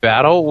 Each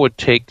battle would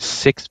take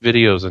 6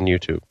 videos on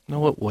YouTube.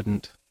 No, it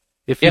wouldn't.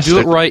 If you Yes, do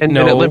it they're right,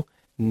 10-minute limit.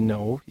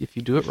 no. If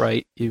you do it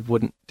right, it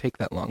wouldn't take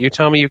that long. You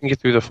tell me you can get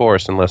through the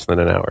forest in less than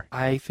an hour.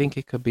 I think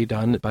it could be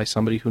done by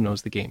somebody who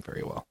knows the game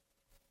very well.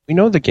 We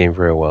know the game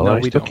very well, No, and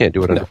I we still don't. can't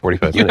do it under No.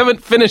 45 You minutes.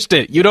 haven't finished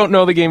it. You don't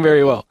know the game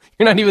very well.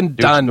 You're not even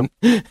done.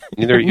 Neither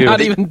You're you. not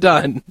even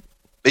done.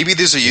 Maybe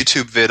there's a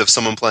YouTube vid of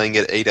someone playing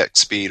at 8x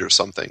speed or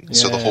something,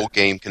 so the Yeah. whole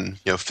game can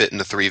fit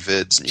into 3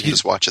 vids, and you can Jeez,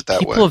 just watch it that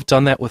People way. have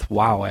done that with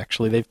WoW,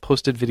 actually. They've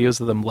posted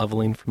videos of them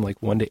leveling from like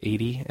 1 to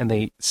 80, and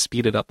they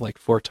speed it up like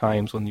 4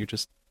 times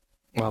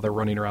while they're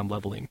running around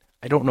leveling.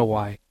 I don't know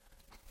why.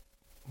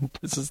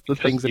 This is the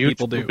things that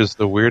people do. YouTube is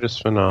the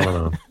weirdest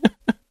phenomenon.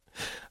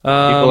 People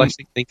Um,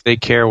 actually think they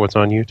care what's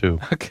on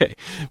YouTube. okay,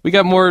 we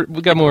got more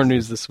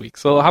news this week.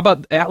 So how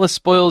about Atlas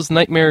Spoils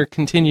Nightmare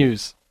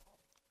continues?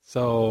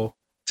 So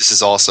This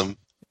is awesome.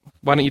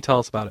 why don't you tell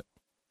us about it?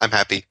 I'm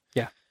happy.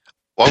 Yeah.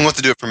 Well, I'm going to have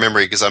to do it from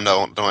memory because I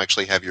don't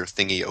actually have your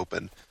thingy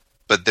open.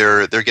 But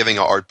they're giving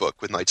an art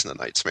book with Nights in the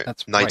Nightmare.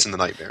 That's Nights right. in the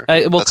Nightmare.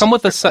 It will That's come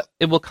with a-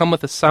 it will come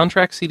with a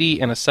soundtrack CD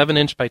and a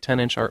 7-inch by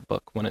 10-inch art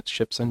book when it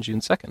ships on June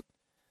 2nd.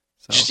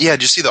 So Yeah,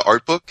 did you see the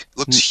art book? It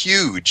looks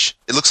huge.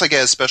 It looks like it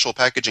has special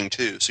packaging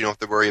too, so you don't have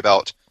to worry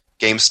about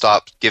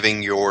GameStop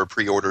giving your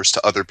pre-orders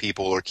to other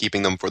people or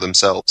keeping them for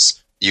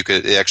themselves.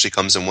 It actually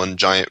comes in one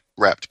giant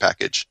wrapped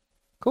package.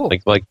 cool.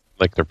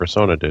 Like the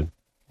Persona did.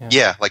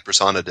 Yeah, like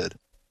Persona did.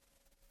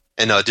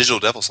 And Digital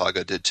Devil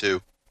Saga did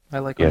too. I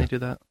like when Yeah. they do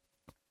that.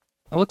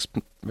 That looks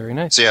very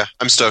nice. So yeah,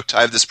 I'm stoked.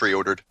 I have this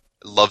pre-ordered.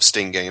 I love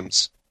Sting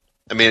games.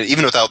 I mean,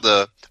 even without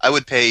I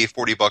would pay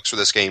 $40 for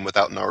this game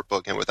without an art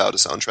book and without a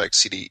soundtrack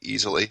CD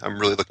easily. I'm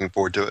really looking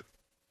forward to it.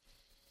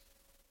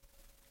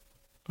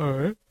 All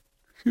right.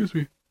 Excuse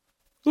me.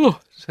 Oh,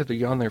 just had to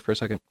yawn there for a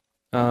second.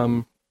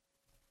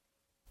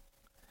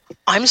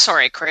 I'm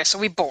sorry, Chris. Are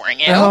we boring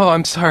you? Oh,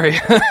 I'm sorry.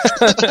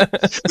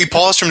 We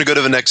paused for him to go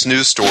to the next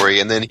news story,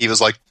 and then he was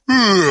like,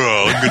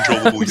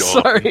 uncontrollable I'm yawn.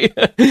 sorry.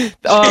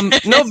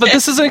 No, but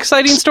this is an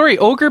exciting story.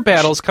 Ogre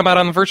Battles come out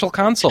on the Virtual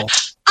Console.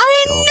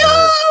 I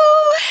know!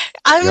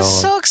 I'm Yawn.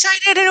 so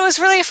excited, and it was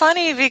really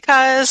funny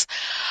because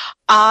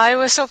I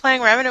was still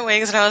playing Remnant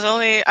Wings, and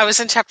I was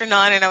in chapter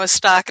 9, and I was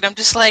stuck, and I'm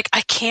just like,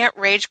 I can't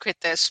rage quit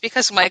this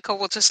because Michael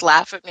will just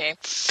laugh at me.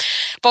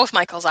 Both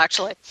Michaels,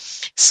 actually.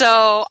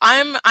 So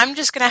I'm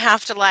just gonna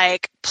have to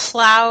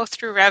plow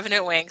through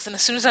Revenant Wings, and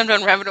as soon as I'm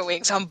done Revenant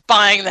Wings, I'm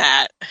buying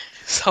that.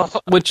 So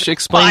Which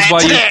explains buy why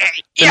it you. today!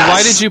 Then why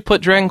Yes! did you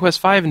put Dragon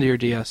Quest V into your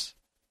DS?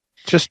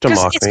 Just to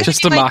Because mock it's me. going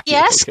Just to to be my mock you,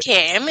 DS okay.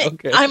 game.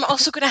 Okay. I'm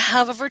also going to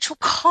have a virtual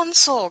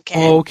console game.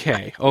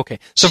 Okay.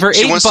 So for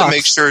She $8, wants to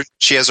make sure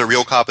she has a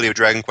real copy of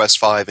Dragon Quest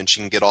V and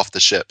she can get off the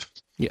ship.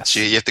 yes.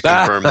 You have to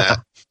confirm that.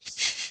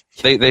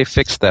 They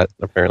fixed that,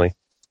 apparently.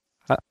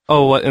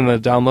 What in the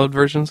download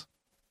versions?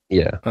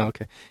 Yeah. Oh,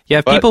 okay.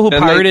 Yeah, But people who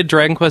then they- pirated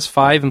Dragon Quest V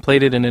and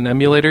played it in an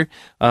emulator,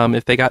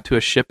 if they got to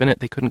a ship in it,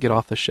 they couldn't get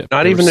off the ship.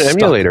 Not They even were an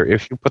stuck. emulator.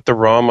 If you put the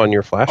ROM on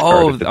your flash card,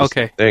 Oh, it did the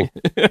okay. same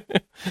thing.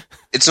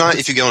 It's not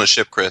if you get on a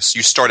ship, Chris.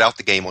 You start out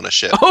the game on a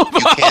ship. Oh, You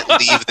can't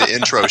leave the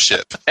intro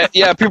ship.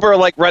 Yeah, people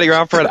are running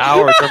around for an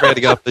hour trying to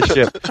get off the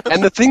ship.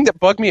 And the thing that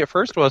bugged me at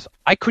first was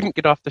I couldn't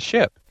get off the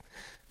ship.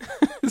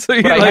 So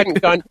you're But I like,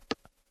 hadn't done.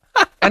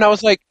 And I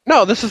was like,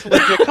 no, this is a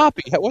legit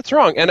copy. What's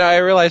wrong? And I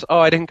realized,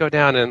 I didn't go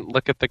down and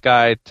look at the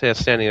guy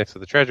standing next to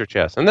the treasure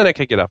chest. And then I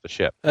could get off the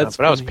ship. That's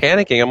but I was funny.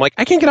 panicking. I'm like,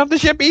 I can't get off the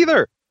ship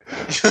either.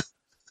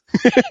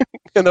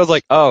 And I was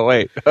like, oh,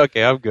 wait,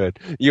 okay, I'm good.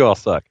 You all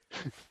suck.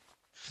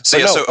 So But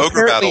yeah, no, so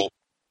Ogre apparently- Battle.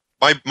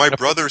 My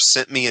brother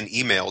sent me an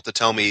email to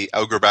tell me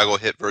Ogre Battle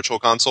hit Virtual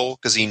Console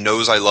because he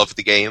knows I love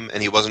the game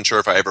and he wasn't sure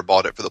if I ever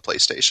bought it for the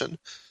PlayStation.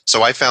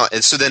 So I found,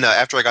 and so then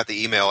after I got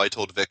the email, I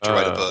told Vic to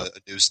write up a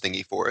news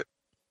thingy for it.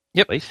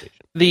 Yep. PlayStation.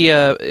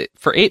 The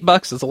for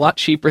 $8 is a lot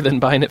cheaper than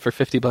buying it for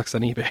 $50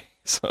 on eBay.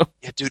 So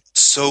Yeah, dude,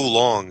 so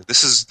long.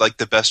 This is like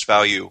the best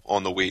value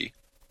on the Wii.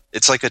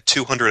 It's like a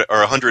 200 or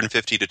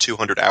 150 to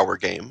 200 hour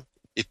game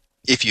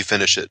if you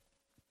finish it.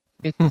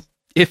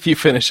 if you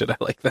finish it, I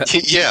like that.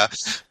 Yeah.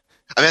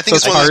 I mean, I think So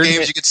it's one of hard. those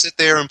games you could sit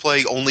there and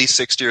play only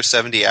 60 or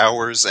 70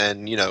 hours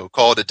and,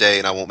 call it a day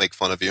and I won't make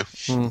fun of you.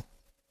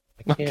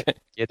 I can't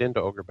get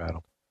into Ogre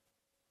Battle.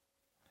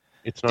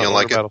 It's not You don't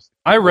Ogre like it? Battle.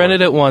 I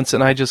rented it once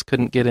and I just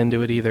couldn't get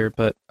into it either.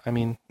 But I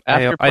mean, I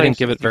After didn't playing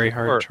give it very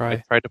 64, hard a try.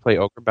 I tried to play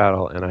Ogre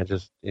Battle, and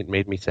it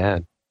made me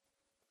sad.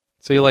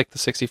 So you like the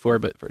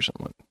 64-bit version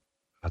one?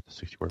 Not the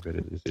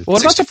 64-bit. It's,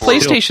 What about the 64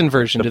 PlayStation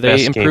version? the Do they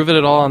best improve it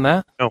at all on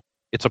that?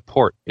 it's a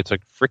port. It's a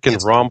freaking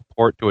It's- ROM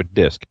port to a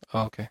disc.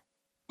 Oh, okay.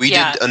 We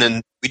Yeah.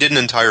 did an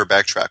entire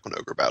backtrack on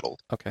Ogre Battle,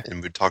 Okay.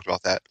 and we talked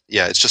about that.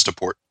 Yeah, it's just a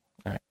port.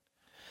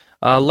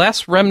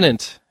 Last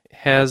Remnant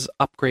has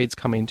upgrades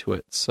coming to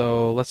it.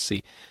 So let's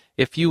see.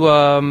 If you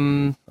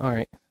all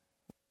right.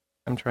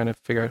 I'm trying to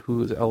figure out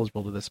who's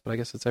eligible to this, but I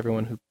guess it's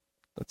everyone who.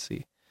 Let's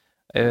see.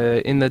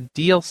 In the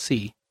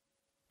DLC.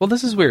 Well,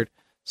 this is weird.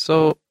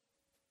 So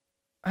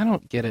I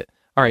don't get it.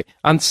 All right.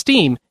 On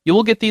Steam, you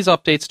will get these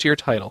updates to your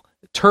title.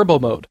 Turbo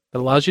mode. It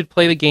allows you to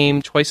play the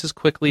game twice as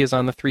quickly as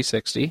on the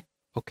 360.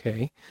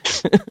 Okay.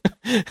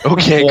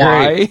 Okay,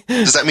 Why?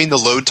 Does that mean the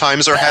load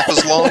times are half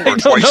as long I or don't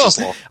twice know. as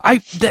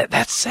long?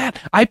 That's sad.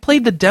 I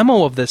played the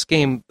demo of this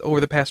game over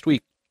the past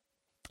week.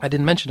 I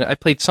didn't mention it. I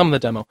played some of the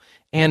demo,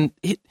 and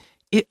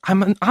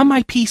I'm on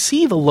my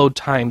PC. The load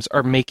times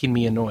are making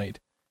me annoyed,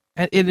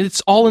 and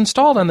it's all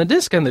installed on the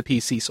disc on the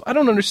PC. So I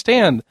don't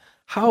understand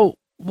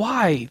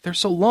why they're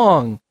so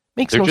long.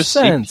 Makes They're no just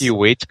sense. CPU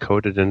weights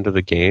coded into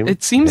the game.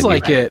 It seems and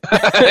like you,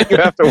 it. you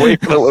have to wait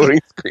for the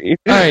loading screen.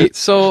 All right,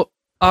 so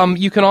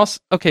you can also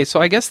so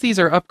I guess these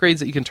are upgrades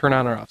that you can turn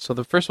on or off. So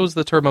the first was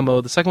the turbo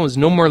mode. The second was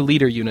no more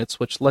leader units,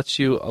 which lets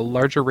you a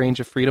larger range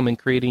of freedom in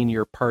creating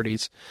your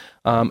parties.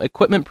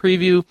 Equipment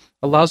preview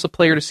allows the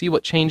player to see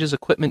what changes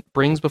equipment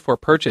brings before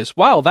purchase.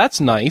 Wow,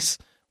 that's nice.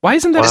 Why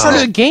isn't that Wow. part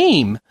of the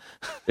game?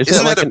 Isn't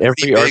Isn't it like that a in every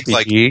pretty big,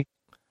 RPG?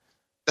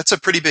 That's a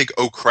pretty big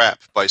oh crap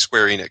by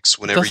Square Enix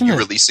whenever Doesn't you it?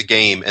 release a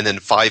game and then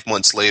 5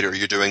 months later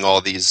you're doing all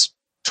these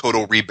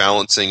total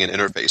rebalancing and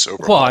interface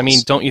overhauls. Well, I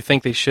mean, don't you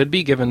think they should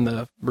be, given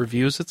the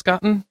reviews it's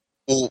gotten?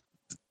 Well,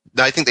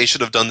 I think they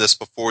should have done this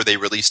before they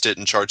released it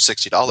and charged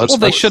 $60. Well, for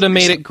they it. should have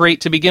made it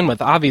great to begin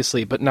with,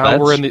 obviously. But now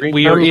Let's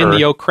we are in remember-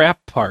 the oh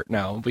crap part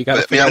now. We got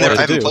to But, I mean, figure out I what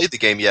to haven't do. played the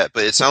game yet,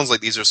 but it sounds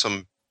like these are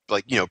some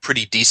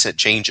pretty decent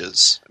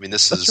changes. I mean,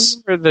 this Let's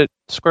is remember that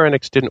Square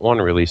Enix didn't want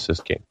to release this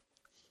game.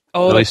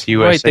 Oh, At that's least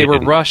right. USA They were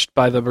didn't. rushed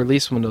by the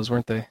release windows,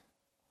 weren't they?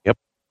 Yep.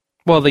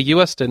 Well, the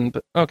U.S. didn't,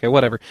 but okay,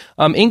 whatever.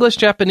 English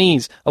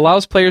Japanese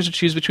allows players to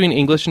choose between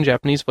English and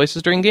Japanese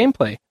voices during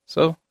gameplay.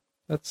 So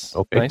that's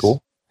Okay, nice.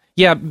 cool.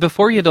 Yeah,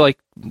 before you had to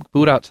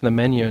boot out to the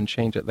menu and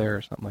change it there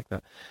or something like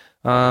that.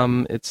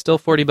 It's still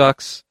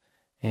 $40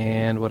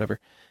 and whatever.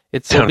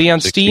 It'll Down be from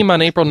on 60. Steam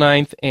on April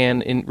 9th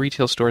and in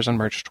retail stores on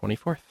March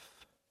 24th.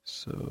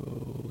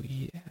 So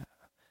yeah.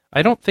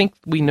 I don't think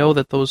we know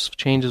that those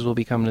changes will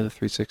be coming to the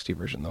 360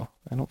 version, though.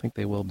 I don't think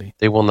they will be.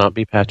 They will not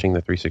be patching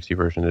the 360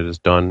 version. It is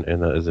done,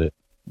 and that is it.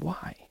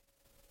 Why?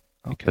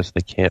 Okay. Because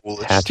they can't Well,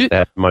 it's- patch Dude.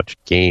 that much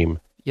game.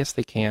 Yes,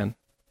 they can.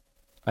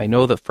 I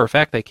know that for a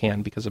fact they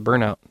can because of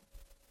Burnout.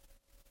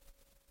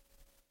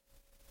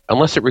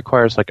 Unless it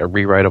requires a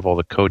rewrite of all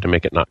the code to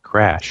make it not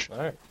crash. All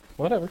right,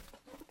 whatever.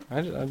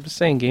 I'm just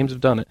saying games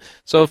have done it.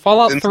 So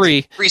Fallout And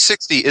 3.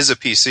 360 is a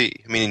PC.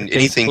 I mean, It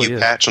anything basically you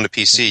is. patch on a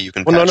PC, you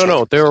can Well, patch.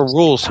 no. on There are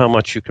rules how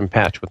much you can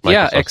patch with Microsoft.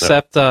 Yeah, now.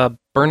 except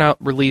Burnout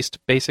released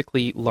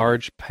basically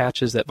large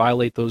patches that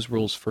violate those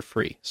rules for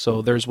free.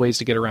 So there's ways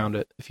to get around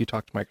it if you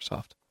talk to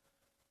Microsoft.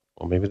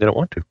 Well, maybe they don't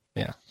want to.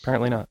 Yeah,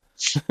 apparently not.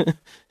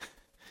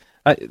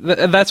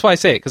 That's why I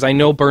say it, because I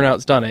know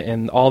Burnout's done it,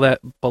 and all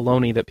that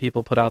baloney that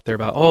people put out there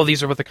about, oh,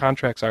 these are what the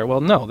contracts are.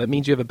 Well, no, that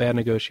means you have a bad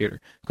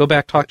negotiator. Go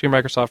back, talk to your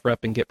Microsoft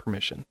rep, and get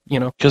permission.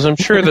 Because I'm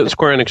sure that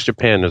Square Enix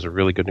Japan is a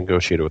really good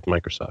negotiator with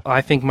Microsoft.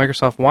 I think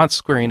Microsoft wants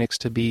Square Enix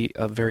to be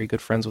very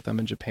good friends with them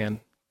in Japan.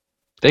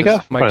 They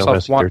got Final Microsoft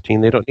Fantasy want-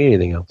 13. They don't need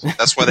anything else.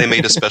 That's why they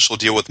made a special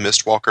deal with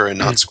Mistwalker and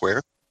not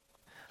Square.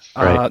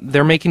 Right.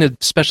 They're making a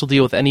special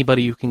deal with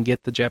anybody who can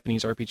get the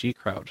Japanese RPG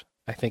crowd,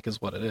 I think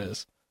is what it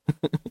is.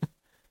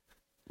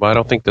 Well, I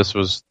don't think this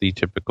was the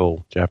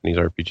typical Japanese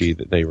RPG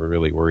that they were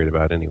really worried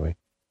about anyway.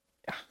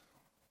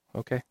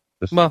 Okay.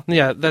 This- Well,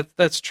 yeah,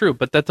 that's true,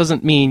 but that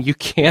doesn't mean you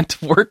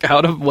can't work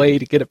out a way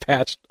to get a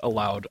patch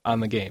allowed on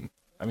the game.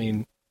 I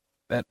mean,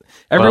 that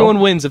everyone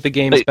wins if the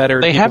game's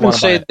better. They people haven't wanna buy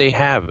said it. they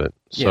haven't.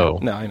 So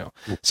Yeah, no, I know.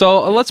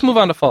 So let's move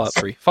on to Fallout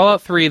 3.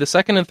 Fallout 3, the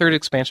second and third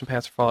expansion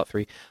packs for Fallout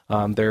 3,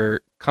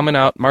 they're coming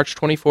out March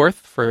 24th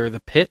for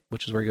the Pit,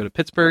 which is where you go to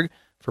Pittsburgh.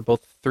 for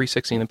both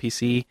 360 and the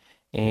PC.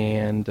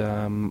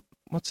 And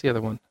what's the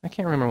other one? I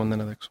can't remember when the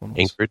next one was.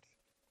 Anchorage?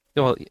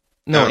 Well,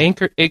 no,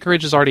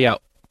 Anchorage is already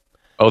out.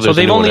 Oh, so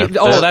they've only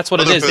that's what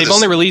it is. for They've this-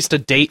 only released a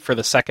date for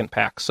the second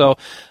pack. So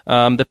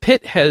the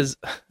pit has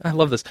I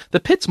love this.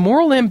 The pit's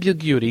moral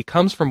ambiguity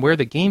comes from where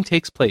the game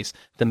takes place,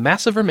 the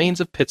massive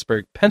remains of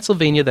Pittsburgh,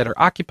 Pennsylvania that are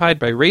occupied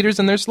by raiders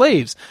and their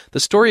slaves. The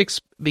story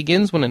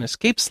begins when an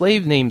escaped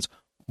slave named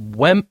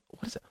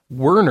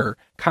Werner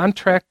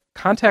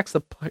contacts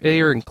the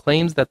player and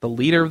claims that the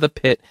leader of the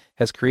pit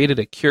has created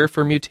a cure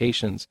for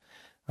mutations.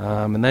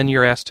 And then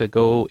you're asked to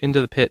go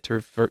into the pit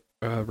to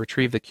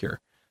retrieve the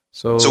cure.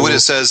 So what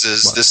it says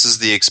is this is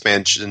the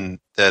expansion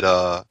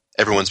that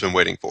everyone's been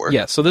waiting for.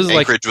 Yeah, so this is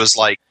Anchorage was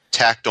like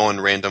tacked on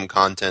random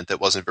content that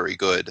wasn't very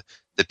good.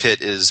 The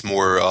pit is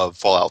more of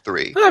Fallout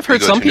 3. I've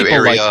heard You go some to a new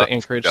people like area, the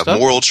Anchorage you have stuff.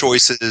 moral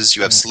choices,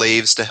 you have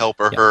slaves to help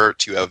or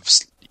hurt, you have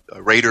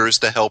raiders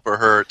to help or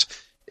hurt.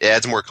 It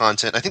adds more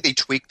content. I think they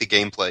tweaked the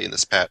gameplay in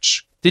this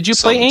patch. Did you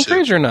play some,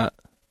 Anchorage too. or not?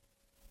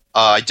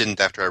 I didn't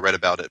after I read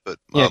about it, but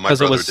Yeah, my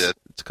brother it's did.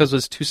 because it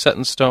was too set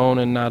in stone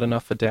and not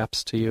enough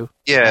adapts to you.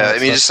 Yeah, I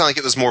mean, it just sounded like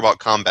it was more about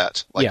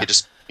combat. Like Yeah. it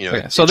just, Okay,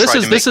 it so this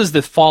tried to is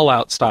the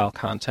Fallout style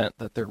content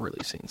that they're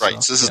releasing.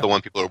 right. So this is the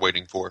one people are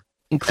waiting for.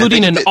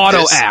 including I an think that auto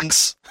this-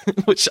 axe,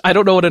 which I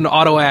don't know what an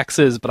auto axe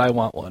is, but I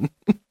want one.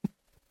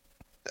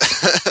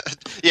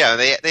 Yeah,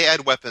 they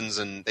add weapons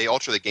and they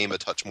alter the game a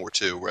touch more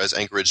too. Whereas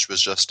Anchorage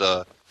was just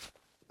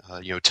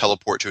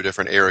teleport to a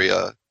different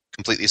area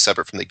completely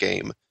separate from the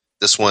game.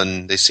 This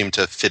one they seem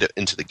to fit it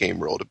into the game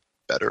world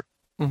better.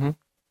 Mm-hmm.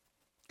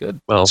 Good.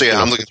 Well, So, yeah,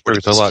 I'm looking forward to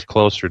it's a this. lot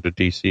closer to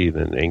DC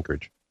than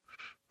Anchorage.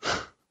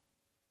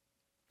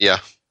 Yeah,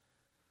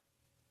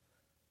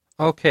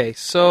 Okay,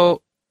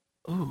 so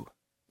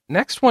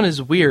next one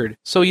is weird.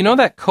 So you know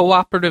that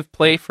cooperative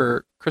play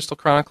for Crystal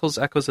Chronicles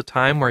Echoes of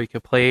Time where you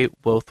could play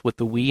both with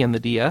the Wii and the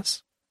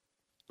DS?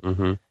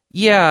 Mm-hmm.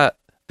 Yeah,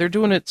 they're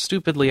doing it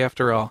stupidly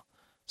after all.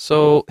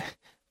 So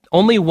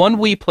only one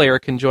Wii player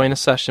can join a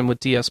session with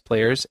DS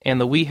players, and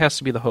the Wii has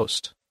to be the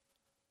host.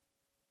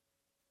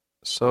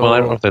 So Well, I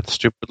don't know if that's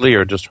stupidly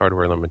or just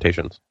hardware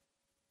limitations.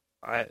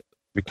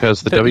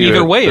 Because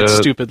either way, it's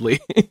the- stupidly.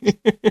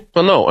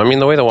 Well, no, I mean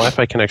the way the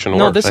Wi-Fi connection works.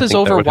 No, this I is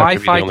think that over would have to be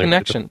the Wi-Fi only-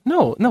 connection.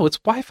 No, it's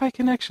Wi-Fi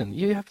connection.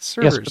 You have Yes,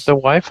 servers. but the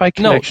Wi-Fi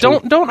No,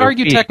 connection. don't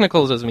argue would be-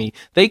 technicals as me.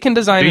 They can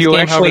design Do this you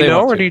game however actually they know,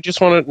 want or to. do you just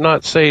want to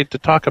not say to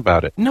talk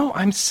about it? No,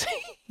 I'm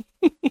saying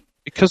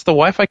Because the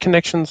Wi-Fi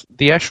connections,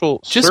 the actual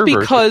just servers are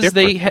because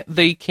different.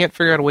 they can't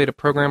figure out a way to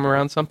program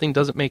around something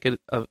doesn't make it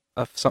a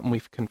something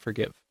we can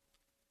forgive.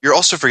 you're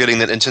also forgetting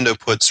that Nintendo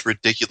puts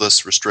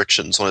ridiculous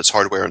restrictions on its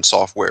hardware and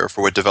software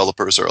for what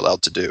developers are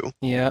allowed to do.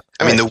 Yeah.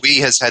 I mean, the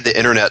Wii has had the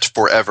internet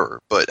forever,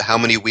 but how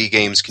many Wii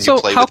games can So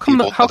you play how with come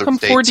people in how other come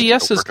states four and it'll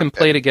DSs work can okay?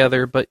 play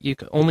together, but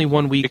only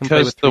one Wii can play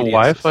Because with the 3 DSs?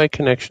 Wi-Fi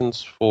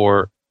connections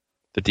for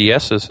the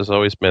DSs has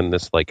always been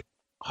this like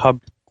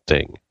hub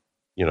thing.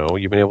 You know,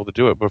 you've been able to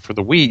do it, but for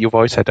the Wii, you've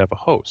always had to have a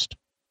host.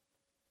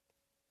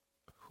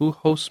 Who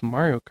hosts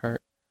Mario Kart?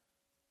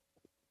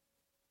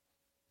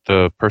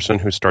 The person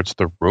who starts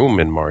the room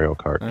in Mario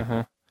Kart.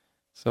 Uh-huh.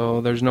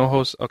 So there's no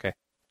host. Okay.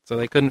 So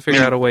they couldn't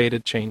figure out a way to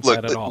change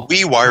Look, that at all.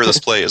 Wii wireless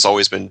play has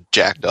always been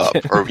jacked up,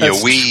 or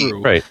That's Wii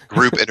true. Right.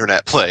 group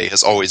internet play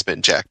has always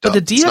been jacked But up. the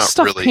It's DS not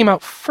stuff really- came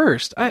out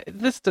first.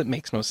 That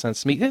makes no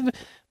sense to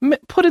me.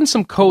 Put in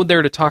some code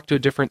there to talk to a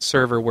different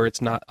server where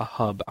it's not a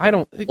hub. I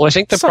don't. Well, I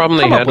think the problem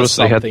they come up had with was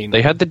something.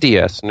 they had the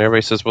DS, and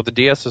everybody says, well, the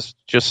DS is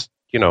just,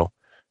 they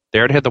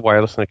already had the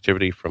wireless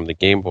connectivity from the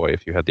Game Boy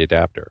if you had the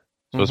adapter.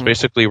 So it's Mhm.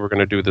 basically we're going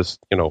to do this,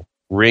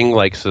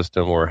 ring-like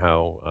system or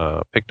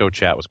how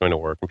PictoChat was going to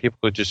work, and people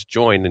could just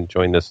join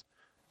this.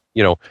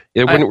 It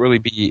wouldn't really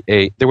be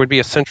there would be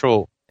a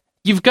central.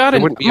 You've got There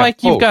wouldn't be a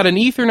Mike. You've host. got an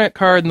Ethernet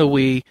card in the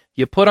Wii.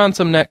 You put on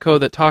some netcode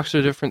that talks to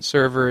a different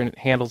server and it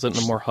handles it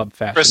in a more hub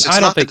fashion. Chris, it's I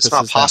don't not that think it's this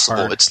not is possible.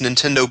 that hard. It's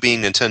Nintendo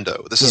being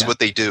Nintendo. This is Yeah. what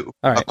they do.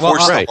 All right. Of course,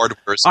 Well, the right.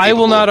 hardware is I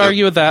will capable not of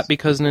argue with that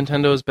because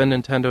Nintendo has been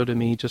Nintendo to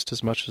me just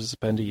as much as it's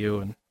been to you,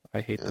 and I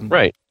hate them.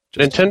 Right.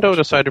 just as Nintendo much.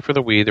 decided for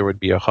the Wii there would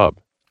be a hub.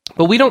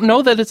 But we don't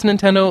know that it's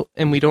Nintendo,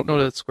 and we don't know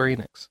that it's Square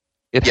Enix.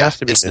 It Yeah, has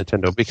to be it's-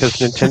 Nintendo because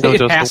Nintendo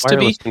does has the to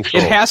be. wireless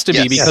control. It has to be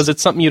Yes. because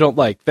it's something you don't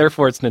like.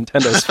 Therefore, it's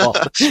Nintendo's fault.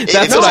 It-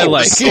 That's it's what I also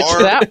like. It's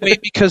bizarre. that way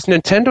because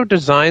Nintendo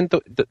designed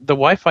the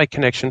Wi-Fi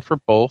connection for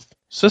both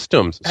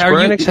systems. Has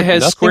Square nothing to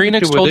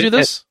Enix do told with you it.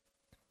 this?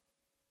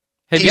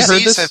 Have you heard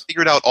PCs this? have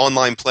figured out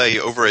online play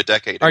over a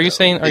decade ago. Are you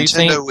saying?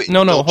 Nintendo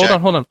No. don't Hold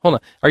jack- on.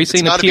 Are you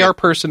saying the gotta PR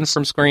be- person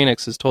from Square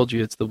Enix has told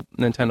you it's the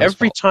Nintendo's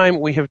Every fault? time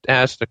we have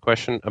asked a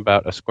question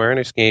about a Square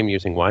Enix game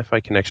using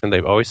Wi-Fi connection,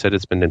 they've always said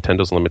it's been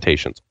Nintendo's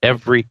limitations.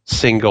 Every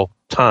single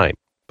time.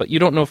 But you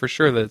don't know for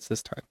sure that it's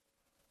this time.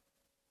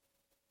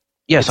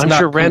 Yes, It's I'm not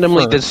sure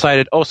randomly confirmed. they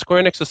decided. Oh,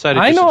 Square Enix decided.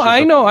 I this know. is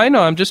just a-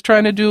 I'm just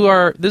trying to do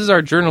this is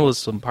our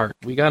journalism part.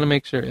 We got to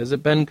make sure. Has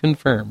it been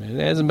confirmed? It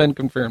hasn't been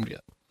confirmed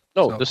yet.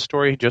 No, So- the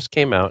story just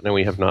came out, and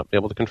we have not been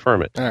able to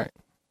confirm it. All right.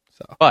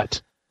 So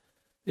But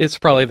it's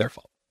probably their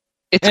fault.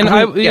 it's And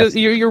yes.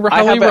 you're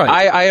I'm probably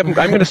right.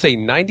 going to say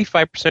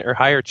 95% or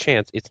higher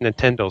chance it's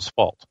Nintendo's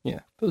fault. Yeah,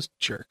 those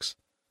jerks.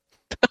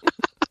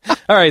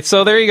 All right,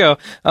 so there you go.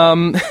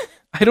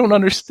 I don't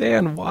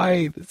understand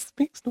why this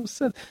makes no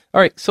sense.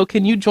 All right, so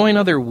can you join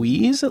other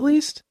Wiis at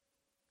least?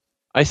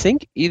 I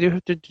think either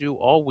have to do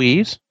all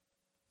Wiis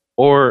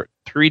or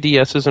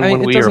 3DSs and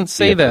one Wii. It doesn't or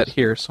say DSs. that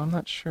here, so I'm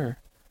not sure.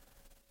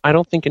 I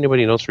don't think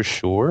anybody knows for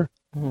sure.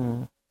 It's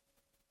kind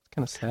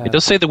of sad. It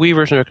does say the Wii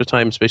version of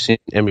Time is basically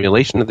an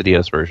emulation of the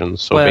DS version.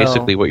 So Well,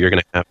 basically, what you're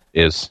going to have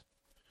is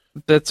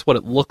that's what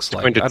it looks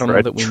like. I don't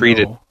know that we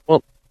treated. know.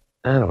 Well,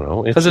 I don't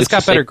know Because it's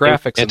got better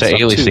graphics and stuff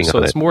too, so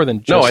it's more than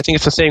just... No, I think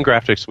it's the same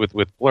graphics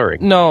with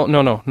blurring. No.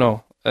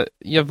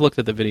 You have looked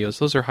at the videos.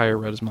 Those are higher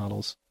res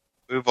models.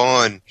 Move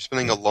on. You're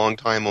spending a long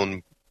time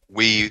on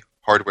Wii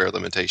hardware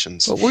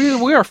limitations. But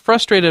we are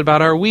frustrated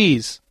about our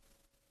Wiis.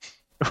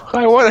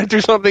 I want to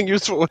do something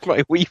useful with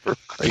my Wii for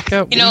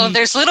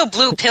there's little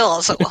blue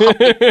pills.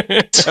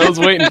 I was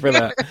waiting for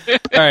that.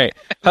 All right,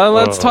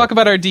 let's talk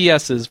about our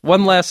DSs.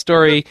 One last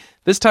story,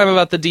 this time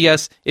about the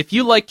DS. If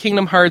you like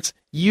Kingdom Hearts,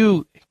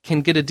 you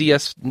can get a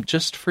DS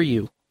just for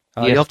you.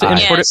 You'll have to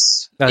import it.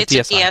 It's a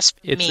DS for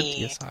it's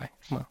me. A DSi.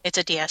 Well, it's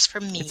a DS for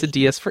me. It's a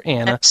DS for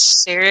Anna.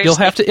 Seriously. You'll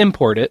have to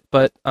import it,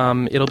 but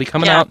it'll be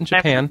coming out in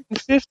Japan.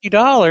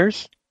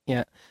 $50.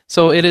 Yeah.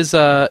 So it's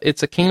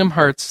a Kingdom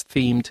Hearts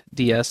themed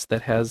DS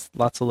that has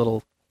lots of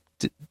little,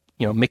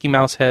 Mickey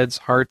Mouse heads,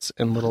 hearts,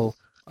 and little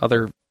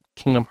other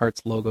Kingdom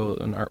Hearts logo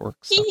and artwork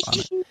stuff on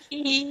it.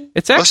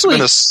 It's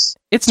actually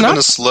it's not been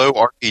a slow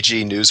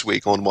RPG news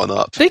week on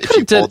 1UP. They could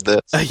have did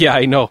this. Yeah,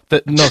 I know.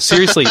 No,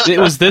 seriously, it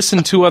was this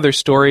and two other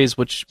stories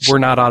which were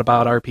not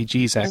about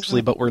RPGs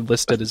actually, but were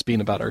listed as being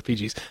about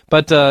RPGs.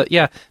 But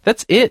yeah,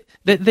 that's it.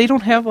 They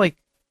don't have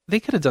they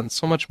could have done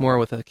so much more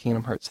with a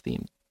Kingdom Hearts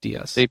themed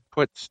DS. They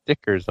put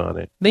stickers on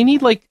it. They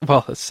need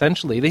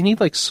essentially they need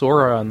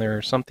Sora on there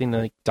or something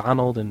like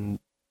Donald and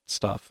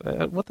stuff.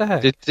 What the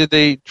heck? Did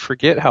they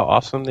forget how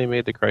awesome they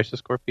made the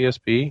Crisis Core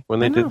PSP when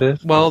they did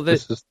this? Well,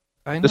 this is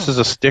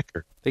a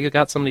sticker. They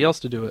got somebody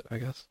else to do it, I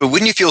guess. But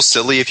wouldn't you feel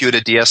silly if you had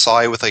a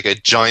DSi with a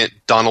giant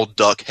Donald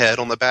Duck head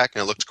on the back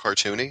and it looked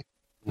cartoony?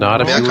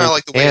 Not if you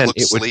like the way it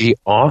it would be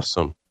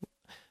awesome.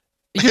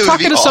 You're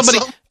talking to somebody.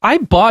 Awesome. I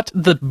bought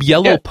the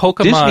yellow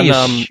Pokemon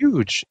Disney is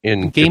huge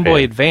in Game Japan.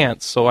 Boy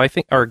Advance, so I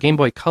think, or Game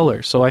Boy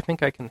Color, so I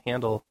think I can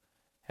handle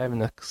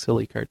having a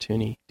silly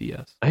cartoony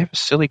DS. I have a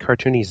silly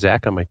cartoony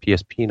Zack on my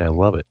PSP, and I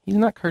love it. He's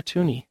not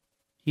cartoony.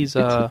 He's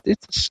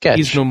it's a sketch.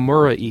 He's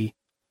Nomura-y.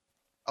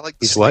 I like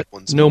the He's what?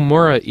 ones.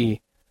 Nomura-y.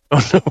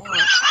 Oh no.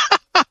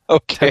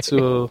 Okay.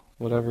 Tetsuo,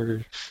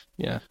 whatever.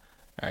 Yeah.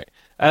 All right.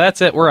 That's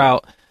it. We're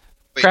out.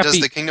 Wait, Crappy.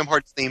 does the Kingdom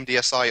Hearts themed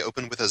DSi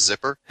open with a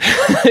zipper?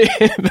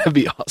 That'd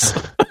be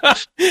awesome.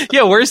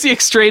 Yeah, where's the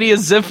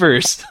extraneous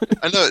zippers?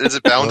 I know. Is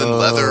it bound in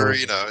leather?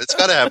 It's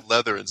got to have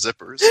leather and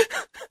zippers.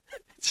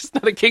 It's just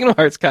not a Kingdom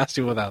Hearts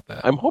costume without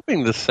that. I'm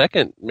hoping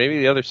maybe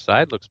the other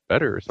side looks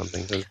better or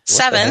something.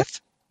 7th.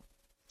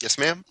 Yes,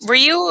 ma'am?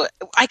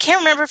 I can't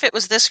remember if it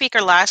was this week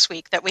or last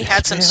week that we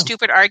had some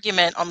stupid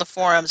argument on the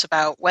forums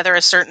about whether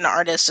a certain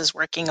artist is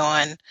working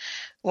on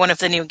one of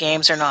the new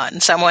games or not.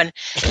 And someone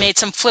made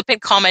some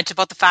flippant comment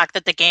about the fact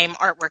that the game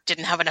artwork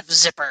didn't have enough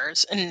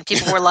zippers. And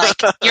people were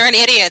like, you're an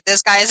idiot.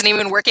 This guy isn't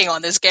even working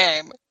on this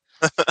game.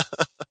 I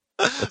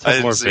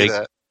didn't see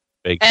that.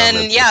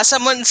 And yeah,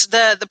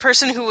 the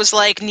person who was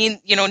like,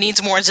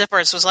 needs more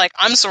zippers was like,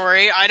 I'm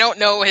sorry, I don't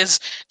know his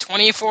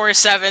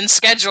 24/7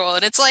 schedule.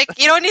 And it's like,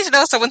 you don't need to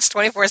know someone's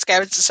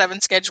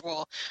 24/7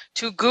 schedule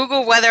to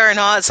Google whether or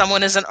not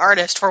someone is an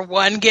artist for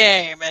one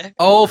game.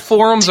 Oh,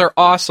 forums are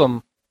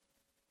awesome.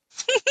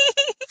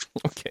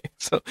 Okay,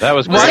 so that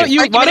was why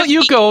don't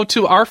you go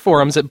to our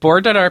forums at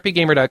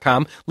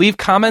board.rpgamer.com, leave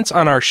comments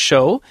on our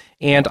show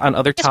and on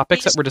other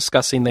topics that we're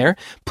discussing there.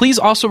 Please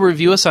also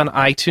review us on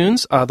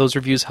iTunes. Those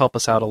reviews help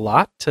us out a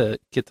lot to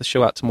get the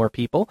show out to more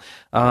people.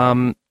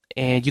 And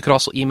you could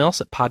also email us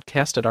at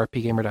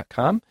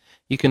podcast@rpgamer.com.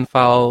 You can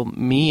follow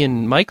me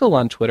and Michael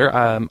on Twitter.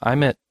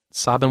 I'm at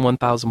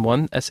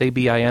Sabin1001,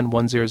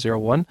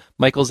 SABIN1001.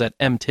 Michael's at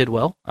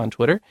MTidwell on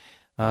Twitter.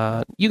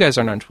 You guys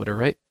aren't on Twitter,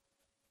 right?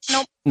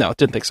 Nope. No,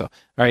 didn't think so. All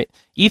right.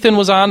 Ethan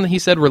was on. He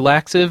said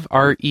Relaxive,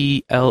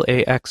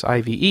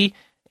 RELAXIVE.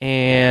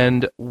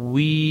 And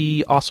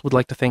we also would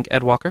like to thank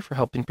Ed Walker for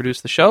helping produce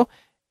the show.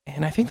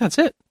 And I think that's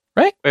it,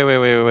 right?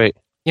 Wait.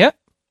 Yeah.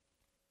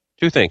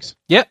 2 things.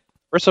 Yep.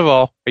 First of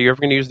all, are you ever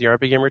going to use the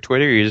RP Gamer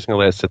Twitter, or are you just going to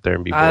let it sit there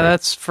and be boring?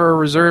 That's for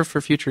reserve for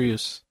future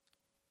use.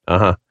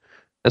 Uh-huh.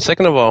 And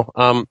second of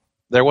all,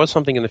 there was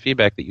something in the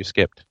feedback that you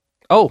skipped.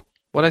 Oh,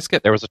 what'd I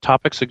skip? There was a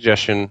topic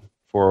suggestion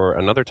for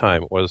another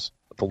time. It was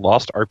the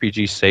Lost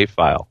RPG save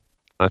file.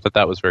 I thought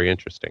that was very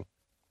interesting.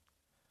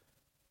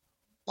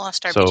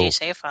 Lost RPG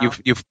save file.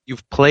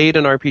 You've played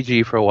an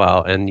RPG for a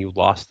while and you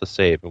lost the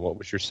save. And what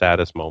was your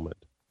saddest moment?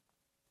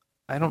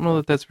 I don't know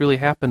that that's really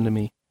happened to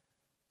me.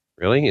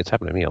 Really? It's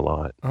happened to me a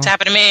lot. It's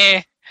happened to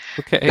me.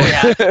 Okay.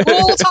 Yeah.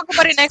 We'll talk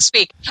about it next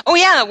week. Oh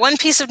yeah, one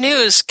piece of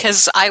news,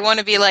 because I want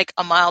to be like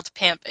a mild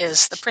pimp,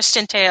 is the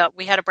Priston Tale.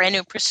 We had a brand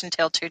new Priston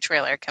Tale 2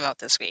 trailer come out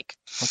this week.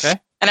 Okay.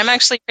 And I'm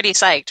actually pretty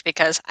psyched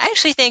because I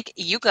actually think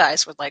you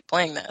guys would like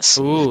playing this.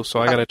 Ooh,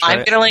 so I gotta try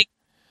it.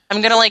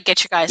 I'm gonna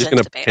get you guys He's into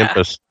going the to beta. pimp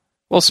us.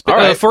 Well, All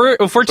right. if we're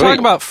Sweet. talking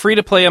about free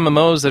to play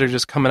MMOs that are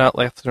just coming out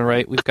left and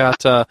right, we've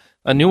got a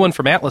new one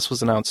from Atlas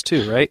was announced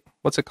too, right?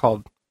 What's it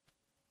called?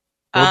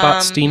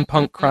 Robot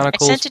Steampunk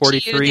Chronicles I sent it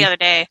 43. to you the other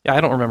day. Yeah,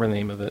 I don't remember the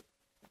name of it.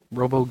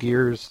 Robo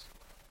Gears.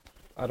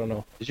 I don't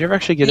know. Did you ever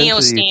actually get Neo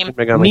into Steam. the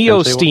Shin Megami Neo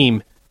Tensei one?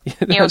 Steam.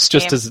 Neo That's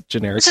just Steam. as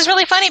generic. This is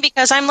really funny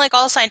because I'm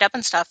all signed up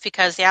and stuff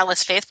because the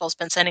Atlas Faithful's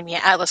been sending me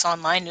Atlas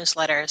Online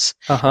newsletters.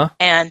 Uh-huh.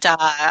 And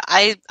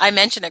I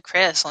mentioned to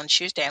Chris on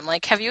Tuesday, I'm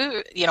like, have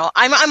you,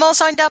 I'm all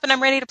signed up and I'm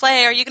ready to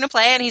play. Are you going to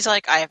play? And he's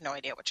like, I have no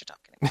idea what you're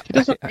talking about. He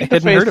doesn't I read the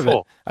hadn't heard of it.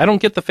 Faithful. I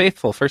don't get the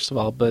Faithful, first of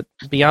all, but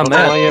beyond Well,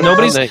 I that, haven't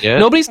nobody's done that yet.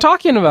 nobody's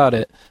talking about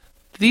it.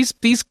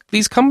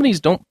 These companies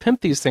don't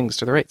pimp these things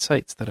to the right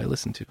sites that I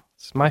listen to.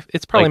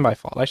 It's probably my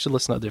fault. I should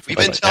listen to We've different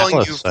been sites. telling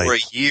Atlas you for a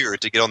sites. year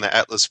to get on the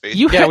Atlas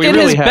Faithful. Yeah, It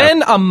has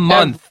been a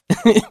month.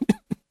 It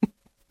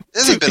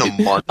hasn't been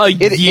a month. A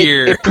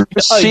year. It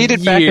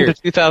proceeded back year.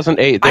 into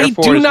 2008. I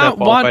Therefore, do it's now not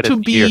want qualified to as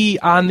a year. be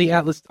on the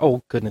Atlas.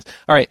 Oh, goodness.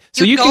 All right.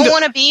 So you you can don't go.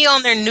 want to be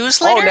on their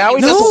newsletter? Oh, now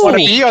he No. doesn't want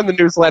to be on the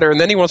newsletter, and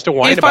then he wants to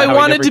whine If about I how he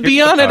wanted never to be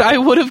hears on it, about I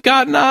would have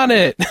gotten on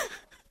it.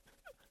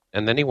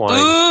 And then he whines.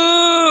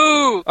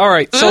 Ooh! All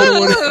right. So Ooh. go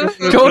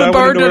I to wanna know what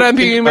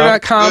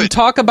bard.mpgamer.com. Good.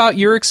 Talk about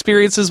your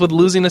experiences with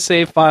losing a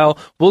save file.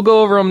 We'll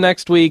go over them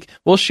next week.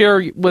 We'll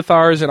share with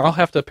ours, and I'll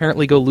have to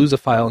apparently go lose a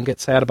file and get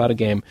sad about a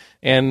game.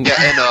 And Yeah,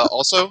 and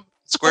also,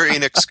 Square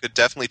Enix could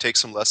definitely take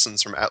some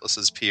lessons from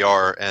Atlas's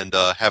PR and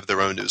have their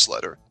own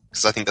newsletter,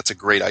 because I think that's a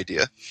great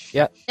idea.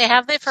 They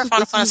have it for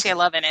Final Fantasy XI,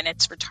 and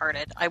it's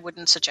retarded. I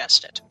wouldn't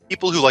suggest it.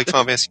 People who like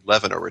Final Fantasy XI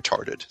are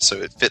retarded, so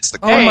it fits the.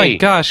 oh my Hey.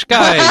 gosh,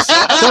 guys,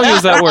 don't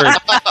use that word.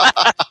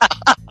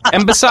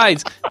 And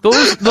besides,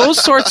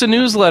 those sorts of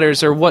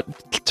newsletters are what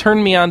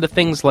turned me on to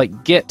things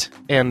like Git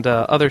and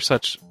other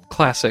such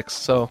classics.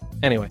 So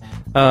anyway,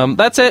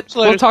 that's it.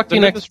 We'll talk to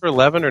you next. For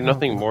 11 or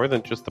nothing more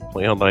than just the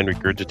play online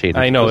regurgitated.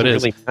 I know, it doesn't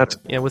is. Really matter.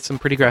 Yeah, with some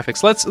pretty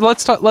graphics.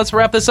 Let's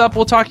wrap this up.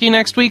 We'll talk to you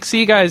next week. See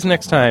you guys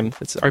next time.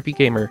 It's RP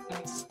Gamer.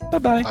 Bye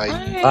bye.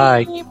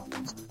 I Bye.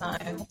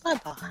 Bye. Bye.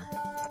 Bye.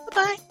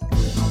 Bye.